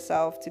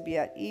yourself to be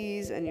at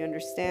ease and you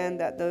understand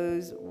that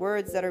those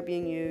words that are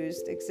being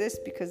used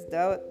exist because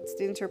that's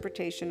the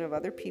interpretation of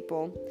other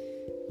people,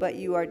 but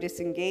you are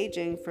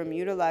disengaging from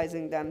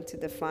utilizing them to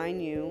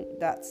define you,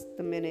 that's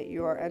the minute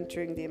you are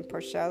entering the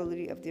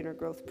impartiality of the inner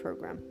growth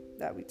program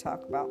that we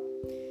talk about.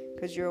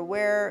 Because you're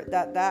aware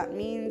that that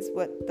means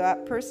what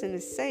that person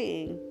is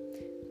saying,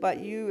 but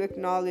you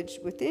acknowledge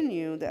within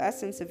you the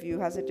essence of you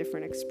has a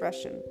different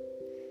expression.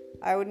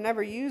 I would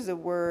never use a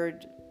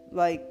word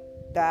like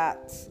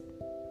that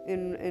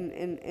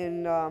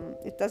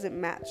it doesn't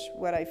match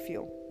what I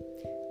feel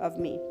of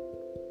me.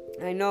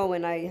 I know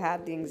when I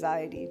had the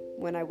anxiety,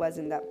 when I was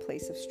in that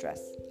place of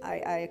stress, I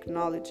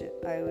acknowledge it.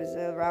 I was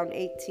around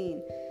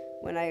 18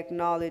 when I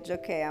acknowledged,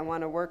 okay, I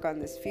want to work on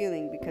this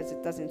feeling because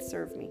it doesn't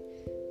serve me.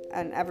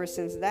 And ever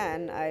since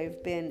then,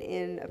 I've been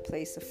in a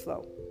place of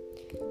flow.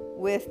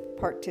 With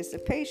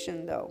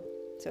participation, though.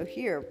 So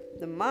here,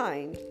 the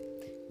mind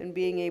and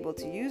being able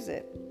to use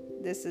it.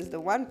 This is the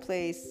one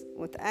place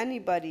with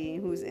anybody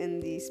who's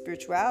in the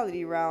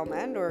spirituality realm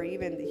and or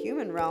even the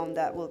human realm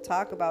that will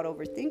talk about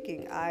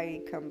overthinking.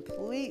 I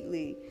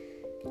completely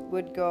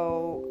would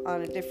go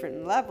on a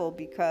different level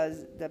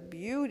because the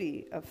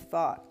beauty of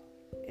thought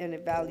and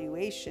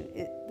evaluation,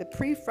 the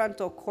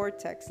prefrontal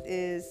cortex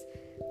is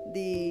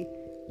the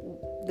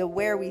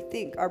where we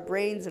think. Our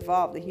brains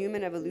evolve. The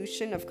human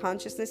evolution of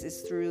consciousness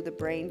is through the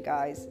brain,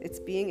 guys. It's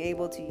being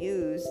able to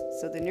use.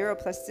 So the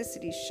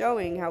neuroplasticity is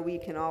showing how we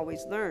can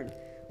always learn.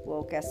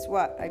 Well, guess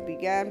what? I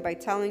began by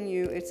telling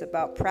you it's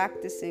about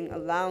practicing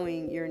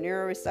allowing your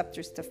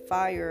neuroreceptors to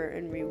fire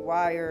and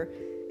rewire.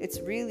 It's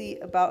really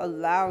about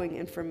allowing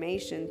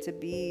information to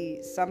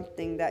be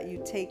something that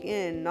you take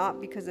in,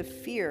 not because of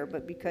fear,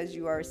 but because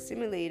you are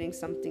assimilating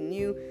something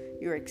new.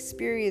 You're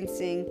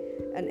experiencing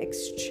an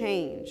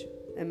exchange.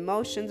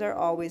 Emotions are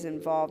always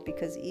involved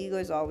because ego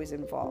is always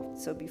involved.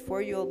 So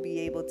before you'll be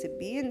able to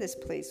be in this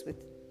place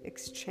with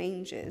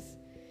exchanges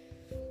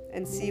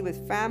and see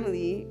with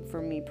family,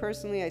 for me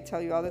personally, I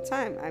tell you all the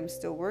time, I'm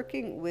still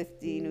working with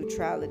the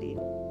neutrality.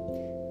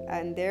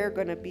 And they're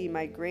going to be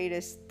my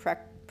greatest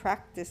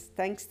practice.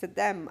 Thanks to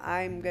them,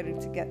 I'm going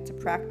to get to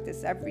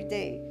practice every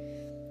day.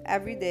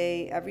 Every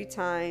day, every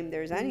time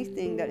there's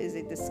anything that is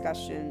a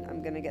discussion,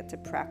 I'm going to get to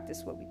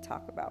practice what we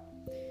talk about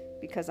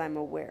because I'm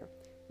aware.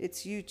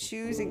 It's you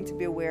choosing to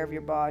be aware of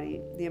your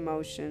body, the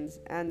emotions,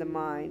 and the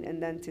mind, and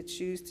then to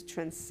choose to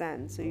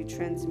transcend. So you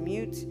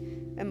transmute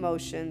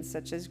emotions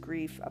such as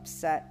grief,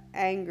 upset,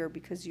 anger,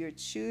 because you're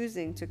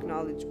choosing to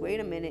acknowledge, wait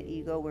a minute,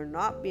 ego, we're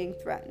not being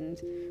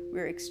threatened.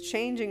 We're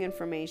exchanging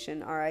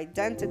information. Our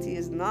identity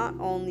is not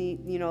only,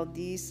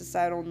 these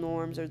societal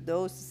norms or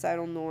those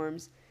societal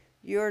norms.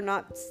 You're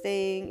not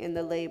staying in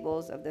the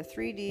labels of the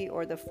 3D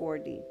or the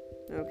 4D.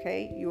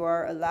 Okay, you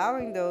are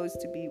allowing those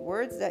to be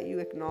words that you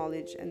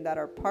acknowledge and that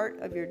are part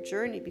of your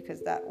journey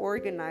because that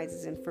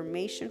organizes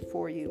information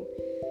for you.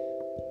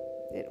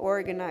 It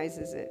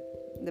organizes it.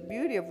 The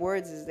beauty of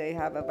words is they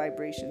have a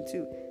vibration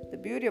too. The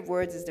beauty of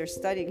words is they're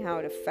studying how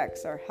it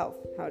affects our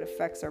health, how it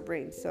affects our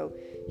brain. So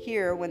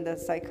here, when the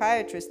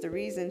psychiatrist, the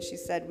reason she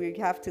said we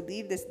have to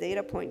leave this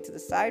data point to the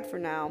side for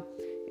now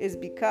is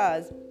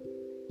because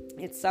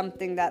it's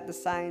something that the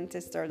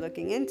scientists are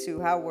looking into,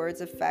 how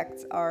words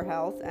affect our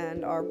health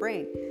and our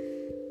brain.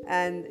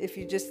 And if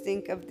you just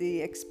think of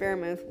the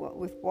experiment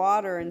with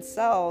water and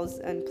cells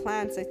and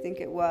plants, I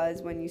think it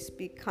was, when you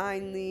speak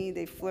kindly,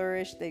 they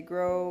flourish, they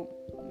grow.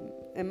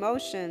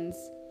 Emotions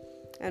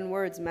and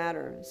words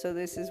matter. So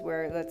this is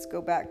where, let's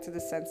go back to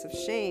the sense of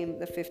shame.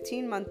 The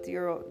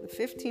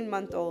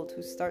 15-month-old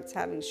who starts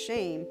having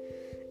shame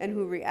and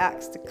who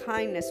reacts to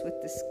kindness with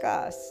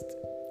disgust,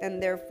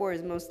 and therefore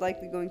is most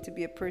likely going to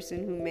be a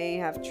person who may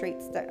have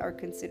traits that are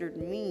considered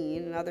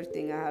mean. Another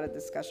thing I had a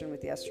discussion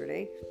with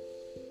yesterday,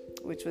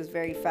 which was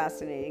very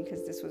fascinating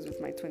because this was with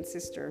my twin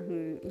sister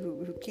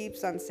who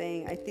keeps on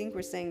saying, I think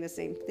we're saying the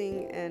same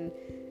thing,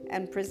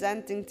 and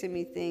presenting to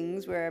me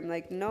things where I'm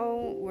like,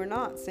 no, we're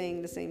not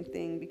saying the same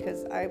thing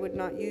because I would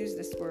not use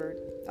this word.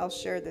 I'll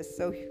share this.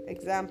 So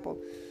example,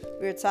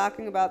 we were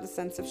talking about the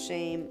sense of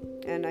shame,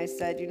 and I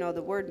said,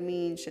 the word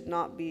mean should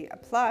not be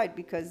applied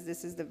because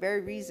this is the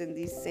very reason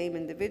these same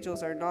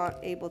individuals are not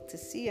able to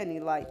see any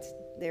light.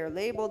 They're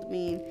labeled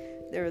mean.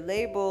 They're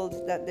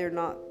labeled that they're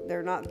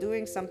not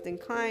doing something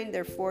kind.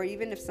 Therefore,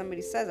 even if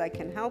somebody says, I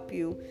can help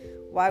you,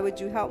 why would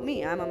you help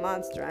me? I'm a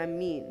monster. I'm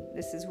mean.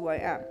 This is who I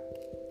am.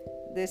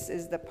 This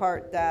is the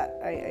part that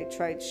I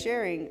tried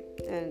sharing,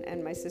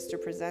 and my sister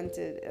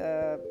presented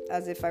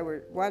as if I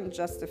were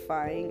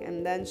justifying,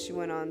 and then she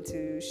went on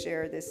to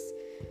share this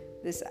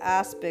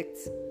aspect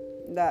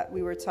that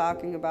we were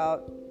talking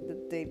about the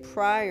day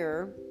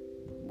prior,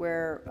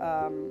 where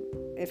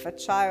if a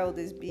child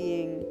is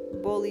being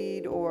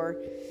bullied or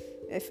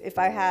if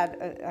I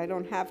had, I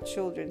don't have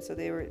children, so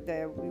we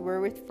were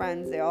with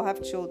friends, they all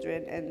have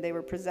children, and they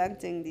were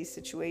presenting these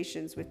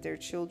situations with their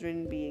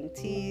children being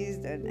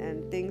teased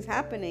and things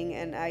happening,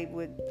 and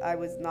I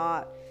was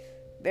not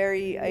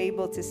very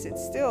able to sit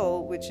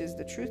still, which is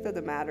the truth of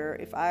the matter.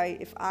 If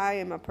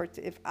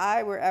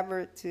I were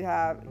ever to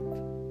have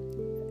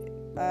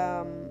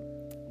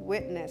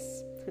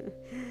witness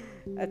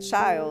a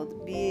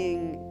child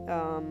being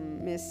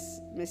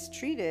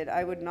mistreated,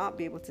 I would not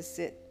be able to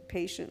sit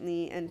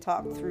patiently and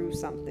talk through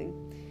something.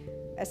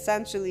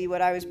 Essentially,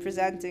 what I was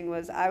presenting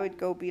was I would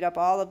go beat up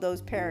all of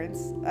those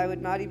parents. I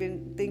would not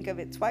even think of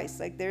it twice.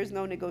 Like, there's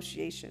no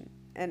negotiation.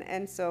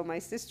 And so my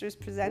sister's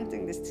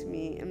presenting this to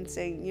me and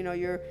saying,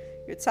 you're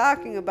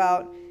talking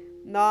about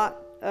not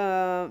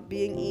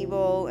being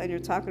evil, and you're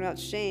talking about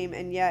shame,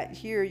 and yet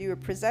here you were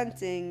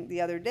presenting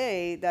the other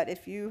day that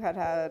if you had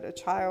a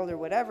child or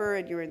whatever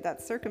and you were in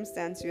that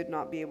circumstance, you would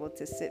not be able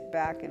to sit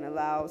back and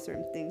allow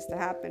certain things to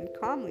happen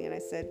calmly. And I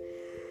said,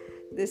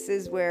 this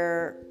is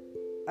where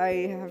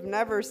I have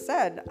never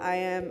said I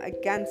am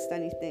against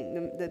anything.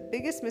 The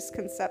biggest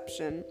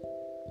misconception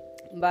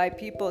by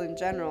people in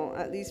general,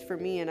 at least for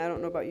me, and I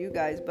don't know about you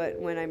guys, but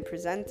when I'm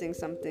presenting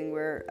something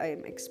where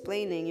I'm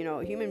explaining,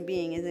 a human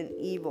being isn't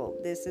evil.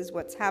 This is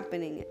what's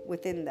happening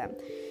within them.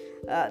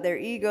 Their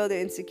ego, their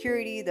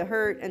insecurity, the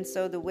hurt. And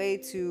so the way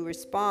to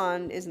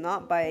respond is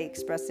not by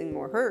expressing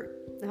more hurt.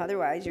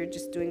 Otherwise, you're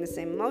just doing the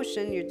same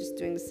emotion. You're just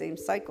doing the same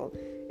cycle.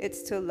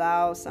 It's to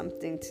allow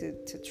something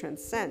to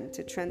transcend,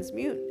 to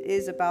transmute. It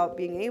is about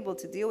being able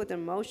to deal with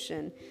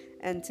emotion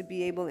and to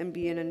be able and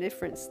be in a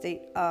different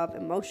state of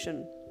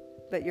emotion.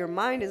 But your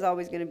mind is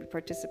always going to be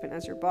participant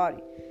as your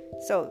body.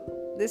 So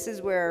this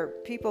is where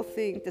people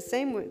think the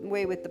same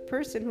way with the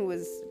person who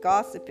was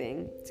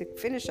gossiping. To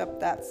finish up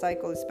that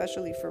cycle,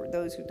 especially for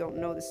those who don't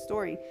know the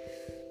story,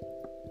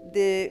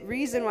 the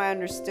reason why I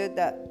understood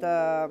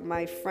that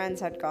my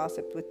friends had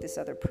gossiped with this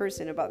other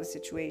person about the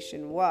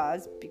situation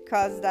was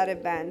because that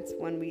event,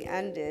 when we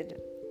ended,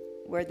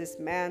 where this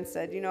man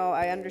said,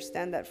 I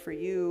understand that for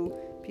you,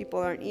 people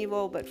aren't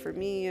evil, but for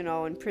me,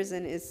 and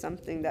prison is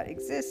something that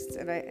exists.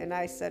 And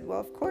I said,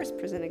 well, of course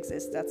prison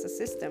exists. That's a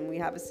system. We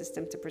have a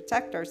system to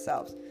protect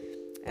ourselves.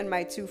 And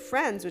my two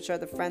friends, which are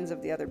the friends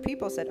of the other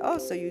people, said, oh,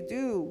 so you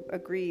do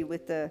agree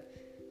with the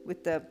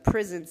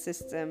prison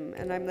system?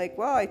 And I'm like,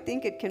 well, I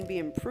think it can be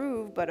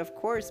improved, but of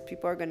course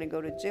people are going to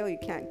go to jail. You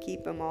can't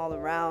keep them all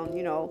around,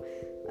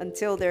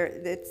 until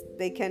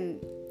they can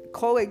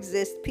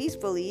coexist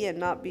peacefully and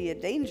not be a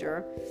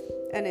danger.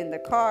 And in the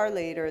car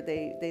later,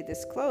 they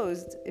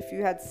disclosed, if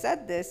you had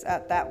said this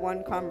at that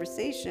one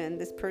conversation,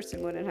 this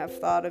person wouldn't have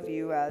thought of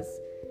you as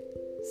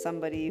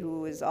somebody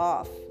who is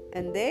off.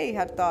 And they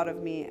had thought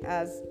of me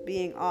as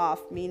being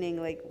off,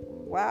 meaning like,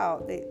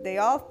 wow, they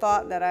all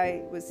thought that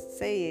I was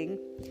saying,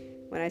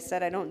 when I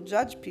said I don't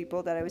judge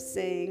people, that I was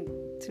saying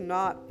to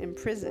not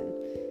imprison.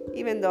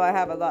 Even though I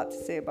have a lot to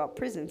say about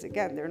prisons,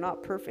 again, they're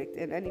not perfect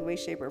in any way,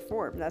 shape, or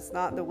form. That's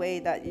not the way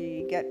that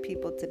you get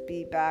people to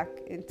be back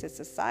into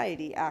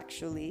society,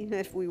 actually.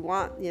 If we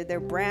want, they're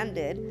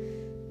branded.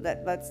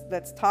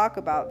 Let's talk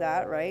about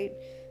that, right?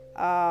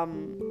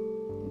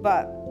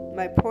 But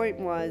my point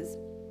was,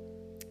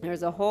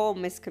 there's a whole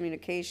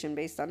miscommunication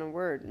based on a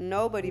word.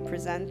 Nobody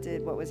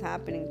presented what was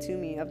happening to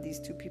me of these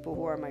two people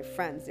who are my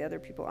friends. The other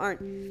people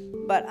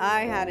aren't. But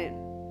I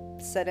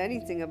hadn't said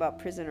anything about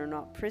prison or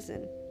not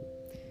prison.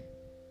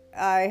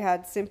 I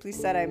had simply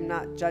said I'm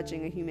not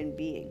judging a human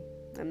being.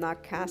 I'm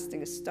not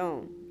casting a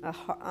stone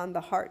on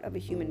the heart of a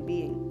human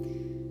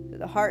being.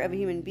 The heart of a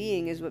human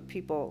being is what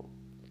people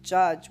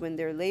judge when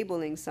they're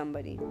labeling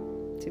somebody.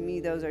 To me,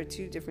 those are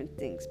two different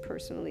things,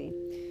 personally.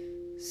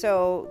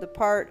 So the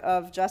part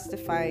of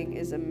justifying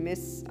is a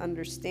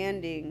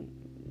misunderstanding,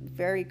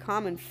 very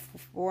common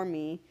for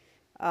me.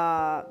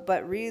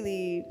 But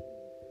really,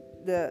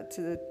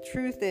 the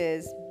truth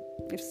is,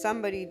 if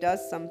somebody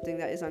does something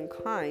that is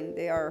unkind,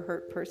 they are a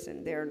hurt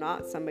person. They are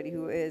not somebody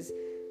who is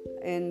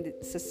in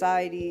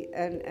society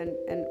and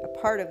a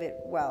part of it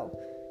well.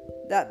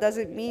 That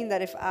doesn't mean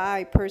that if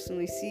I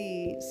personally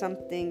see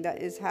something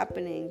that is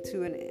happening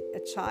to a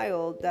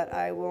child that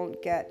I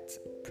won't get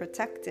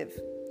protective.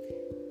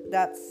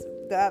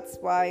 That's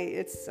why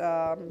it's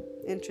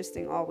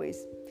interesting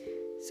always.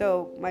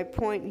 So my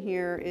point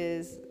here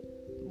is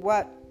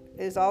what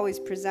is always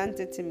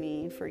presented to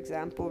me, for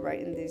example, right,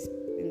 in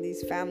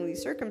these family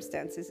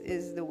circumstances,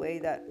 is the way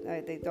that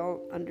they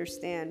don't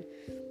understand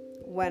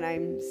when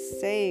I'm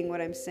saying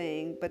what I'm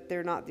saying, but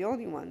they're not the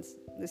only ones.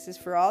 This is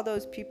for all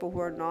those people who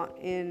are not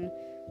in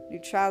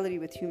neutrality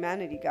with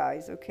humanity,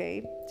 guys,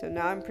 okay? So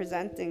now I'm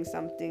presenting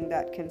something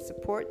that can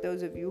support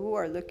those of you who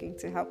are looking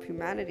to help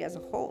humanity as a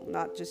whole,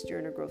 not just your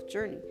inner growth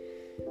journey.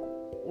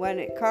 When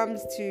it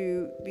comes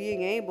to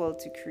being able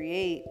to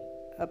create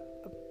a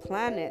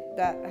planet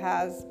that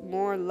has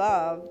more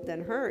love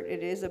than hurt,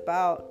 it is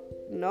about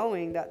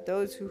knowing that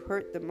those who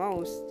hurt the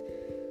most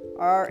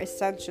are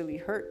essentially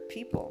hurt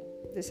people.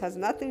 This has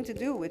nothing to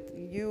do with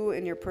you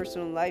in your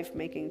personal life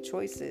making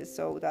choices.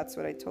 So that's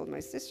what I told my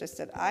sister. I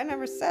said, I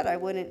never said I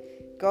wouldn't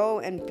go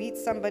and beat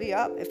somebody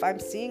up. If I'm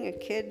seeing a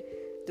kid,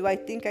 do I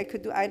think I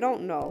could do? I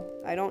don't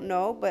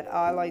know. But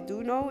all I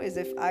do know is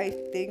if I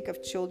think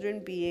of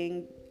children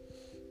being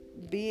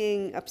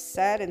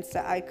upset and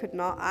I could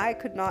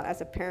not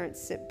as a parent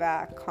sit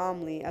back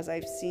calmly as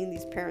I've seen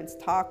these parents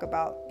talk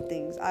about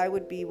things. I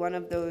would be one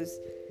of those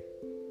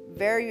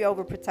very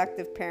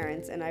overprotective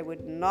parents, and I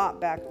would not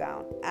back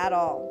down at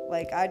all.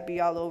 Like, I'd be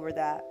all over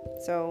that.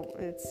 So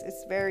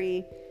it's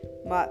very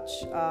much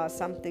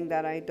something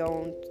that I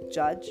don't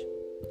judge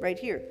right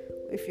here.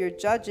 If you're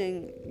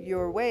judging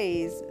your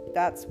ways,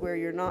 that's where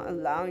you're not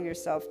allowing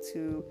yourself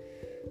to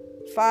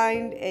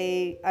find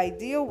a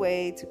ideal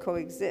way to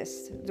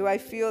coexist. Do I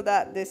feel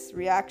that this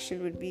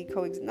reaction would be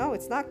No,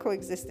 it's not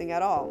coexisting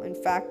at all. In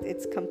fact,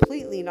 it's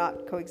completely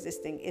not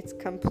coexisting. It's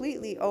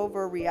completely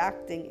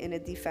overreacting in a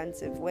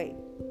defensive way.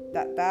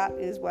 That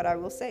is what I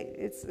will say.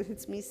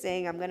 It's me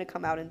saying I'm going to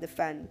come out and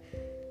defend.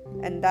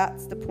 And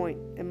that's the point.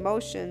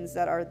 Emotions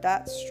that are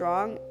that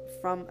strong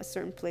from a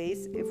certain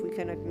place, if we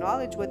can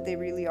acknowledge what they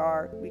really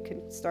are, we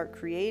can start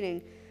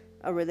creating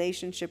a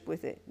relationship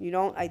with it. You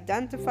don't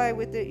identify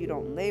with it, you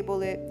don't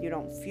label it, you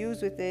don't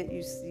fuse with it,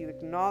 you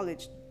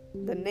acknowledge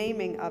the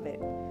naming of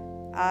it.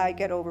 I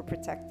get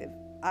overprotective.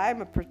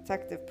 I'm a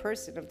protective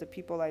person of the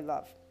people I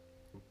love.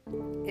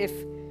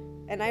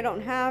 And I don't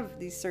have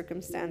these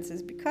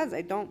circumstances because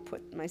I don't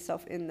put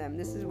myself in them.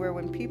 This is where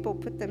when people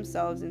put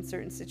themselves in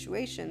certain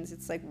situations,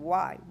 it's like,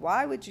 why?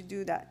 Why would you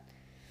do that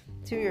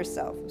to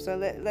yourself? So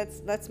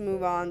let's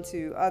move on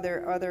to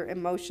other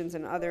emotions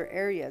and other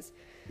areas,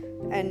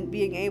 and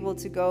being able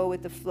to go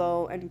with the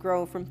flow and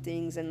grow from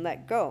things and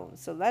let go.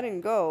 So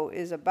letting go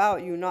is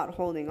about you not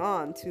holding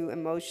on to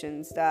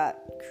emotions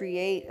that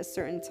create a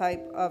certain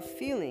type of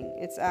feeling.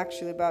 It's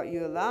actually about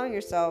you allowing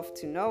yourself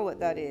to know what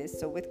that is.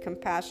 So with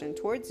compassion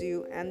towards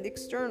you and the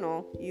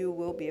external, you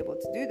will be able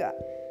to do that.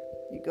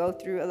 You go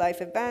through a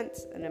life event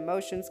and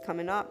emotions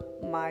coming up.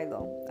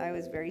 Milo, I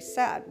was very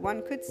sad.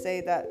 One could say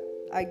that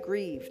I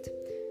grieved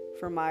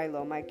for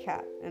Milo, my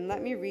cat. And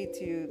let me read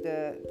to you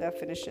the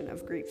definition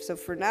of grief. So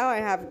for now, I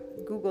have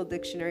Google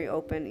Dictionary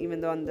open, even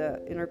though on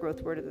the Inner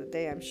Growth Word of the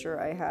Day, I'm sure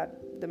I had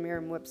the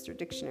Merriam-Webster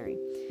Dictionary.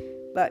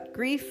 But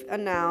grief, a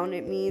noun,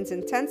 it means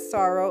intense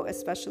sorrow,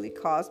 especially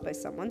caused by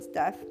someone's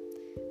death.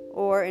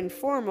 Or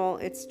informal,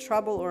 it's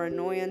trouble or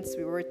annoyance.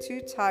 We were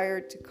too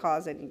tired to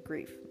cause any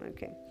grief.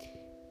 Okay.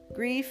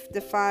 Grief,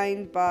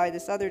 defined by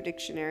this other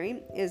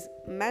dictionary, is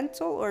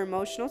mental or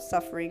emotional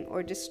suffering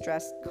or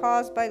distress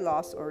caused by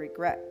loss or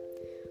regret.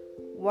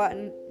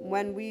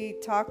 When we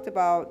talked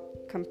about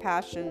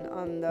compassion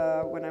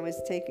when I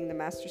was taking the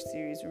Master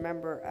Series,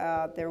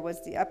 remember there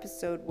was the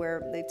episode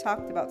where they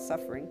talked about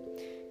suffering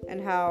and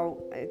how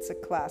it's a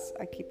class.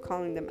 I keep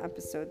calling them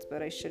episodes,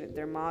 but I shouldn't.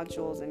 They're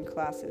modules and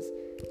classes.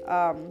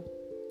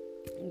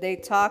 They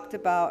talked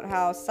about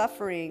how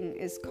suffering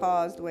is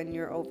caused when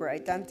you're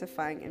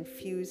over-identifying and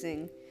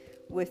fusing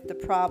with the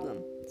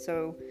problem.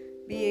 So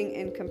being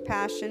in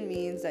compassion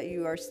means that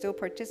you are still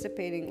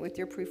participating with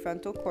your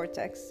prefrontal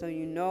cortex, so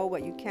you know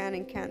what you can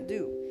and can't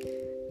do.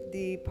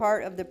 The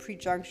part of the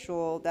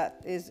prejunctural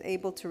that is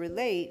able to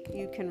relate,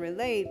 you can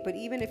relate, but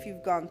even if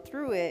you've gone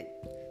through it,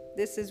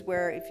 this is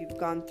where if you've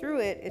gone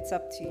through it, it's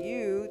up to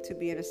you to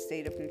be in a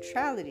state of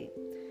neutrality.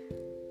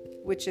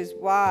 Which is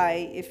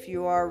why if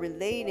you are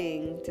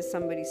relating to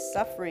somebody's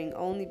suffering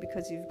only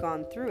because you've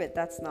gone through it,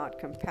 that's not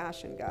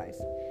compassion, guys.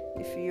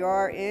 If you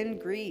are in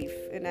grief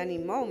in any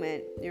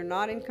moment, you're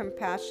not in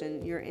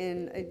compassion, you're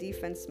in a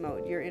defense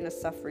mode, you're in a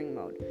suffering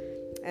mode.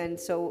 And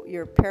so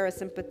your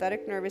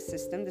parasympathetic nervous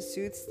system, the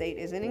soothe state,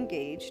 isn't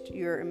engaged.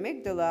 Your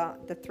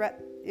amygdala, the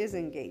threat, is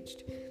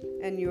engaged.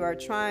 And you are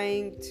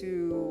trying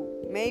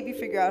to maybe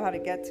figure out how to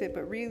get to it,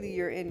 but really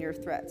you're in your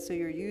threat. So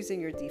you're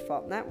using your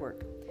default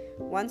network.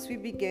 Once we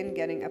begin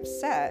getting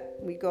upset,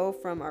 we go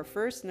from our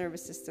first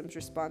nervous system's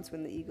response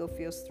when the ego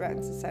feels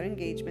threatened to set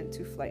engagement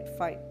to flight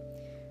fight.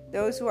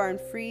 Those who are in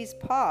freeze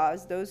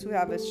pause, those who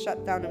have a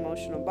shut down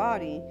emotional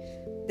body,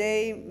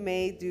 they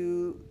may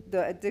do the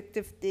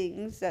addictive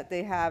things that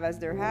they have as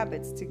their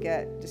habits to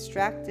get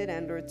distracted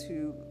and or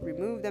to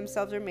remove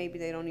themselves, or maybe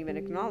they don't even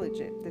acknowledge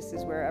it. This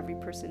is where every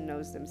person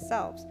knows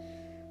themselves.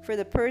 For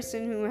the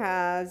person who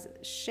has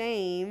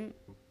shame,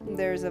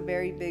 there's a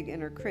very big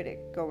inner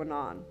critic going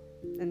on.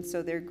 And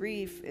so their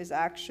grief is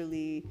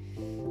actually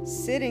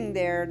sitting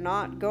there,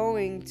 not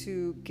going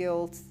to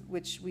guilt,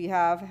 which we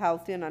have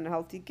healthy and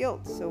unhealthy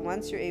guilt. So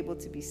once you're able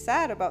to be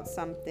sad about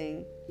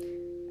something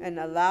and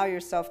allow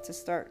yourself to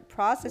start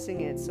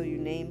processing it, so you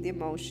name the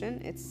emotion,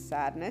 it's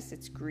sadness,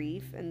 it's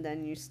grief, and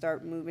then you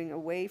start moving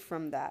away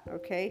from that,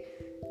 okay?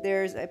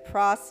 There's a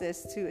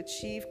process to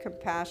achieve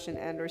compassion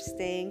and or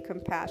staying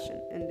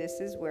compassion, and this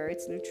is where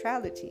it's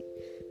neutrality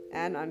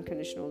and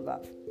unconditional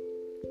love.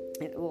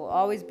 It will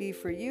always be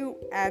for you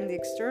and the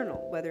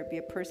external, whether it be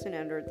a person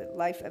and or the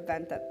life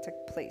event that took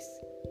place.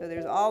 So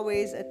there's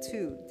always a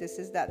two. This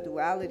is that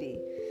duality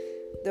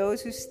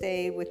Those who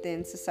stay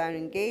within societal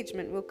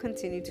engagement will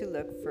continue to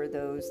look for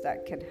those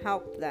that can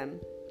help them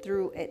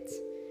through it.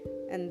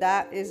 And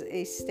that is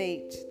a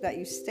state that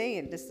you stay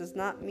in. This does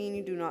not mean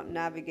you do not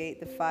navigate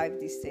the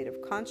 5D state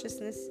of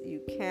consciousness.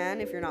 You can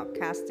if you're not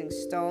casting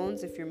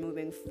stones, if you're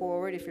moving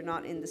forward, if you're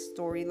not in the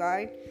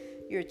storyline,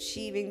 you're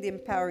achieving the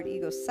empowered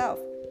ego self.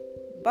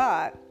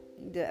 But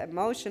the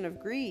emotion of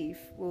grief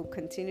will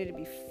continue to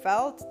be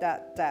felt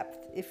that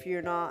depth if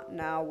you're not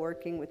now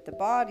working with the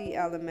body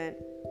element.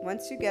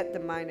 Once you get the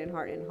mind and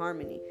heart in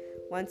harmony,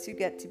 once you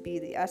get to be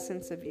the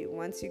essence of you,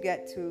 once you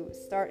get to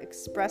start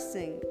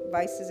expressing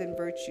vices and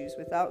virtues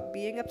without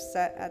being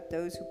upset at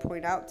those who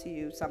point out to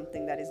you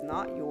something that is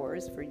not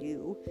yours for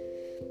you.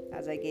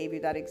 As I gave you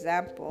that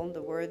example,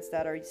 the words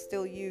that are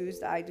still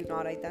used, I do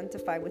not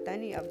identify with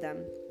any of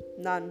them.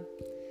 None.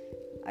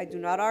 I do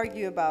not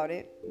argue about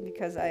it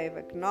because I have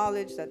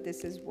acknowledged that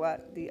this is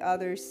what the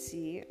others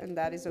see, and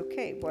that is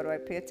okay. What do I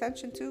pay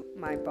attention to?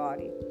 My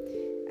body.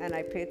 And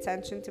I pay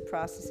attention to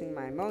processing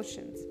my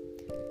emotions.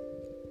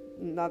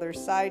 Another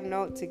side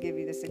note to give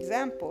you this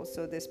example.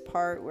 So this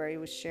part where I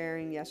was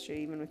sharing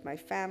yesterday, even with my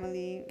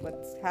family,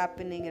 what's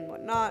happening and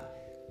whatnot,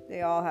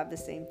 they all have the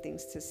same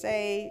things to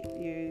say.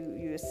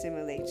 You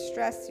assimilate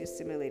stress, you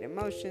assimilate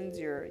emotions,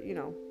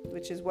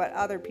 which is what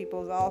other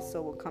people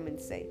also will come and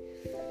say,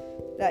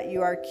 that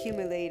you are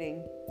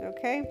accumulating,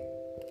 okay?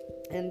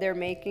 And they're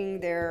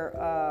making their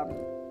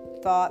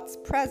thoughts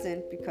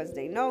present because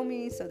they know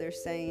me, so they're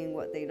saying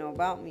what they know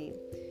about me.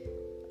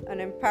 An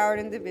empowered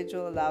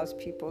individual allows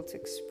people to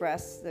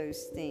express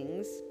those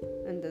things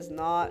and does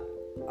not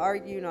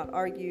argue,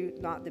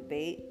 not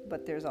debate.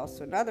 But there's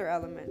also another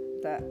element,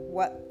 that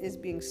what is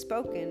being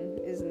spoken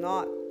is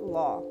not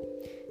law,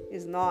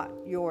 is not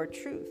your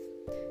truth.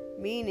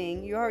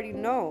 Meaning you already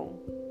know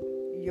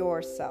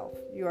yourself.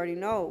 You already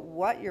know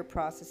what you're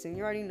processing.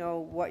 You already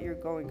know what you're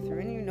going through,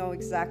 and you know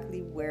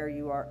exactly where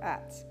you are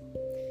at.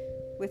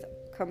 With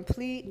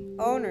complete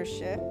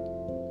ownership,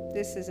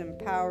 this is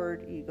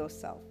empowered ego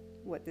self.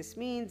 What this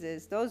means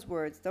is those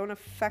words don't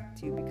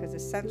affect you because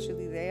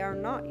essentially they are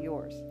not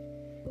yours.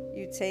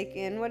 You take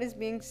in what is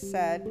being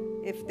said.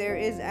 If there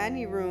is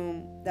any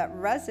room that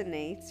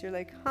resonates, you're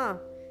like,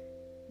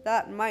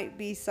 that might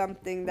be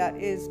something that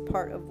is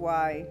part of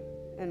why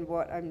and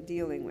what I'm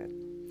dealing with.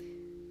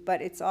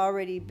 But it's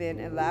already been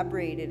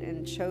elaborated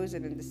and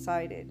chosen and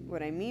decided.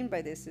 What I mean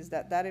by this is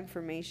that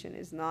information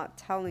is not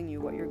telling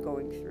you what you're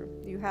going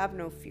through. You have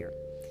no fear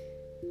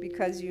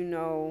because you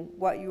know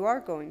what you are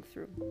going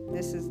through.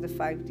 This is the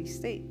 5D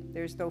state.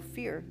 There's no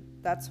fear.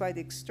 That's why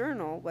the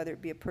external, whether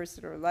it be a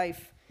person or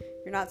life,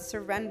 you're not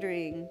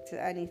surrendering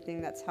to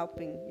anything that's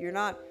helping. You're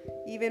not,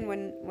 even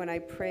when I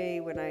pray,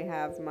 when I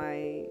have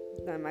my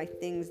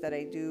things that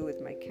I do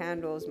with my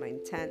candles, my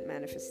intent,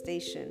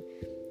 manifestation,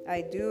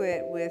 I do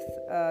it with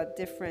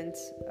different,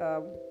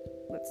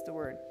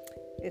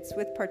 it's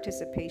with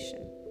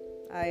participation.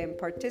 I am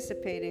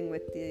participating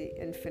with the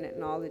infinite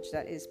knowledge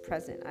that is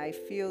present. I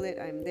feel it,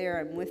 I'm there,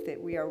 I'm with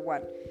it, we are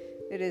one.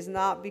 It is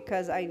not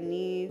because I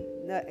need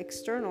the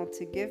external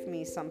to give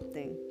me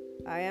something.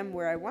 I am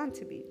where I want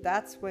to be.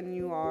 That's when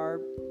you are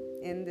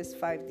in this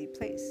 5D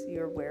place.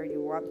 You're where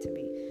you want to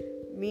be.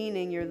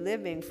 Meaning you're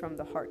living from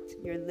the heart.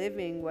 You're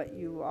living what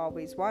you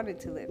always wanted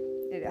to live.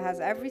 It has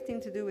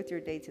everything to do with your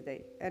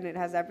day-to-day. And it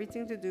has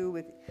everything to do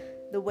with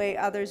the way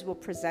others will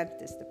present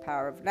this. The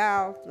power of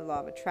now, the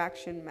law of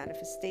attraction,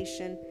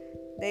 manifestation.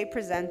 They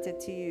present it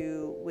to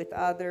you with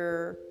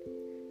other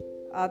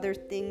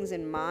things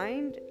in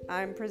mind.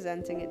 I'm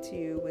presenting it to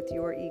you with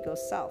your ego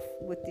self,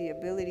 with the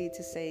ability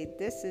to say,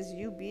 this is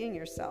you being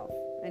yourself.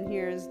 And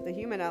here's the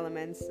human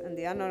elements and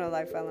the unknown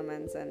life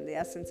elements and the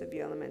essence of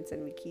you elements,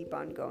 and we keep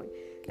on going.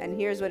 And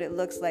here's what it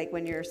looks like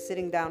when you're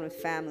sitting down with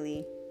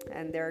family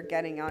and they're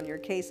getting on your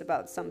case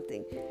about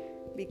something,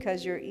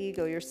 because your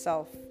ego,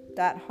 yourself,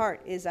 that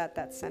heart is at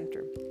that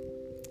center.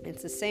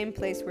 It's the same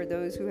place where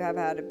those who have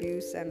had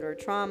abuse and or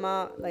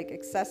trauma, like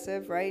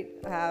excessive, right,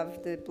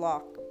 have the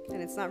block.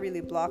 And it's not really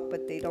a block,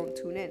 but they don't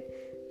tune in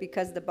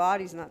because the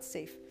body's not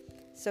safe.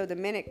 So the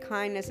minute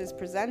kindness is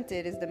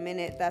presented is the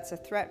minute that's a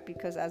threat,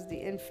 because as the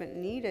infant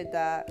needed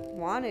that,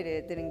 wanted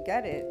it, didn't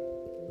get it,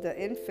 the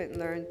infant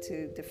learned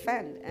to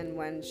defend. And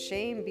when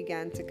shame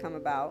began to come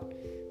about,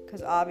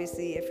 because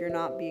obviously if you're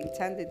not being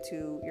tended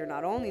to, you're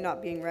not only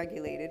not being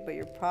regulated, but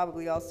you're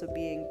probably also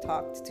being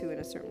talked to in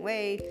a certain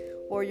way,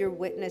 or you're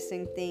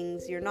witnessing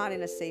things. You're not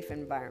in a safe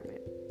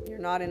environment. You're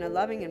not in a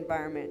loving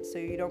environment, so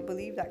you don't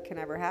believe that can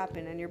ever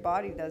happen, and your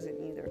body doesn't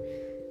either.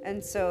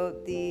 And so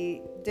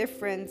the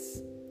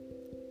difference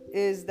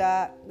is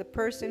that the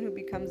person who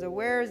becomes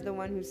aware is the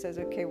one who says,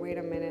 okay, wait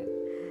a minute,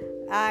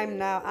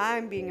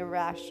 I'm being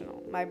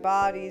irrational. My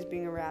body is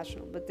being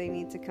irrational, but they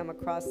need to come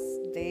across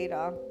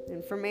data,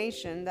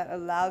 information that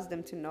allows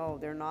them to know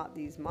they're not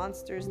these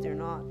monsters. They're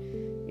not,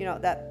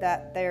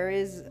 that there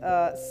is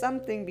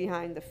something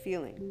behind the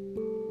feeling.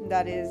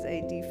 That is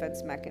a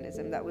defense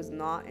mechanism that was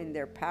not in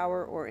their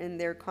power or in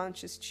their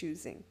conscious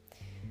choosing.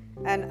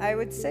 And I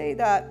would say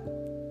that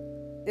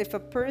if a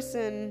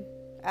person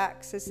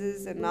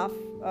accesses enough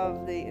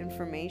of the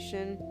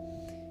information,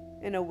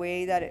 in a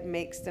way that it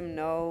makes them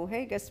know,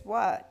 hey, guess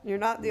what? You're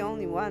not the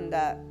only one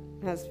that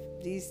has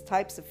these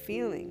types of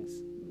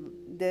feelings.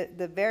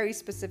 The very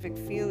specific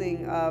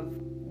feeling of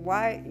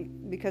why,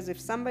 because if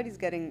somebody's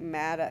getting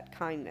mad at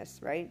kindness,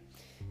 right,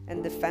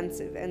 and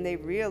defensive, and they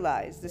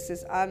realize this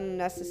is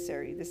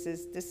unnecessary, this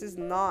is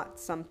not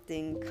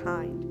something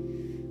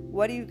kind,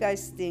 what do you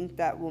guys think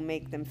that will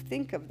make them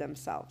think of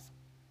themselves?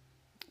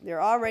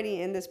 They're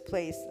already in this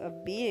place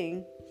of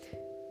being.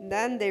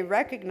 Then they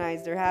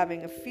recognize they're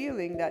having a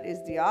feeling that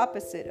is the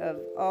opposite of,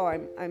 oh,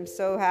 I'm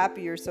so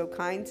happy you're so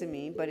kind to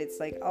me, but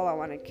it's like, oh, I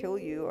want to kill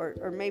you,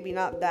 or maybe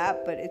not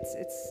that, but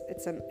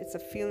it's a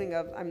feeling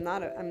of I'm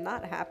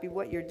not happy.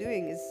 What you're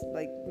doing is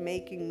like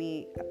making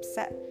me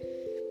upset,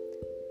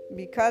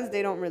 because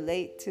they don't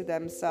relate to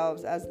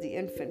themselves as the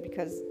infant,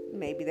 because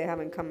maybe they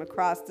haven't come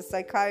across the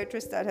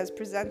psychiatrist that has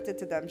presented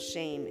to them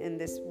shame in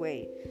this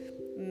way.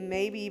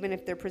 Maybe even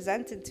if they're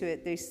presented to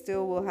it, they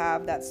still will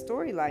have that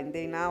storyline.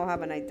 They now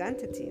have an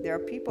identity. There are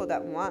people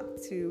that want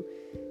to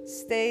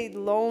stay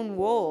lone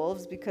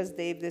wolves because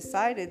they've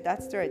decided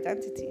that's their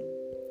identity.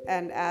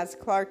 And as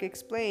Clark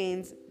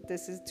explains,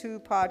 this is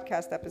 2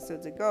 podcast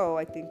episodes ago,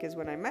 I think is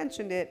when I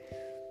mentioned it,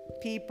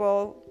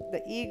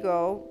 the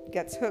ego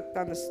gets hooked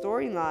on the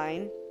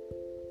storyline.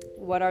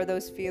 What are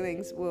those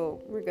feelings?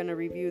 We're going to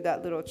review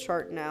that little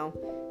chart now,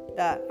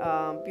 that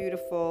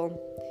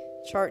beautiful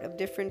chart of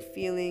different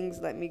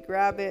feelings. Let me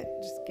grab it.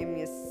 Just give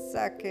me a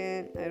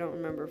second. I don't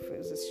remember if it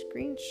was a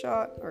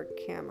screenshot or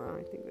camera.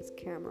 I think it was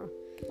camera.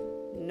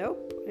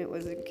 Nope, it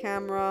wasn't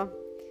camera.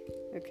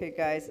 Okay,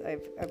 guys,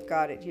 I've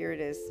got it. Here it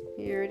is.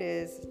 Here it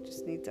is.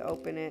 Just need to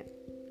open it.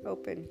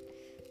 Open.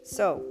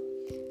 So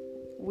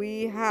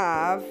we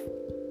have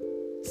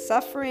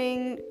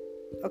suffering.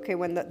 Okay,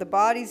 when the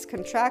body's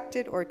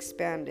contracted or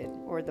expanded,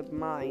 or the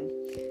mind.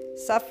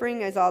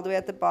 Suffering is all the way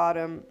at the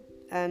bottom,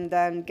 and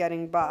then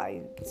getting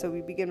by. So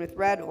we begin with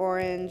red,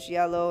 orange,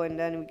 yellow, and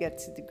then we get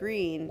to the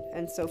green.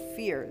 And so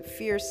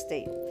fear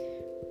state.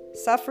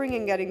 Suffering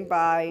and getting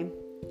by.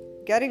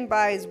 Getting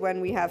by is when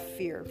we have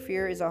fear.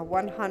 Fear is a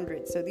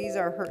 100. So these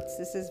are hertz.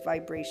 This is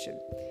vibration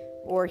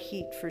or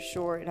heat for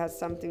sure. It has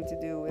something to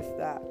do with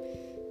that.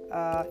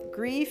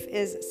 Grief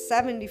is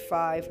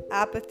 75.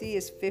 Apathy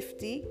is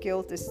 50.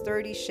 Guilt is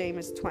 30. Shame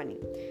is 20.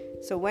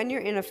 So when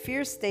you're in a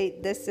fear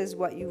state, this is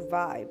what you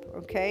vibe,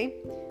 okay?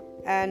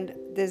 And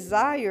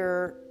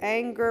desire,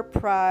 anger,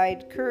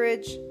 pride,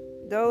 courage,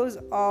 those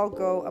all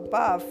go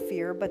above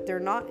fear, but they're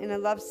not in a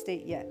love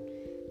state yet.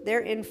 They're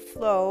in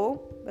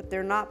flow, but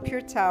they're not pure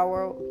Tao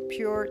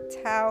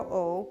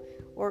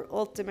or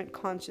ultimate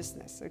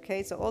consciousness.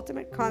 Okay, so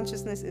ultimate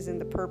consciousness is in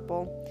the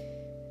purple.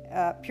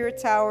 Pure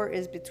Tao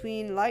is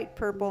between light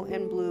purple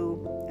and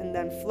blue, and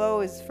then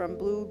flow is from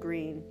blue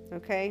green.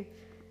 Okay.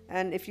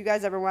 And if you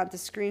guys ever want the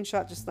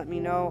screenshot, just let me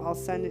know. I'll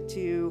send it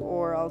to you,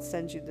 or I'll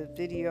send you the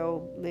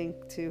video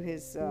link to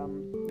his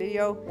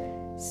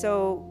video.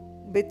 So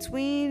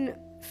between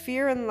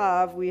fear and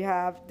love, we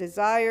have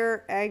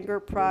desire, anger,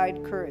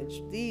 pride,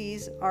 courage.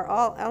 These are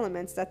all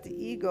elements that the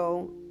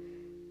ego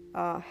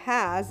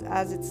has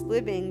as it's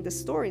living the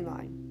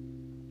storyline.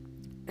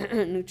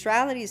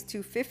 Neutrality is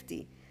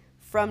 250.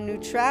 From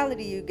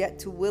neutrality, you get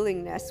to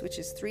willingness, which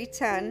is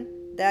 310.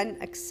 Then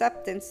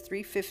acceptance,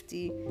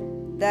 350,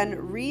 then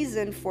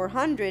reason,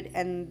 400,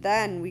 and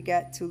then we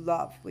get to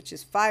love, which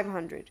is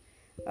 500.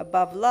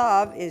 Above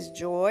love is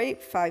joy,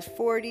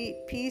 540,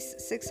 peace,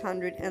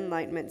 600,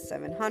 enlightenment,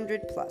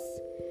 700 plus.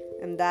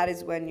 And that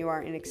is when you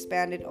are in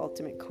expanded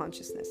ultimate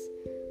consciousness.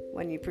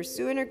 When you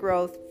pursue inner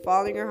growth,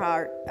 following your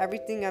heart,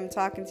 everything I'm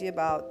talking to you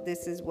about,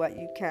 this is what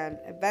you can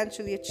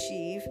eventually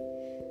achieve.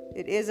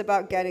 It is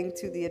about getting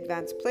to the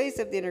advanced place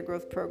of the inner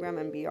growth program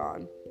and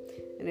beyond.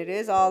 And it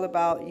is all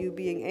about you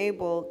being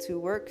able to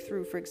work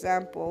through, for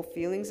example,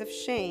 feelings of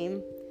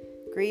shame,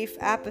 grief,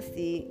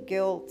 apathy,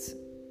 guilt,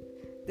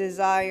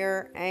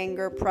 desire,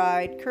 anger,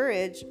 pride,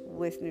 courage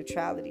with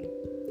neutrality.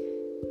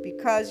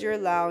 Because you're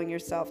allowing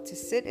yourself to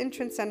sit in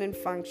transcendent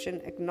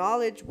function,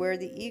 acknowledge where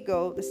the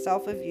ego, the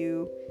self of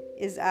you,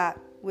 is at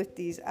with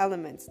these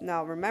elements.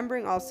 Now,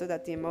 remembering also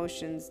that the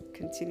emotions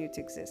continue to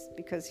exist,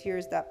 because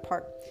here's that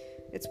part.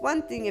 It's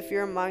one thing if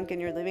you're a monk and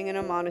you're living in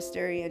a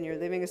monastery and you're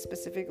living a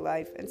specific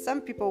life, and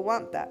some people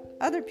want that.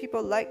 Other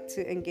people like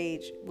to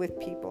engage with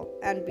people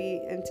and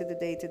be into the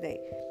day-to-day.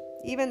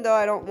 Even though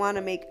I don't want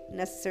to make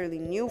necessarily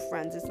new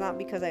friends, it's not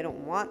because I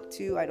don't want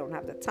to, I don't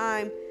have the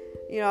time.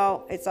 You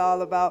know, it's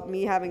all about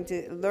me having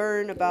to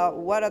learn about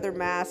what other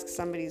masks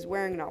somebody's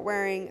wearing, not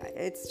wearing.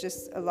 It's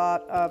just a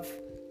lot of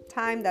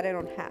time that I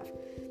don't have.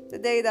 The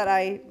day that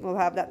I will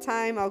have that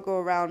time, I'll go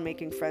around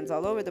making friends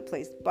all over the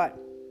place. But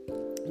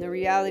the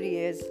reality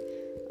is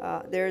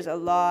there's a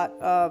lot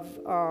of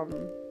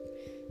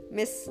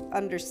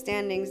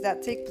misunderstandings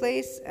that take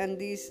place, and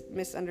these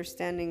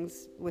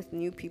misunderstandings with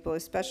new people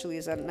especially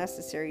is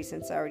unnecessary,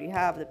 since I already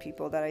have the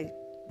people that I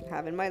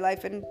have in my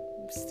life and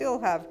still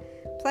have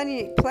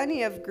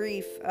plenty of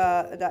grief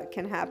that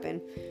can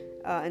happen,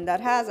 and that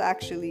has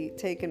actually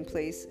taken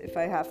place, if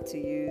I have to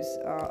use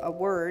a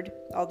word,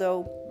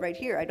 although right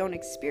here I don't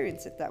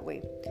experience it that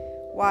way.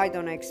 Why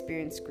don't I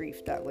experience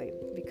grief that way?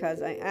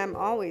 Because I am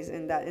always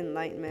in that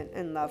enlightenment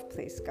and love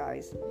place,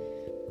 guys.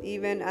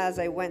 Even as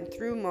I went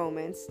through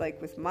moments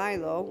like with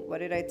Milo, what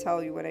did I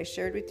tell you when I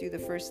shared with you the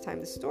first time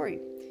the story?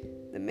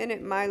 The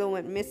minute Milo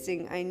went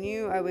missing, I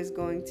knew I was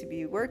going to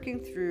be working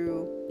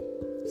through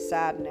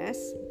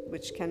sadness,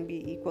 which can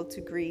be equal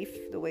to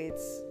grief, the way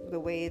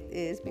it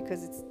is,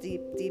 because it's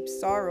deep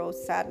sorrow,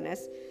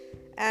 sadness,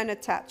 and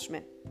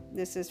attachment.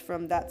 This is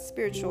from that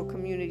spiritual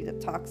community that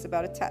talks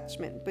about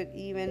attachment, but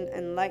even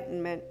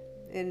enlightenment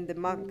in the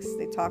monks,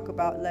 they talk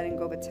about letting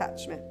go of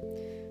attachment.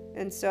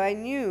 And so I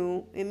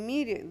knew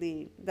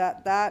immediately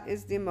that that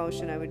is the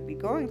emotion I would be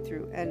going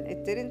through. And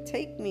it didn't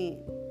take me,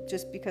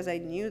 just because I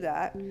knew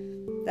that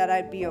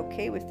I'd be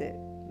okay with it.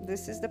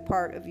 This is the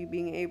part of you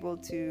being able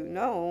to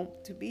know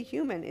to be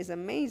human is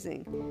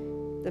amazing.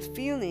 The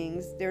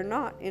feelings, they're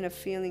not in a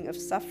feeling of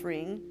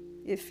suffering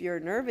if your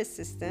nervous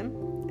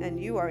system and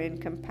you are in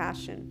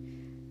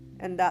compassion.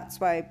 And that's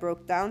why I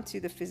broke down to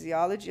the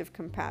physiology of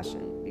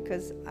compassion,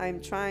 because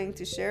I'm trying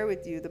to share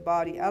with you the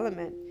body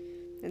element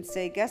and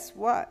say, guess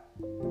what?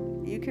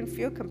 You can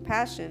feel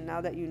compassion now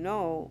that you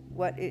know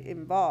what it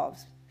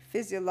involves,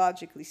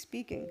 physiologically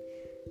speaking.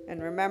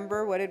 And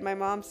remember, what did my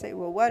mom say?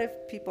 Well, what if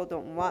people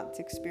don't want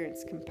to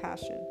experience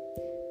compassion?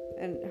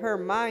 And her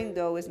mind,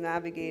 though, is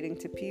navigating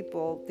to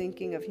people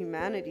thinking of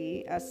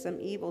humanity as some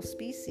evil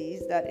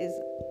species that is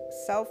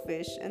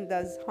selfish and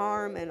does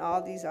harm and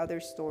all these other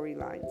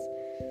storylines.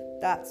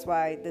 That's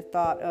why the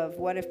thought of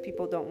what if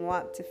people don't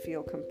want to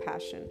feel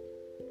compassion?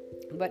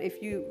 But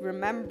if you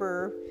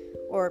remember,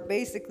 or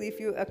basically if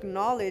you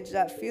acknowledge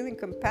that feeling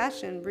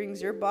compassion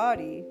brings your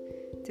body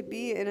to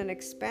be in an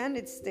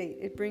expanded state,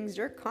 it brings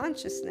your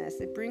consciousness,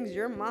 it brings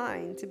your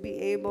mind to be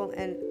able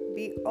and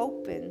be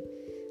open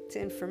to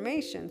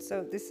information.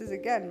 So this is,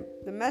 again,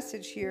 the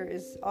message here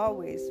is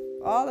always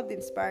all of the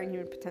Inspiring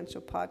Human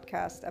Potential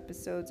podcast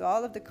episodes,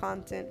 all of the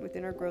content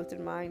within our Growth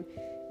in Mind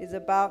is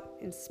about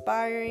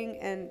inspiring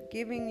and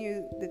giving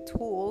you the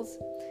tools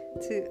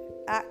to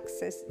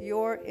access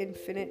your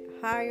infinite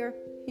higher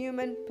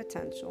human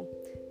potential.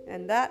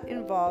 And that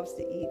involves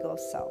the ego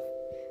self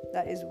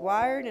that is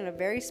wired in a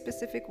very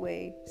specific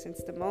way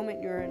since the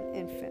moment you're an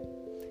infant.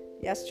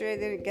 Yesterday I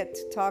didn't get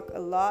to talk a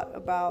lot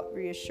about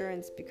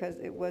reassurance because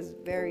it was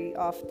very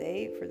off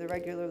day for the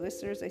regular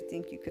listeners. I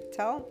think you could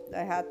tell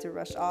I had to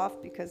rush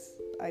off because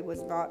I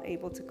was not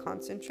able to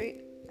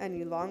concentrate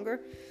any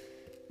longer.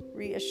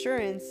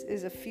 Reassurance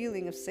is a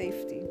feeling of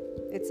safety.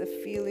 It's a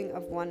feeling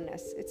of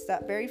oneness. It's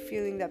that very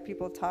feeling that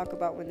people talk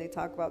about when they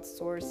talk about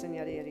source and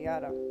yada yada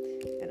yada.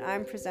 And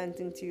I'm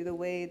presenting to you the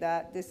way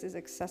that this is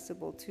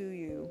accessible to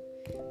you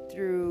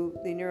through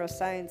the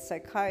neuroscience,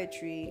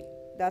 psychiatry.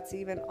 That's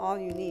even all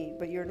you need.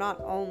 But you're not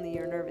only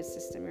your nervous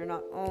system. You're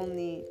not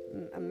only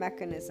a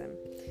mechanism.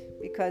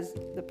 Because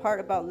the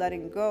part about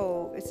letting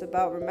go, it's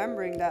about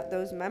remembering that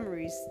those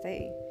memories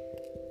stay.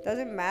 It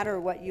doesn't matter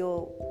what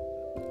you'll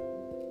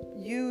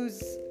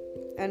use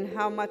and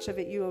how much of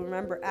it you will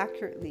remember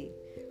accurately.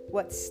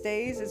 What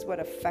stays is what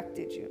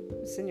affected you.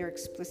 It's in your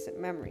explicit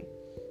memory.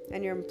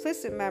 And your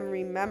implicit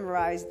memory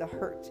memorized the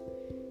hurt,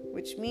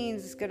 which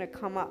means it's going to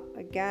come up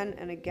again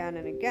and again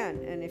and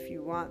again. And if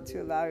you want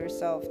to allow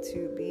yourself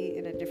to be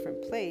in a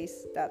different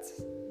place,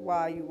 that's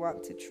why you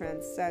want to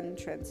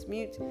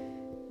transmute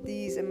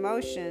these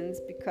emotions,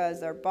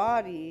 because our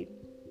body,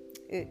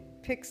 it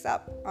picks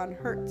up on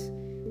hurt,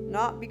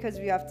 not because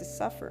we have to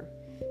suffer,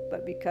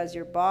 but because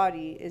your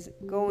body is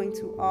going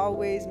to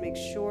always make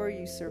sure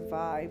you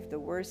survive the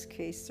worst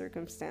case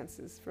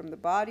circumstances. From the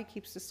body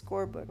keeps the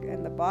scorebook,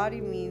 and the body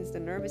means the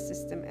nervous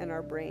system and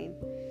our brain.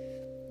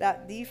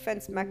 That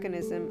defense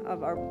mechanism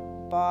of our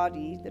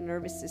body, the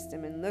nervous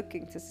system, and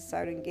looking to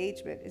societal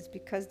engagement is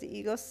because the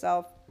ego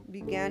self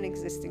began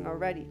existing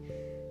already.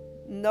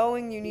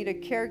 Knowing you need a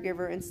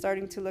caregiver and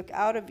starting to look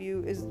out of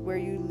you is where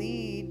you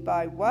lead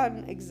by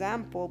one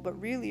example, but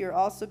really you're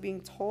also being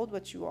told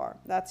what you are.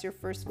 That's your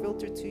first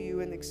filter to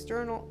you, and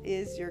external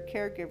is your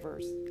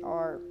caregivers,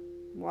 or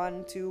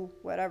 1, 2,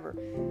 whatever,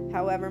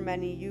 however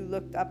many you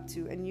looked up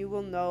to, and you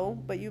will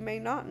know, but you may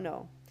not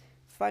know.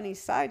 Funny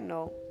side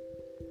note,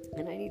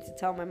 and I need to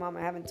tell my mom,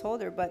 I haven't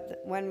told her,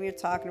 but when we were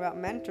talking about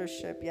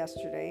mentorship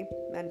yesterday,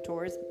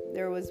 mentors,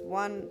 there was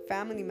one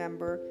family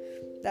member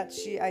that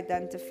she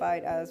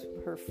identified as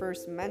her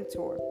first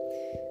mentor.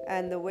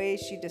 And the way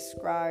she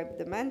described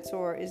the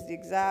mentor is the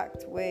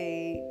exact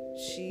way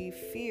she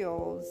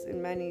feels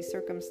in many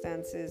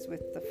circumstances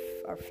with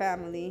our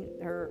family,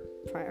 her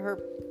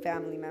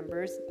family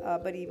members,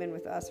 but even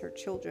with us, her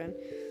children.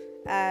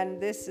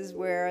 And this is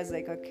where I was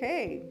like,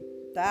 okay,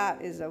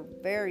 that is a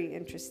very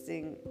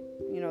interesting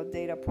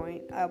data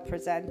point. I'll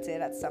present it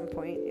at some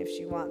point. If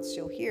she wants,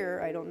 she'll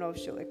hear. I don't know if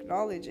she'll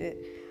acknowledge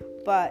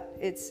it, but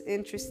it's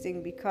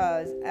interesting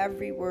because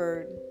every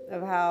word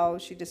of how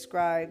she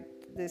described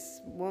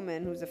this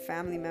woman who's a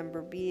family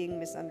member being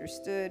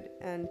misunderstood,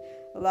 and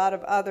a lot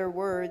of other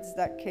words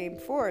that came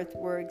forth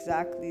were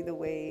exactly the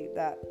way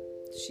that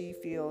she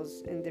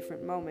feels in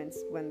different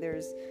moments when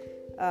there's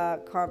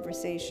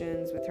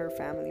conversations with her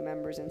family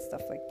members and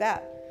stuff like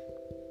that.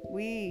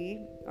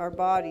 our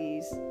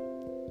bodies,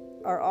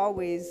 are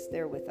always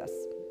there with us.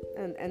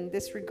 And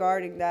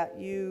disregarding that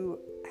you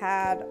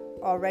had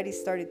already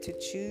started to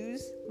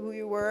choose who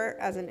you were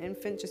as an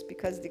infant just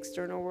because the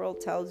external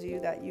world tells you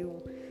that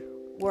you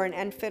were an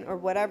infant, or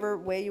whatever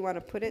way you want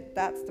to put it,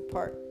 that's the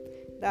part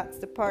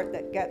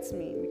that gets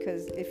me.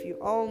 Because if you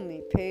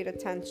only paid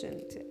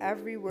attention to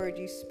every word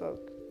you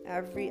spoke,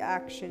 every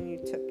action you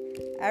took,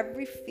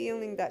 every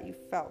feeling that you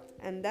felt,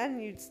 and then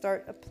you'd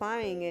start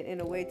applying it in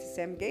a way to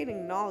say, I'm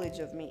gaining knowledge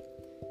of me.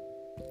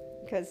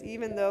 Because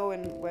even though,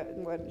 and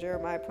what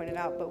Jeremiah pointed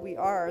out, but we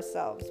are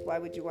ourselves, why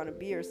would you want to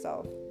be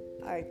yourself?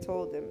 I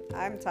told him,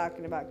 I'm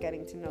talking about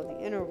getting to know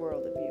the inner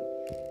world of you,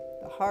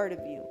 the heart of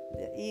you,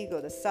 the ego,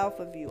 the self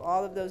of you.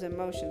 All of those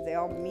emotions, they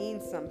all mean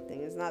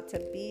something. It's not to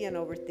be an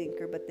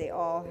overthinker, but they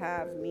all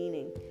have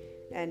meaning.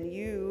 And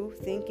you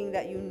thinking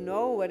that you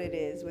know what it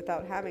is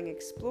without having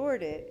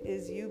explored it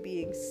is you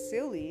being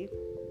silly,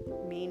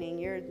 meaning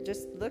you're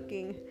just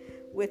looking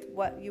with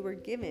what you were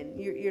given.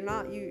 You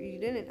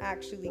didn't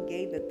actually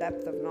gain the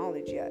depth of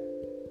knowledge yet.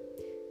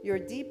 Your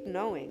deep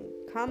knowing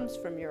comes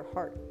from your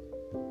heart.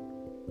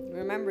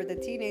 Remember, the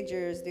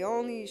teenagers, the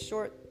only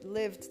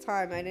short-lived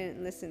time I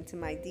didn't listen to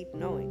my deep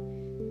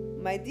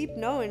knowing. My deep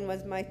knowing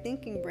was my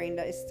thinking brain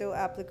that is still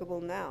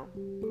applicable now.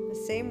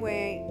 The same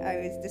way I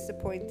was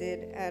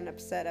disappointed and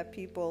upset at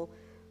people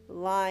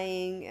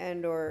lying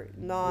and or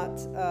not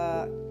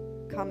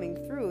coming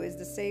through is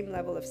the same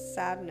level of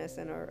sadness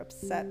and or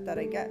upset that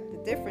I get.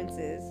 The difference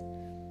is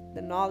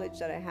the knowledge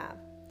that I have.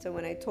 So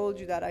when I told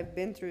you that I've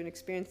been through an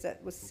experience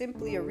that was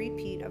simply a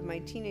repeat of my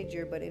teenage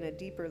year, but in a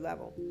deeper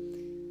level,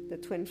 the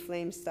twin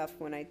flame stuff,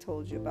 when I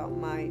told you about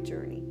my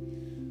journey,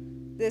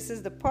 this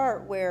is the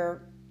part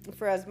where,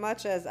 for as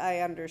much as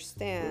I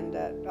understand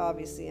that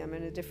obviously I'm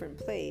in a different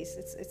place,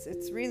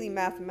 it's really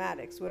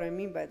mathematics. What I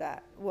mean by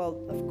that,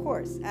 well, of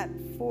course, at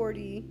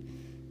 40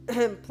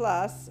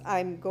 plus,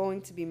 I'm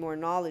going to be more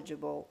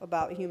knowledgeable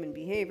about human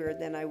behavior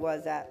than I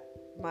was at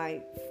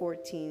my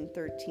 14,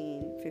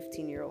 13,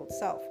 15-year-old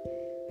self.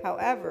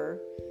 However,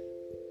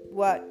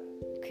 what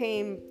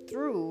came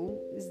through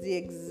is the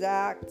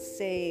exact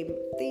same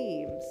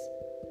themes.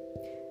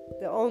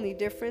 The only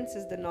difference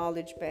is the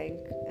knowledge bank.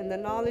 And the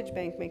knowledge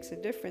bank makes a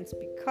difference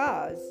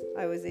because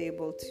I was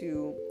able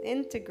to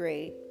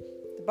integrate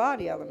the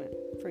body element,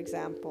 for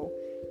example.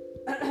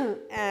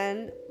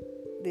 And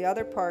the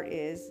other part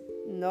is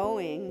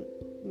knowing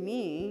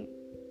me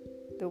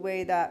the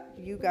way that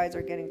you guys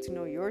are getting to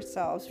know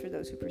yourselves, for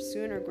those who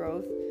pursue inner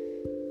growth,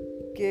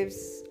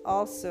 gives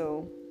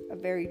also a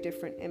very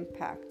different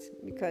impact,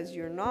 because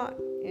you're not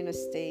in a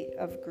state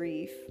of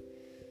grief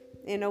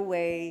in a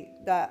way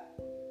that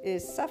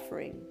is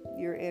suffering.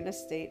 You're in a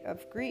state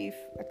of grief,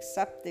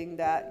 accepting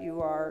that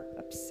you are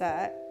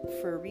upset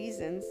for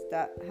reasons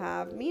that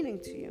have meaning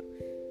to you,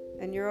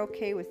 and you're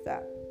okay with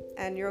that,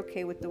 and you're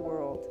okay with the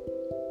world.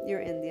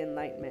 You're in the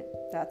enlightenment.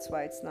 That's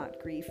why it's not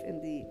grief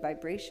in the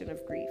vibration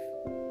of grief,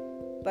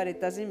 but it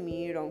doesn't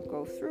mean you don't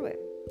go through it.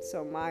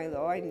 So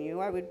Milo, I knew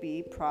I would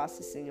be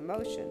processing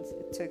emotions.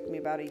 It took me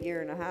about 1.5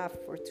 years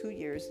or 2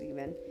 years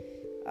even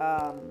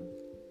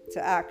to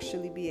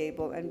actually be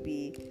able and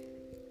be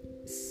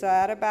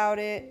sad about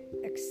it,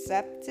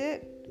 accept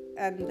it,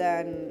 and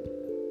then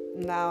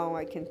now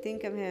I can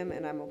think of him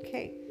and I'm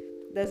okay.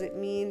 Does it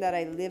mean that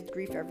I lived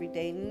grief every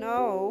day?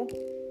 No.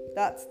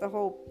 That's the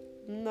whole...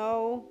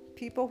 No.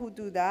 People who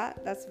do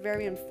that, that's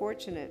very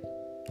unfortunate.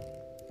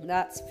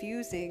 That's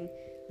fusing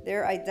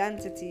their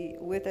identity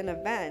with an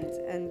event,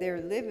 and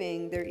they're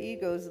living, their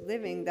ego's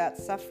living that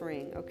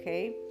suffering,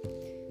 okay?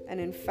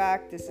 And in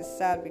fact, this is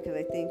sad because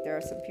I think there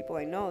are some people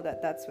I know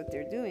that that's what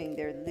they're doing.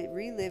 They're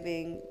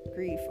reliving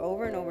grief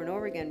over and over and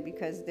over again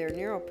because their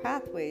neural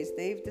pathways,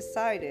 they've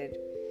decided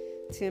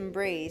to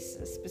embrace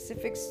a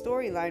specific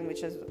storyline,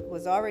 which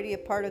was already a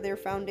part of their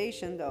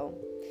foundation though.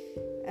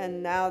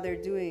 And now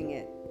they're doing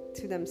it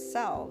to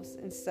themselves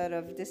instead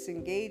of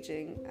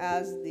disengaging.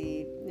 As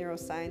the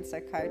neuroscience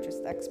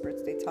psychiatrist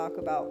experts, they talk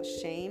about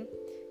shame,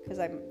 because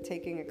I'm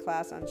taking a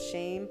class on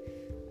shame,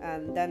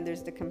 and then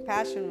there's the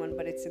compassion one,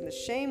 but it's in the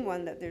shame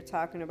one that they're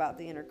talking about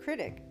the inner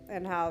critic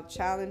and how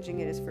challenging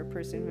it is for a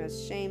person who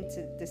has shame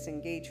to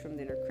disengage from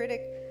the inner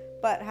critic,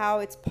 but how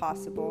it's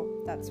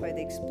possible. That's why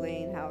they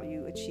explain how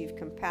you achieve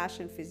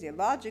compassion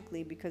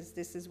physiologically, because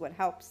this is what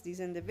helps these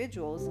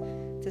individuals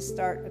to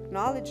start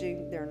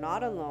acknowledging they're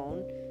not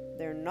alone.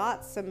 They're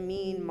not some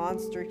mean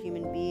monster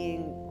human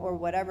being or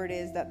whatever it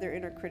is that their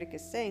inner critic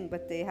is saying,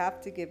 but they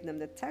have to give them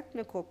the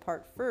technical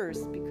part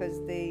first,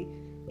 because they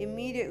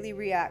immediately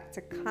react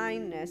to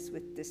kindness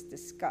with this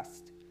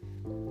disgust.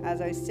 As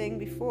I was saying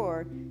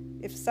before,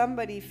 if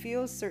somebody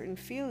feels certain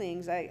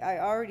feelings, I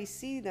already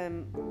see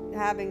them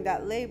having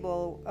that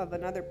label of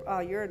another, oh,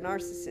 you're a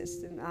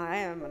narcissist, and I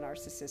am a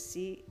narcissist.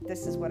 See,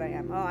 this is what I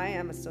am. Oh, I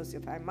am a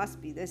sociopath. I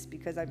must be this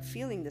because I'm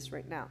feeling this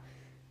right now.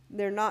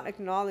 They're not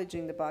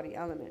acknowledging the body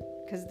element,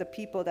 because the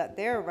people that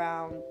they're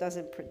around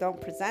don't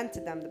present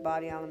to them the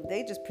body element.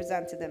 They just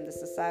present to them the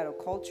societal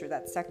culture,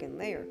 that second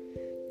layer.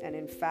 And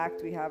in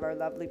fact, we have our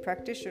lovely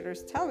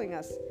practitioners telling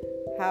us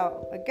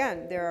how,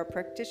 again, there are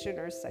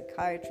practitioners,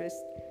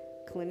 psychiatrists,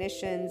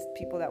 clinicians,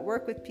 people that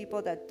work with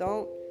people that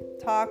don't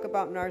talk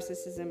about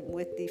narcissism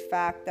with the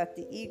fact that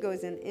the ego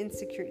is an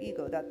insecure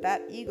ego,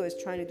 that ego is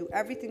trying to do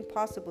everything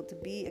possible to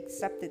be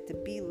accepted, to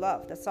be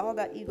loved. That's all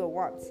that ego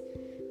wants.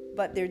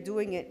 But they're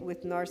doing it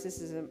with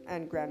narcissism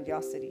and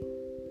grandiosity.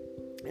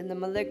 And the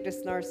malignant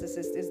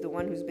narcissist is the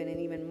one who's been in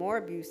even more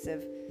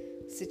abusive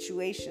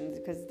situations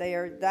because they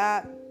are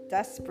that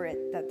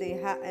desperate that they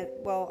have.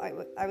 Well,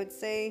 I would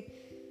say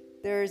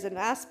there's an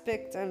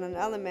aspect and an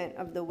element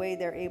of the way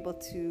they're able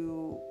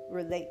to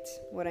relate.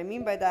 What I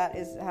mean by that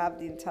is have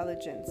the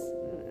intelligence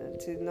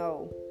to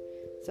know.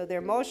 So their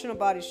emotional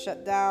bodies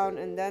shut down,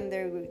 and then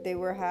they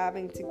were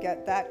having to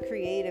get that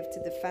creative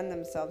to defend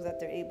themselves, that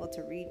they're able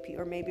to read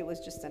people, or maybe it was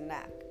just a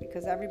knack,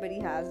 because everybody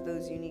has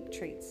those unique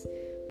traits.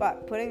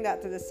 But putting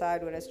that to the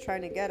side, what I was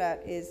trying to get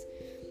at is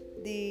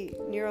the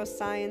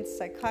neuroscience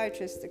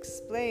psychiatrists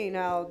explain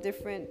how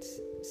different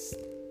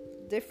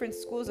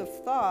schools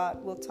of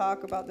thought will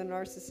talk about the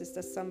narcissist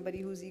as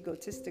somebody who's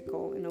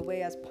egotistical, in a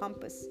way as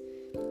pompous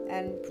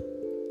and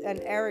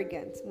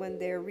arrogant, when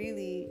they're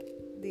really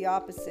the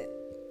opposite.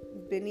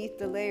 Beneath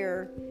the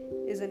layer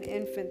is an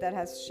infant that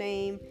has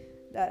shame,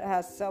 that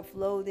has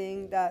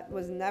self-loathing, that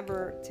was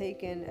never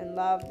taken and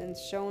loved and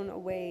shown a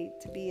way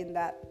to be in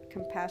that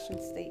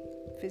compassion state,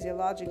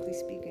 physiologically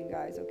speaking,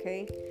 guys,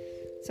 okay?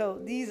 So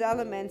these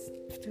elements,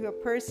 to a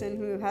person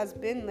who has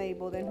been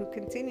labeled and who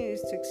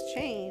continues to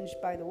exchange,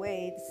 by the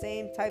way, the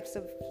same types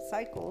of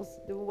cycles,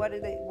 what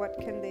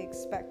can they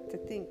expect to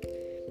think?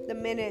 The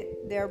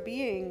minute they're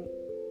being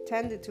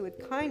tended to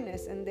with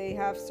kindness and they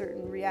have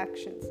certain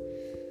reactions,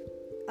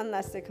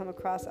 unless they come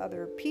across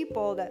other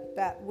people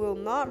that will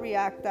not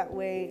react that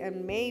way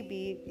and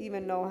maybe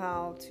even know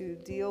how to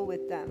deal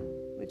with them,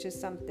 which is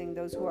something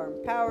those who are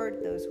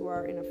empowered, those who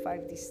are in a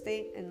 5D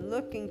state and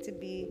looking to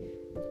be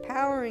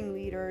empowering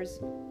leaders,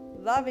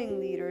 loving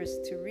leaders,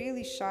 to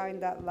really shine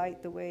that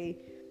light the way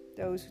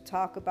those who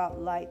talk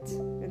about light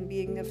and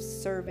being of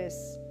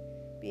service.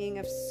 Being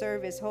of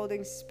service,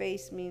 holding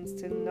space, means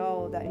to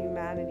know that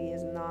humanity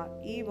is not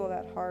evil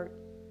at heart.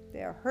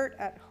 They are hurt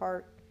at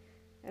heart.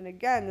 And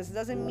again, this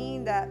doesn't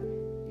mean that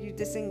you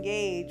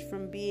disengage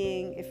from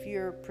being, if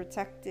you're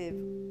protective,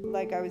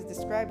 like I was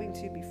describing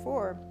to you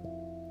before.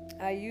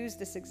 I use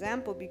this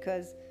example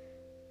because,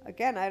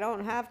 again, I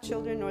don't have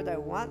children, nor do I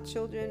want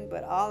children,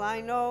 but all I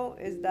know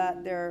is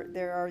that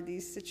there are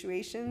these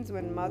situations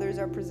when mothers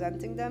are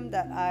presenting them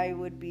that I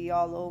would be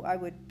all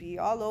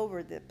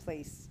over the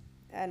place,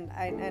 and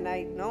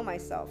I know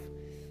myself.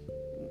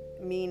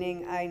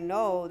 Meaning I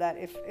know that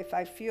if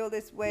I feel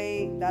this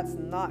way, that's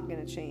not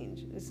going to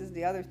change. This is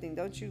the other thing.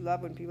 Don't you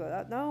love when people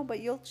are, no,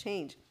 but you'll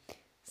change.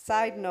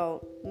 Side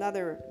note,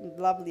 another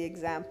lovely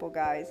example,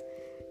 guys,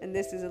 and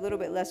this is a little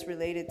bit less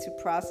related to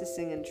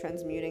processing and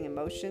transmuting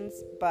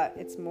emotions, but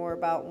it's more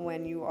about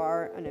when you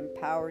are an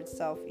empowered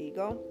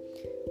self-ego.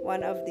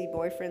 One of the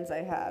boyfriends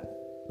I had,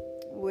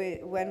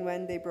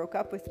 when they broke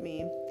up with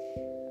me,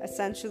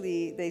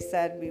 essentially they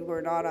said we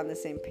were not on the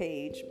same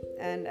page,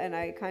 and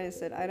I kind of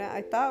said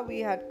I thought we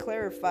had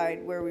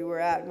clarified where we were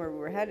at and where we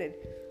were headed,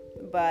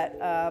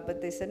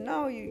 but they said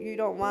no, you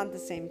don't want the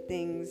same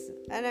things.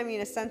 And I mean,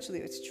 essentially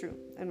it's true,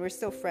 and we're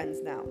still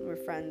friends now. We're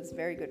friends,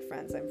 very good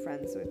friends. I'm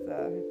friends with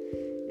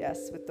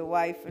with the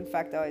wife. In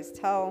fact, I always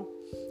tell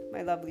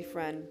my lovely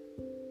friend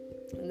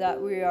that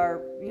we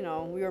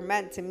were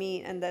meant to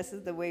meet, and this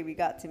is the way we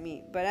got to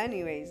meet. But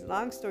anyways,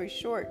 long story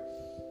short,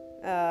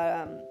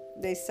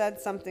 they said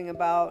something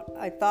about,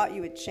 I thought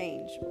you would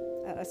change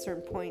at a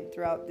certain point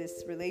throughout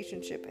this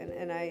relationship,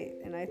 and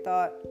I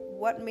thought,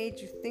 what made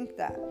you think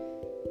that?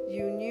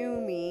 You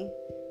knew me.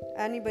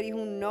 Anybody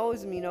who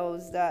knows me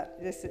knows that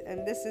this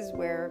is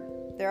where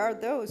there are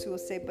those who will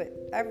say, but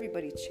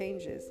everybody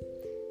changes.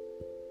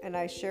 And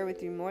I share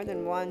with you more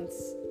than once,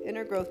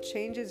 inner growth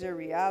changes your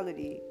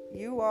reality.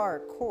 You are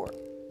core.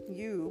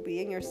 You,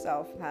 being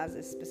yourself, has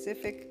a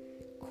specific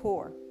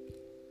core.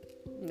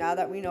 Now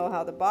that we know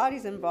how the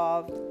body's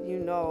involved, you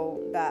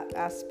know that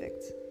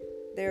aspect.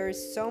 There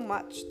is so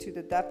much to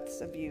the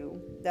depths of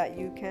you that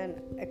you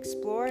can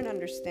explore and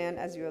understand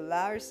as you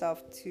allow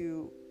yourself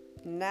to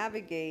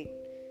navigate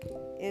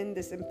in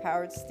this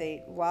empowered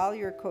state while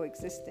you're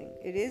coexisting.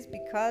 It is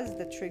because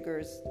the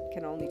triggers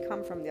can only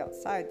come from the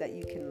outside that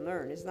you can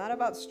learn. It's not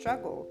about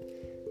struggle.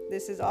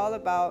 This is all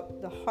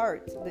about the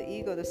heart, the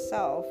ego, the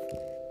self,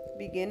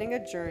 beginning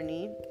a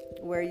journey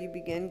where you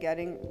begin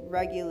getting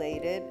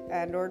regulated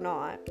and or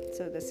not.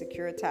 So the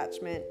secure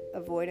attachment,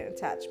 avoidant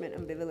attachment,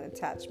 ambivalent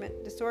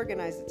attachment,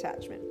 disorganized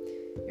attachment.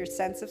 Your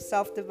sense of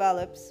self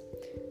develops.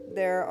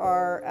 There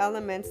are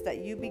elements that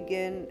you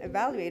begin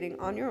evaluating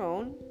on your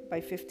own. By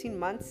 15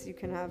 months, you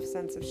can have a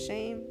sense of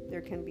shame.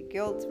 There can be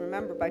guilt.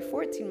 Remember, by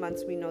 14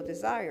 months, we know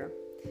desire.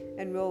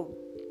 And we'll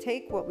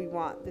take what we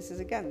want. This is,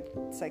 again,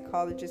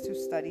 psychologists who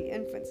study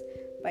infants.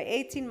 By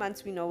 18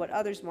 months, we know what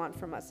others want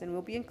from us, and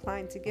we'll be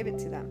inclined to give it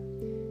to them.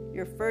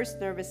 Your first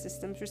nervous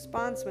system's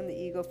response when the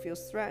ego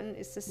feels threatened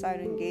is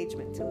societal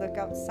engagement, to look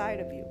outside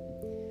of you.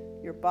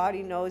 Your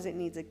body knows it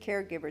needs a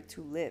caregiver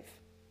to live.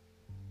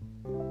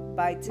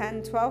 By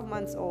 10, 12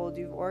 months old,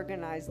 you've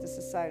organized the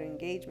societal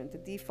engagement, the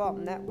default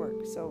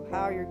network. So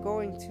how you're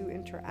going to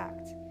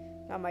interact.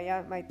 Now,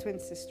 my twin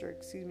sister,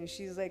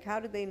 she's like, how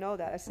do they know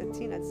that? I said,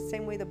 Tina, it's the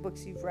same way the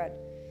books you've read.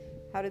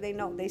 How do they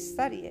know? They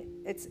study it.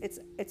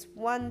 It's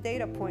one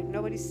data point.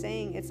 Nobody's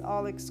saying it's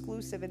all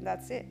exclusive and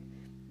that's it.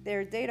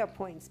 They're data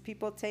points.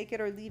 People take it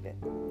or leave it.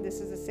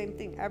 This is the same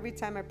thing. Every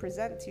time I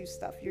present to you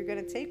stuff, you're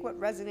going to take what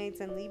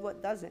resonates and leave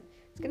what doesn't.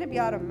 It's going to be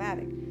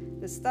automatic.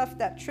 The stuff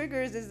that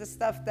triggers is the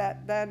stuff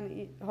that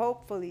then,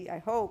 hopefully, I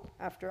hope,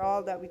 after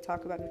all that we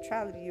talk about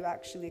neutrality, you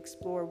actually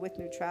explore with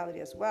neutrality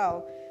as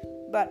well.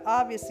 But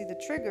obviously the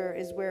trigger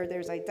is where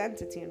there's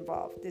identity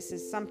involved. This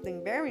is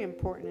something very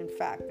important. In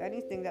fact,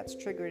 anything that's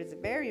triggered is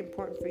very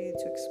important for you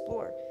to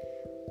explore.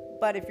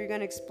 But if you're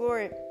going to explore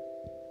it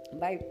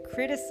by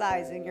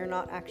criticizing, you're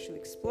not actually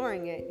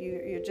exploring it.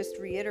 You're just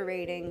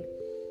reiterating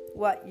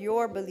what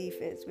your belief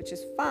is, which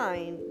is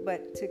fine,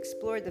 but to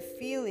explore the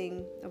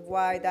feeling of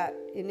why that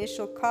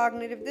initial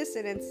cognitive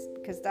dissonance,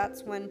 because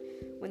that's when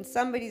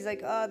somebody's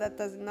like, oh,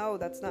 that's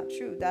not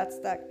true. That's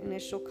that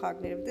initial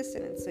cognitive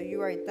dissonance. So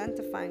you are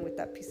identifying with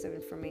that piece of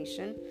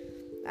information.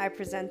 I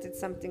presented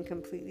something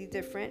completely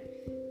different.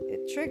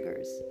 It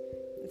triggers.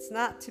 It's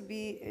not to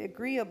be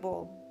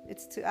agreeable.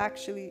 It's to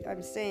actually,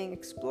 I'm saying,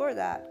 explore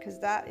that, because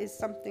that is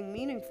something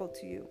meaningful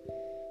to you.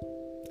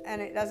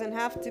 And it doesn't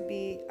have to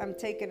be, I'm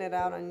taking it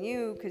out on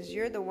you because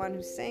you're the one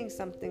who's saying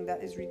something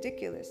that is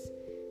ridiculous.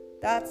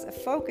 That's a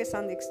focus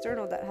on the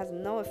external that has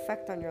no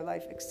effect on your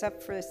life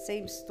except for the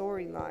same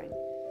storyline.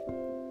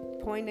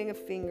 Pointing a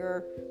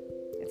finger.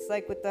 It's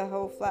like with the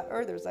whole flat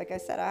earthers. Like I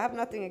said, I have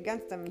nothing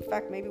against them. In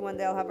fact, maybe one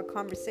day I'll have a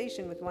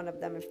conversation with one of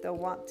them if they'll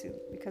want to,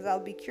 because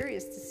I'll be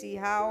curious to see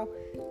how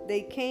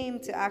they came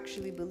to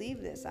actually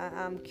believe this.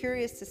 I'm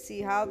curious to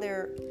see how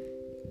they're,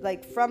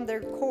 like, from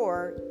their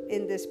core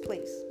in this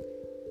place.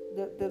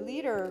 The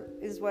leader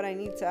is what I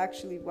need to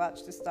actually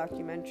watch this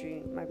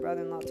documentary my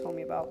brother-in-law told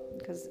me about,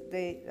 because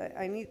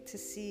I need to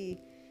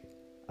see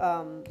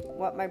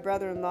what my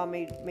brother-in-law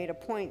made a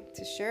point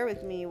to share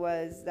with me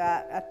was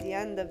that at the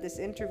end of this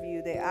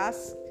interview, they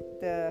asked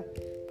the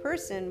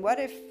person, what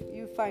if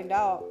you find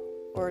out,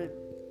 or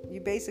you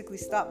basically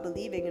stop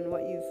believing in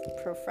what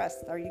you've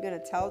professed? Are you going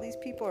to tell these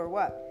people or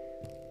what?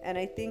 And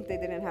I think they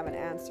didn't have an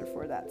answer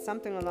for that,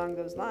 something along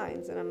those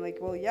lines. And I'm like,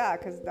 well, yeah,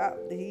 because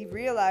he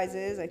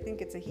realizes, I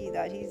think it's a he,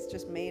 that he's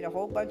just made a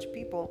whole bunch of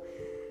people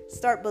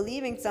start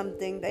believing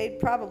something.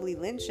 They'd probably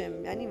lynch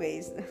him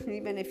anyways.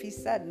 Even if he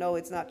said, no,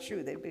 it's not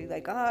true. They'd be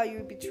like,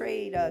 you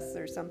betrayed us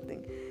or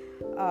something.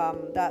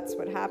 That's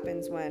what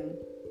happens when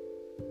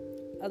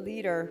a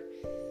leader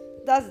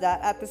does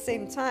that. At the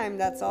same time,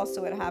 that's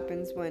also what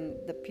happens when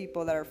the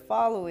people that are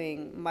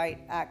following might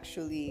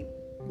actually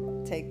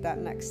take that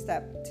next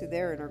step to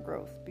their inner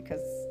growth,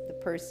 because the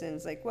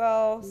person's like,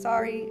 well,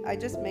 sorry, I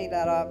just made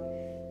that up.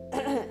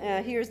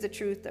 Here's the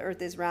truth, the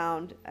earth is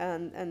round,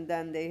 and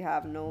then they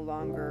have no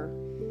longer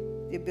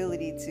the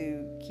ability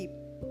to keep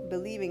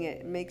believing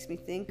it. It makes me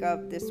think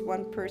of this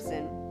one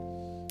person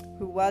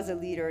who was a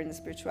leader in the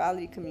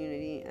spirituality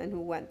community and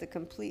who went the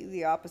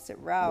completely opposite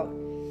route,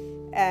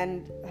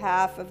 and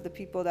half of the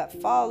people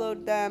that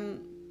followed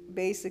them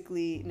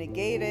basically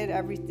negated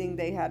everything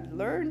they had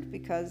learned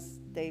because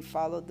they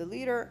followed the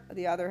leader.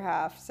 The other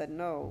half said,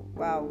 no,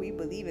 wow, we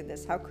believe in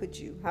this. How could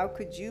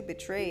you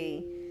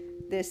betray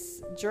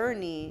this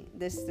journey,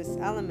 this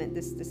element,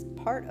 this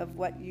part of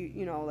what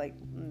you know, like,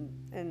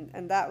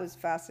 and that was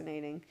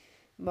fascinating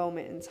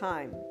moment in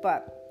time.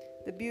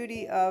 But the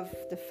beauty of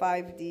the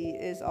 5D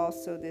is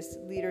also this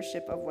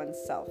leadership of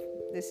oneself.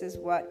 This is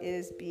what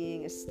is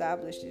being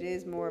established. It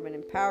is more of an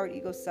empowered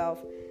ego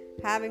self,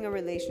 having a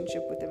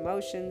relationship with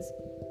emotions.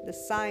 The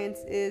science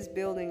is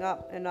building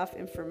up enough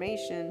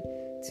information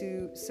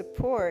to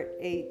support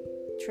a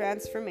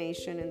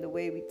transformation in the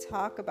way we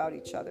talk about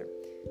each other.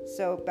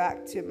 So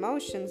back to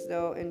emotions,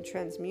 though, and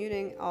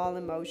transmuting all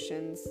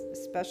emotions,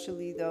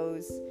 especially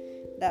those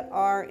that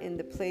are in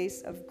the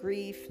place of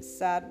grief,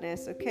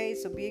 sadness. Okay,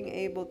 so being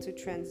able to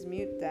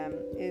transmute them,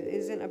 it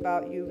isn't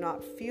about you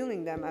not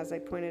feeling them, as I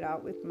pointed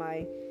out with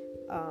my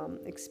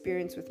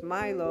experience with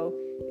Milo.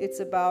 It's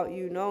about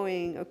you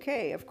knowing,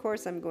 okay, of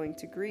course I'm going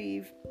to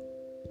grieve,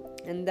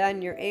 and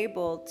then you're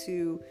able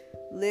to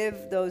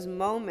live those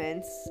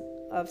moments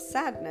of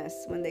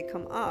sadness when they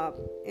come up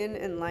in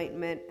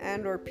enlightenment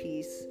and or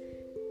peace.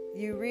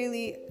 You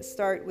really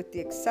start with the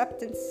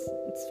acceptance,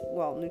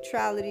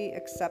 neutrality,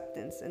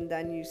 acceptance, and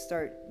then you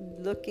start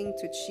looking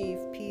to achieve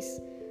peace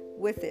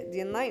with it.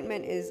 The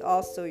enlightenment is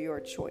also your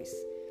choice.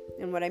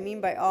 And what I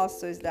mean by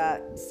also is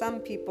that some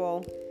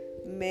people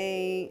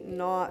may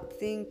not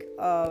think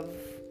of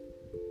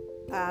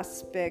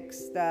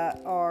aspects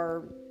that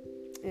are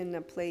in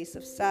a place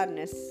of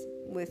sadness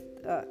with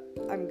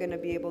I'm going to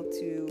be able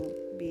to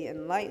be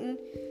enlightened.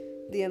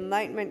 The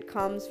enlightenment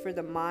comes for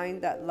the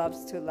mind that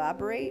loves to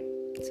elaborate.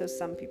 So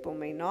some people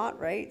may not,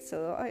 right?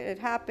 So it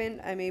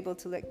happened, I'm able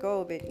to let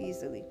go of it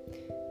easily.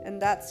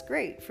 And that's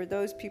great. For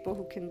those people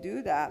who can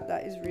do that,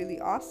 that is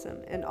really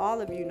awesome. And all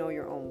of you know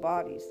your own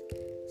bodies.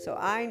 So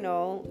I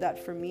know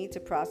that for me to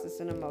process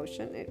an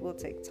emotion, it will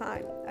take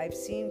time. I've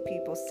seen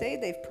people say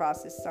they've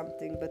processed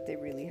something, but they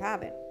really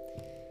haven't.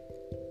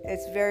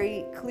 It's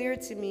very clear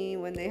to me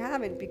when they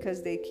haven't,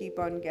 because they keep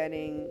on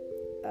getting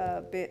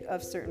a bit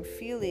of certain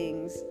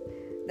feelings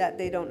that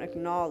they don't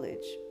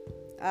acknowledge.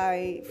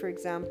 I, for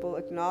example,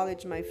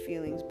 acknowledge my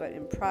feelings, but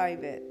in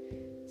private.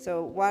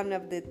 So one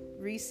of the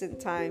recent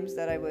times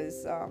that I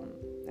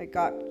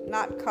got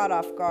not caught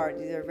off guard,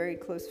 these are very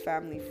close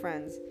family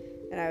friends,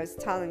 and I was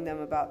telling them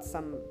about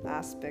some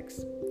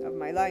aspects of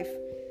my life,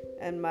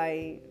 and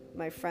my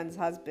friend's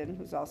husband,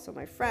 who's also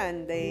my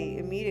friend, they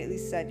immediately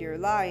said, "You're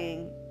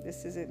lying.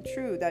 This isn't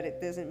true. That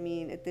it didn't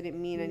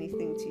mean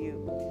anything to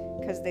you,"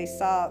 because they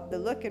saw the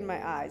look in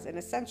my eyes, and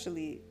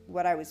essentially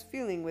what I was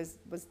feeling was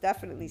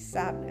definitely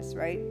sadness,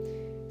 right?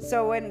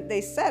 So when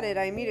they said it,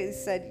 I immediately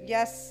said,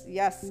 yes,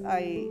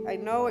 I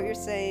know what you're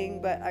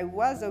saying, but I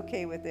was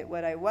okay with it.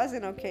 What I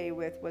wasn't okay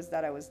with was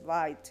that I was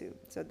lied to.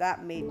 So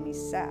that made me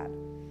sad.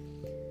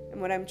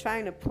 And what I'm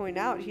trying to point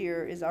out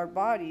here is our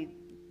body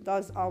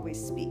does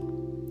always speak.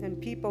 And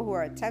people who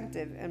are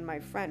attentive, and my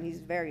friend, he's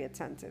very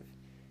attentive.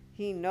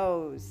 He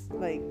knows,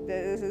 like,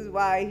 this is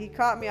why he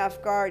caught me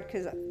off guard,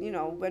 because,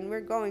 when we're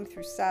going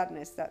through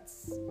sadness,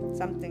 that's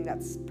something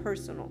that's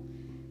personal,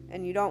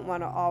 and you don't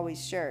want to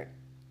always share it.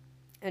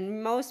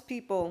 And most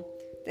people,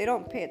 they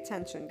don't pay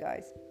attention,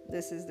 guys.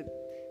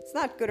 It's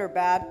not good or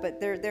bad, but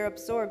they're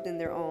absorbed in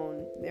their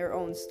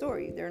own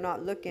story. They're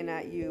not looking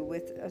at you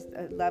with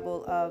a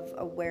level of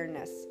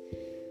awareness.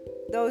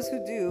 Those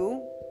who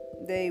do,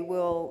 they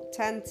will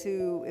tend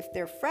to, if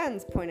their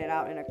friends point it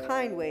out in a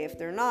kind way, if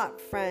they're not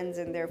friends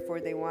and therefore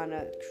they want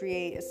to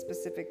create a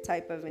specific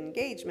type of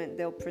engagement,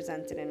 they'll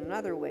present it in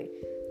another way.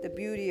 The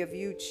beauty of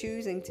you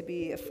choosing to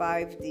be a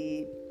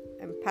 5D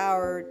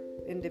empowered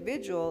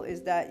individual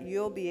is that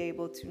you'll be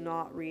able to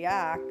not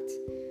react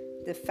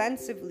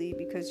defensively,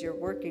 because you're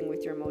working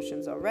with your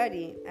emotions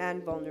already,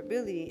 and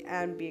vulnerability,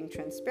 and being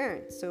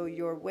transparent. So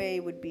your way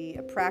would be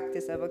a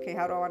practice of, okay,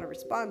 how do I want to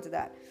respond to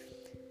that?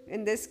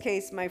 In this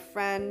case, my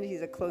friend,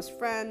 he's a close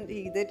friend,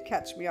 he did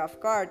catch me off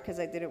guard because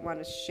I didn't want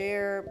to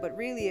share, but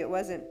really it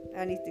wasn't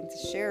anything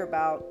to share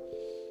about.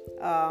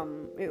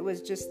 It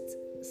was just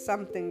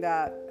something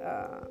that,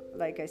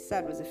 like I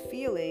said, was a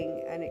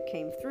feeling, and it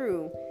came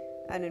through.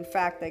 And in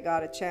fact, I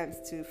got a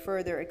chance to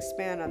further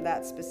expand on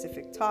that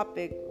specific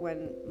topic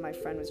when my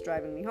friend was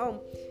driving me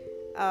home.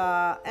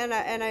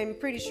 And I'm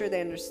pretty sure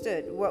they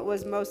understood. What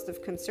was most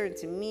of concern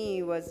to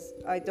me was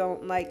I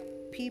don't like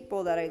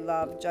people that I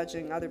love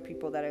judging other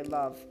people that I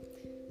love.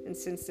 And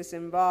since this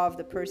involved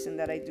the person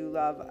that I do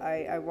love,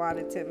 I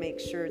wanted to make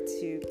sure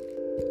to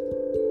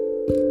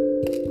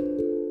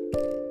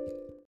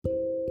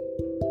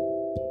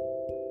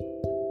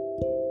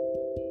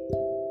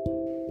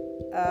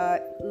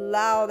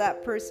allow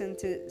that person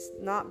to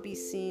not be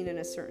seen in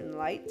a certain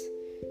light,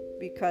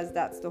 because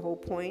that's the whole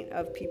point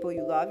of people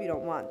you love. You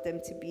don't want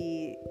them to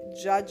be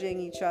judging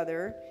each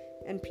other,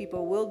 and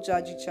people will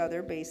judge each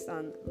other based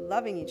on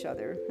loving each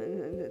other.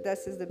 And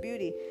this is the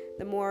beauty.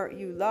 The more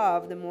you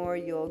love, the more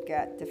you'll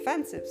get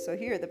defensive. So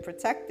here, the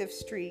protective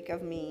streak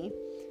of me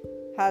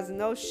has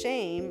no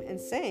shame in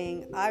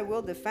saying, I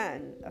will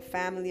defend a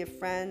family, a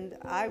friend.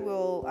 I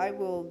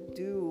will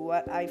do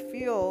what I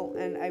feel,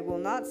 and I will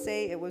not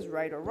say it was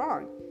right or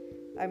wrong.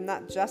 I'm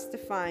not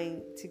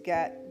justifying to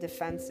get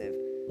defensive,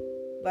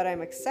 but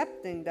I'm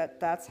accepting that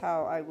that's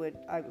how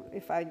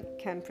if I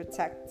can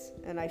protect,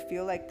 and I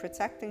feel like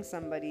protecting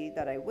somebody,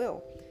 that I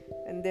will.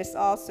 And this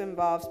also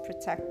involves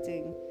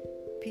protecting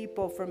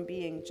people from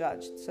being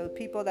judged. So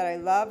people that I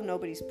love,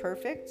 nobody's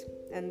perfect,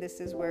 and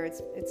this is where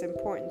it's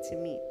important to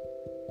me.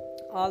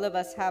 All of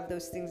us have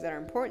those things that are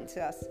important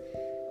to us,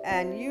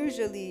 and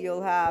usually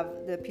you'll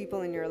have the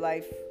people in your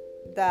life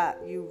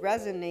that you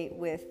resonate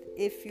with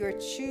if you're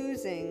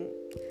choosing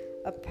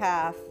a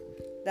path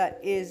that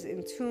is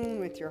in tune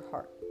with your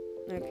heart.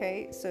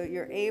 Okay, so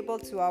you're able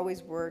to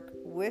always work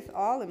with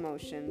all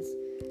emotions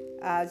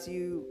as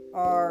you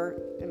are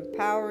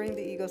empowering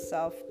the ego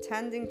self,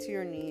 tending to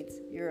your needs.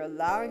 You're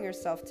allowing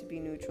yourself to be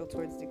neutral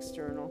towards the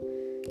external.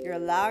 You're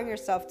allowing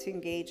yourself to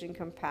engage in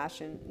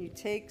compassion. You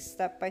take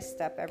step by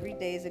step. Every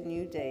day is a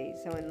new day.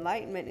 So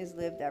enlightenment is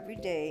lived every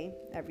day.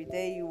 Every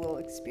day you will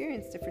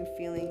experience different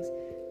feelings,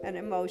 and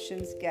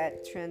emotions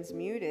get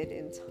transmuted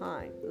in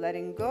time.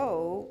 Letting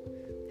go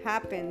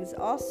happens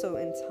also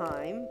in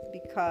time,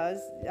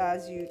 because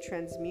as you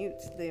transmute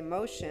the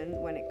emotion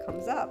when it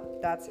comes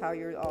up, that's how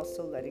you're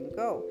also letting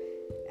go.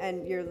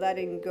 And you're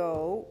letting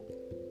go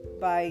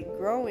by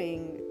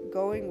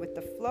going with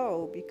the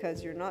flow,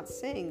 because you're not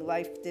saying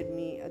life did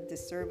me a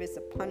disservice,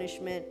 a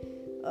punishment,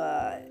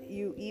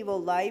 you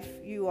evil life.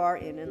 You are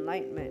in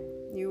enlightenment.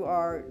 You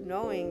are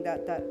knowing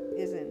that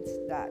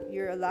isn't that.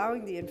 You're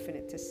allowing the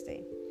infinite to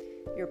stay.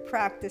 You're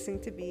practicing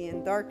to be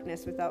in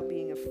darkness without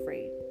being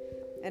afraid,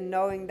 and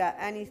knowing that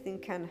anything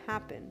can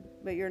happen,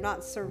 but you're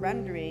not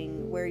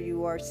surrendering, where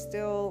you are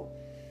still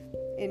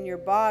in your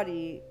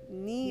body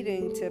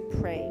needing to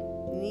pray,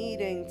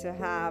 needing to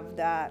have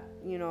that,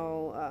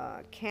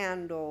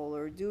 candle,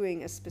 or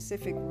doing a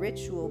specific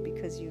ritual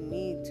because you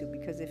need to,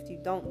 because if you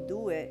don't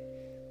do it,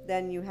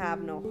 then you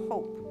have no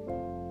hope.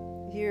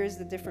 Here's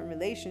the different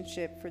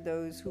relationship for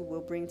those who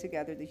will bring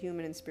together the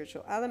human and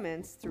spiritual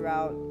elements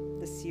throughout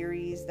the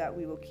series that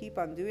we will keep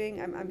on doing.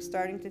 I'm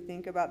starting to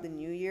think about the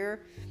new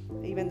year,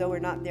 even though we're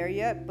not there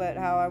yet, but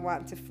how I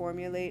want to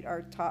formulate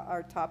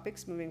our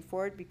topics moving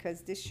forward,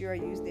 because this year I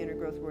used the inner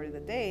growth word of the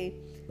day.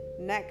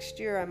 Next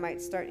year I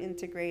might start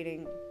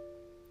integrating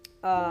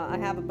I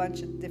have a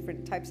bunch of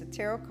different types of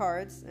tarot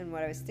cards, and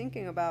what I was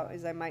thinking about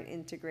is I might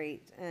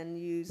integrate and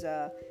use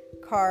a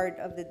card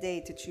of the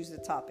day to choose the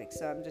topic.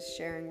 So I'm just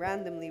sharing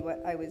randomly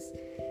what I was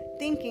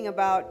thinking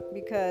about,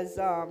 because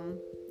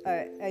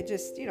I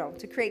just,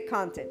 to create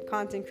content.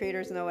 Content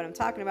creators know what I'm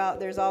talking about.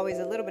 There's always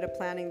a little bit of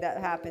planning that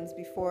happens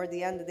before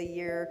the end of the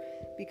year,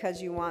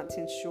 because you want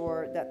to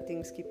ensure that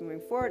things keep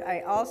moving forward.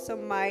 I also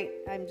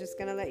I'm just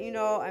going to let you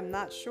know, I'm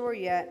not sure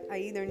yet. I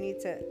either need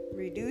to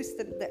reduce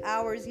the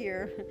hours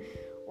here,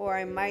 or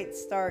I might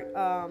start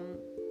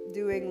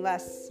doing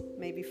less,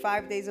 maybe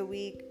 5 days a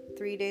week,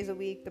 3 days a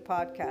week, the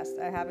podcast.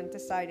 I haven't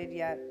decided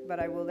yet, but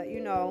I will let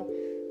you know.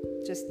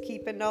 Just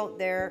keep a note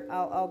there.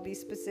 I'll be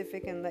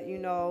specific and let you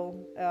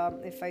know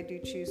if I do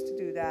choose to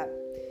do that.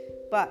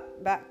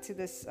 But back to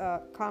this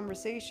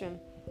conversation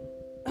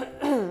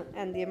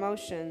and the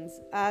emotions.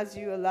 As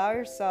you allow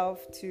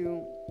yourself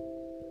to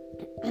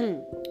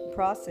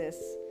process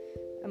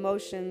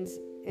emotions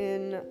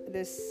in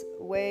this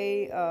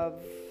way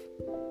of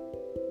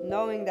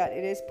knowing that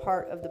it is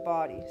part of the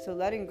body. So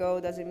letting go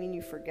doesn't mean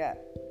you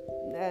forget.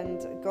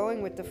 And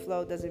going with the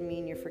flow doesn't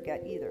mean you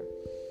forget either.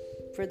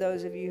 For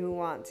those of you who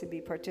want to be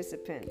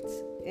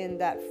participants in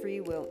that free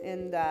will,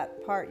 in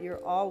that part,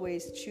 you're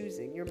always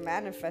choosing. You're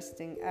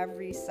manifesting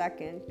every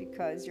second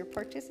because you're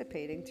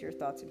participating to your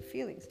thoughts and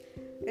feelings.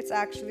 It's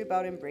actually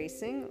about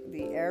embracing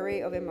the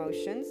array of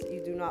emotions.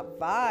 You do not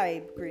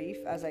vibe grief,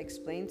 as I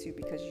explained to you,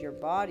 because your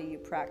body, you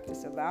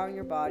practice allowing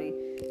your body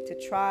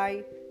to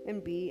try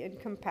and be in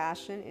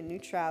compassion and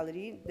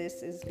neutrality.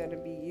 This is going to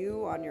be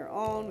you on your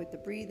own, with the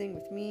breathing,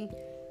 with me.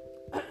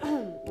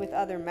 With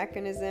other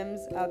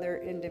mechanisms. Other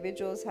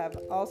individuals have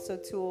also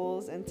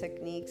tools and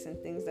techniques and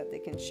things that they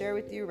can share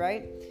with you,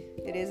 right?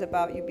 It is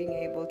about you being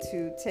able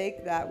to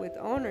take that with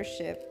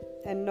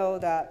ownership and know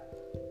that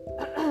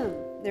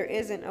there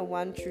isn't a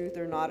one truth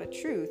or not a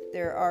truth.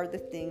 There are the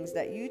things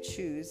that you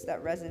choose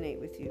that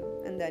resonate with you,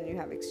 and then you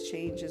have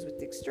exchanges with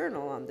the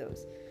external on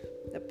those.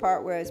 The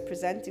part where it's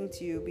presenting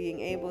to you, being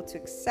able to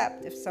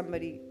accept if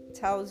somebody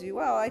tells you,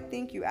 well, I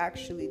think you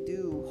actually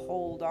do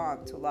hold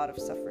on to a lot of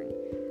suffering.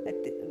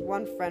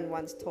 One friend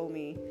once told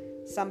me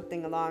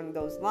something along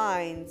those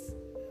lines.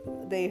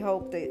 They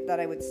hoped that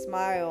I would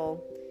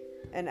smile,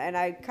 and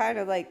I kind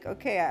of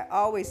okay, I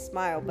always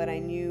smile, but I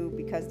knew,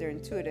 because they're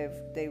intuitive,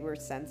 they were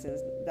sensing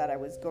that I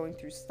was going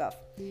through stuff.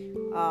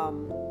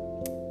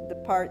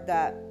 The part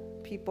that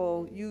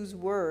people use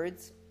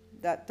words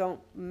that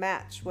don't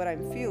match what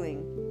I'm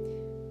feeling,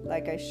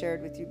 like I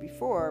shared with you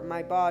before,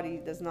 my body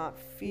does not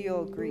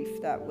feel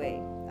grief that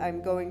way.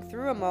 I'm going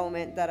through a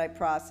moment that I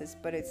process,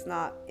 but it's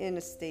not in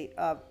a state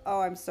of,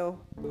 oh, I'm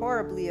so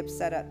horribly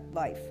upset at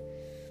life.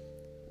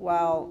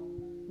 While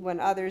when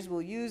others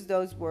will use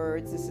those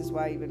words, this is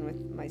why even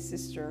with my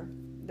sister,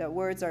 the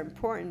words are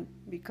important,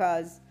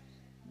 because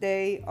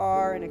they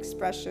are an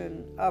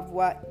expression of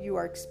what you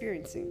are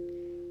experiencing.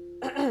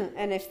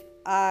 And if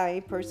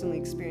I personally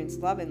experience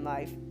love in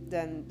life,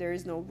 then there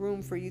is no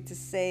room for you to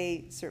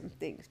say certain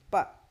things.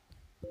 But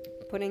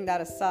putting that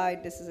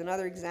aside, this is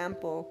another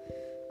example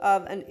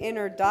of an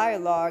inner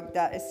dialogue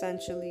that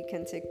essentially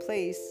can take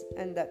place,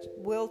 and that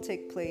will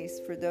take place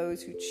for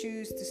those who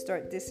choose to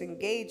start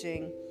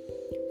disengaging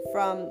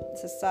from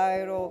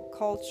societal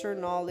culture,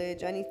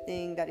 knowledge,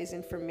 anything that is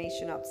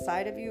information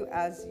outside of you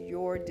as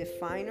your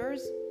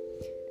definers.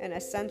 And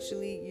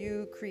essentially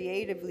you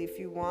creatively, if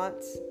you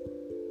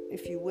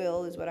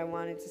will, is what I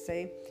wanted to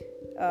say,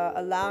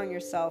 allowing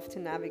yourself to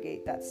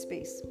navigate that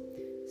space.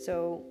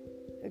 So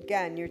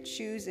again, you're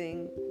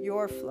choosing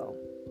your flow.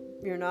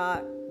 You're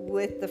not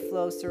with the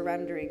flow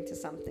surrendering to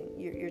something.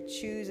 You're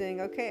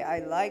choosing, okay, I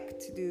like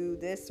to do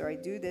this, or I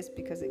do this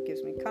because it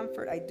gives me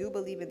comfort. I do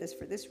believe in this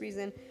for this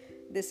reason,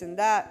 this and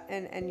that.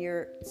 And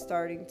you're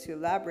starting to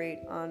elaborate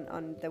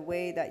on the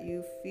way that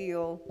you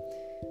feel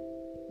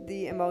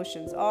the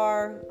emotions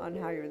are, on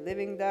how you're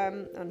living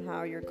them, on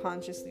how you're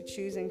consciously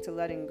choosing to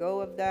letting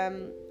go of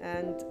them,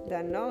 and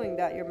then knowing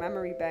that your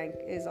memory bank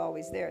is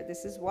always there.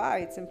 This is why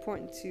it's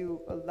important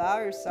to allow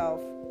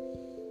yourself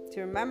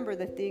to remember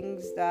the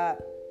things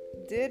that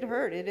did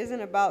hurt. It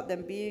isn't about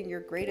them being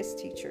your greatest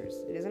teachers.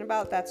 It isn't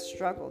about that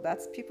struggle.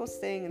 That's people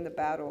staying in the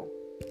battle.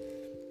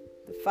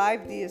 The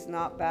 5D is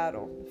not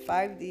battle. The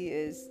 5D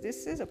is,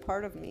 this is a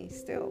part of me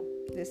still.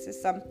 This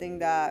is something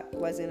that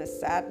was in a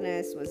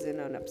sadness, was in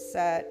an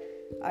upset,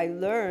 I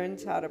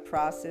learned how to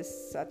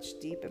process such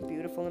deep and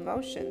beautiful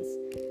emotions.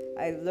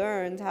 I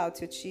learned how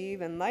to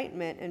achieve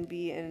enlightenment and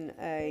be in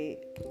a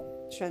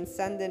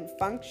transcendent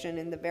function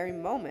in the very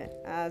moment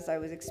as I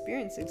was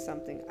experiencing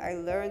something. I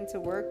learned to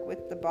work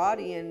with the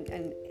body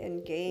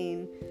and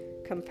gain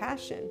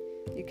compassion.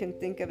 You can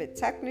think of it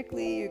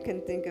technically, you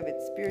can think of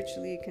it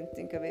spiritually, you can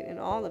think of it in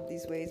all of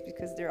these ways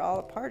because they're all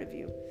a part of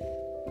you.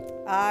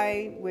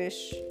 I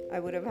wish I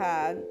would have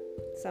had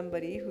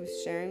somebody who's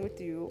sharing with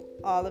you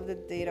all of the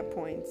data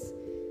points.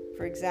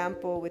 For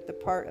example, with the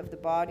part of the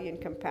body and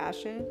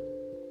compassion,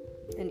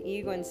 and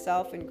ego and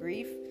self and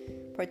grief,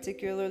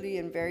 particularly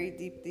in very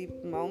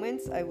deep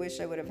moments, I wish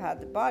I would have had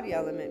the body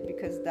element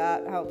because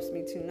that helps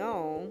me to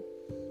know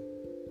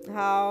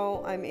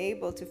how I'm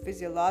able to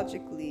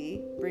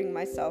physiologically bring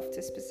myself to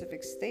a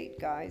specific state,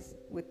 guys,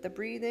 with the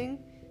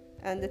breathing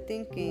and the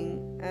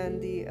thinking and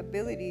the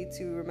ability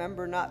to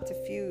remember not to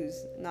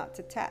fuse, not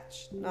to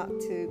attach, not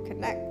to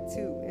connect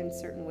to in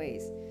certain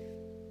ways.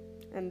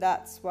 And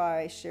that's why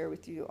I share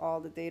with you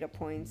all the data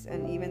points.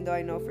 And even though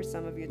I know for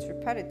some of you it's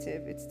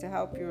repetitive, it's to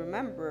help you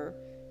remember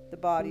the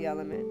body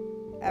element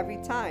every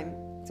time.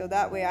 So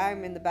that way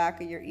I'm in the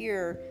back of your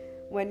ear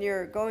when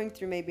you're going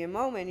through maybe a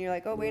moment, you're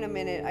like, oh, wait a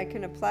minute, I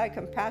can apply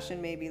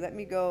compassion maybe. Let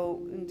me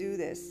go and do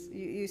this.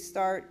 You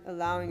start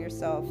allowing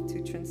yourself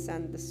to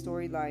transcend the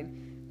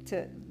storyline,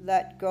 to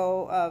let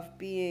go of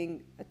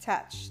being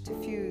attached,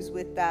 to fuse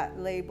with that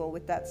label,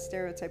 with that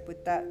stereotype,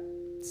 with that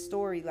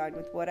storyline,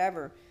 with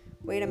whatever.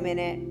 Wait a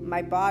minute,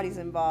 my body's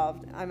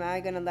involved. Am I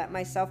going to let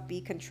myself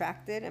be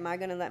contracted? Am I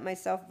going to let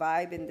myself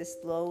vibe in this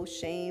low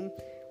shame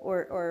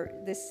or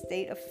this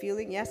state of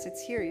feeling? Yes,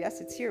 it's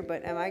here.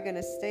 But am I going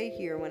to stay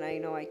here when I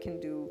know I can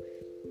do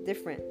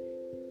different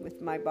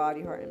with my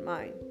body, heart, and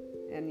mind?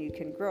 And you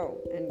can grow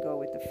and go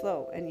with the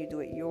flow, and you do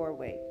it your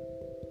way,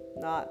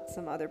 not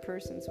some other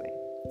person's way.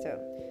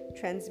 So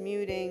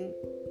transmuting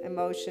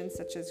emotions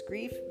such as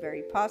grief,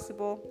 very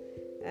possible.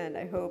 And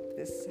I hope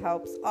this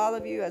helps all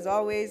of you. As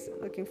always,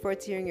 looking forward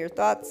to hearing your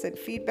thoughts and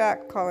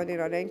feedback. Calling in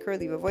on Anchor,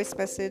 leave a voice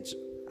message,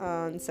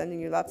 sending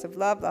you lots of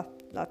love,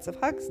 lots of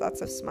hugs,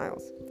 lots of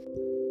smiles.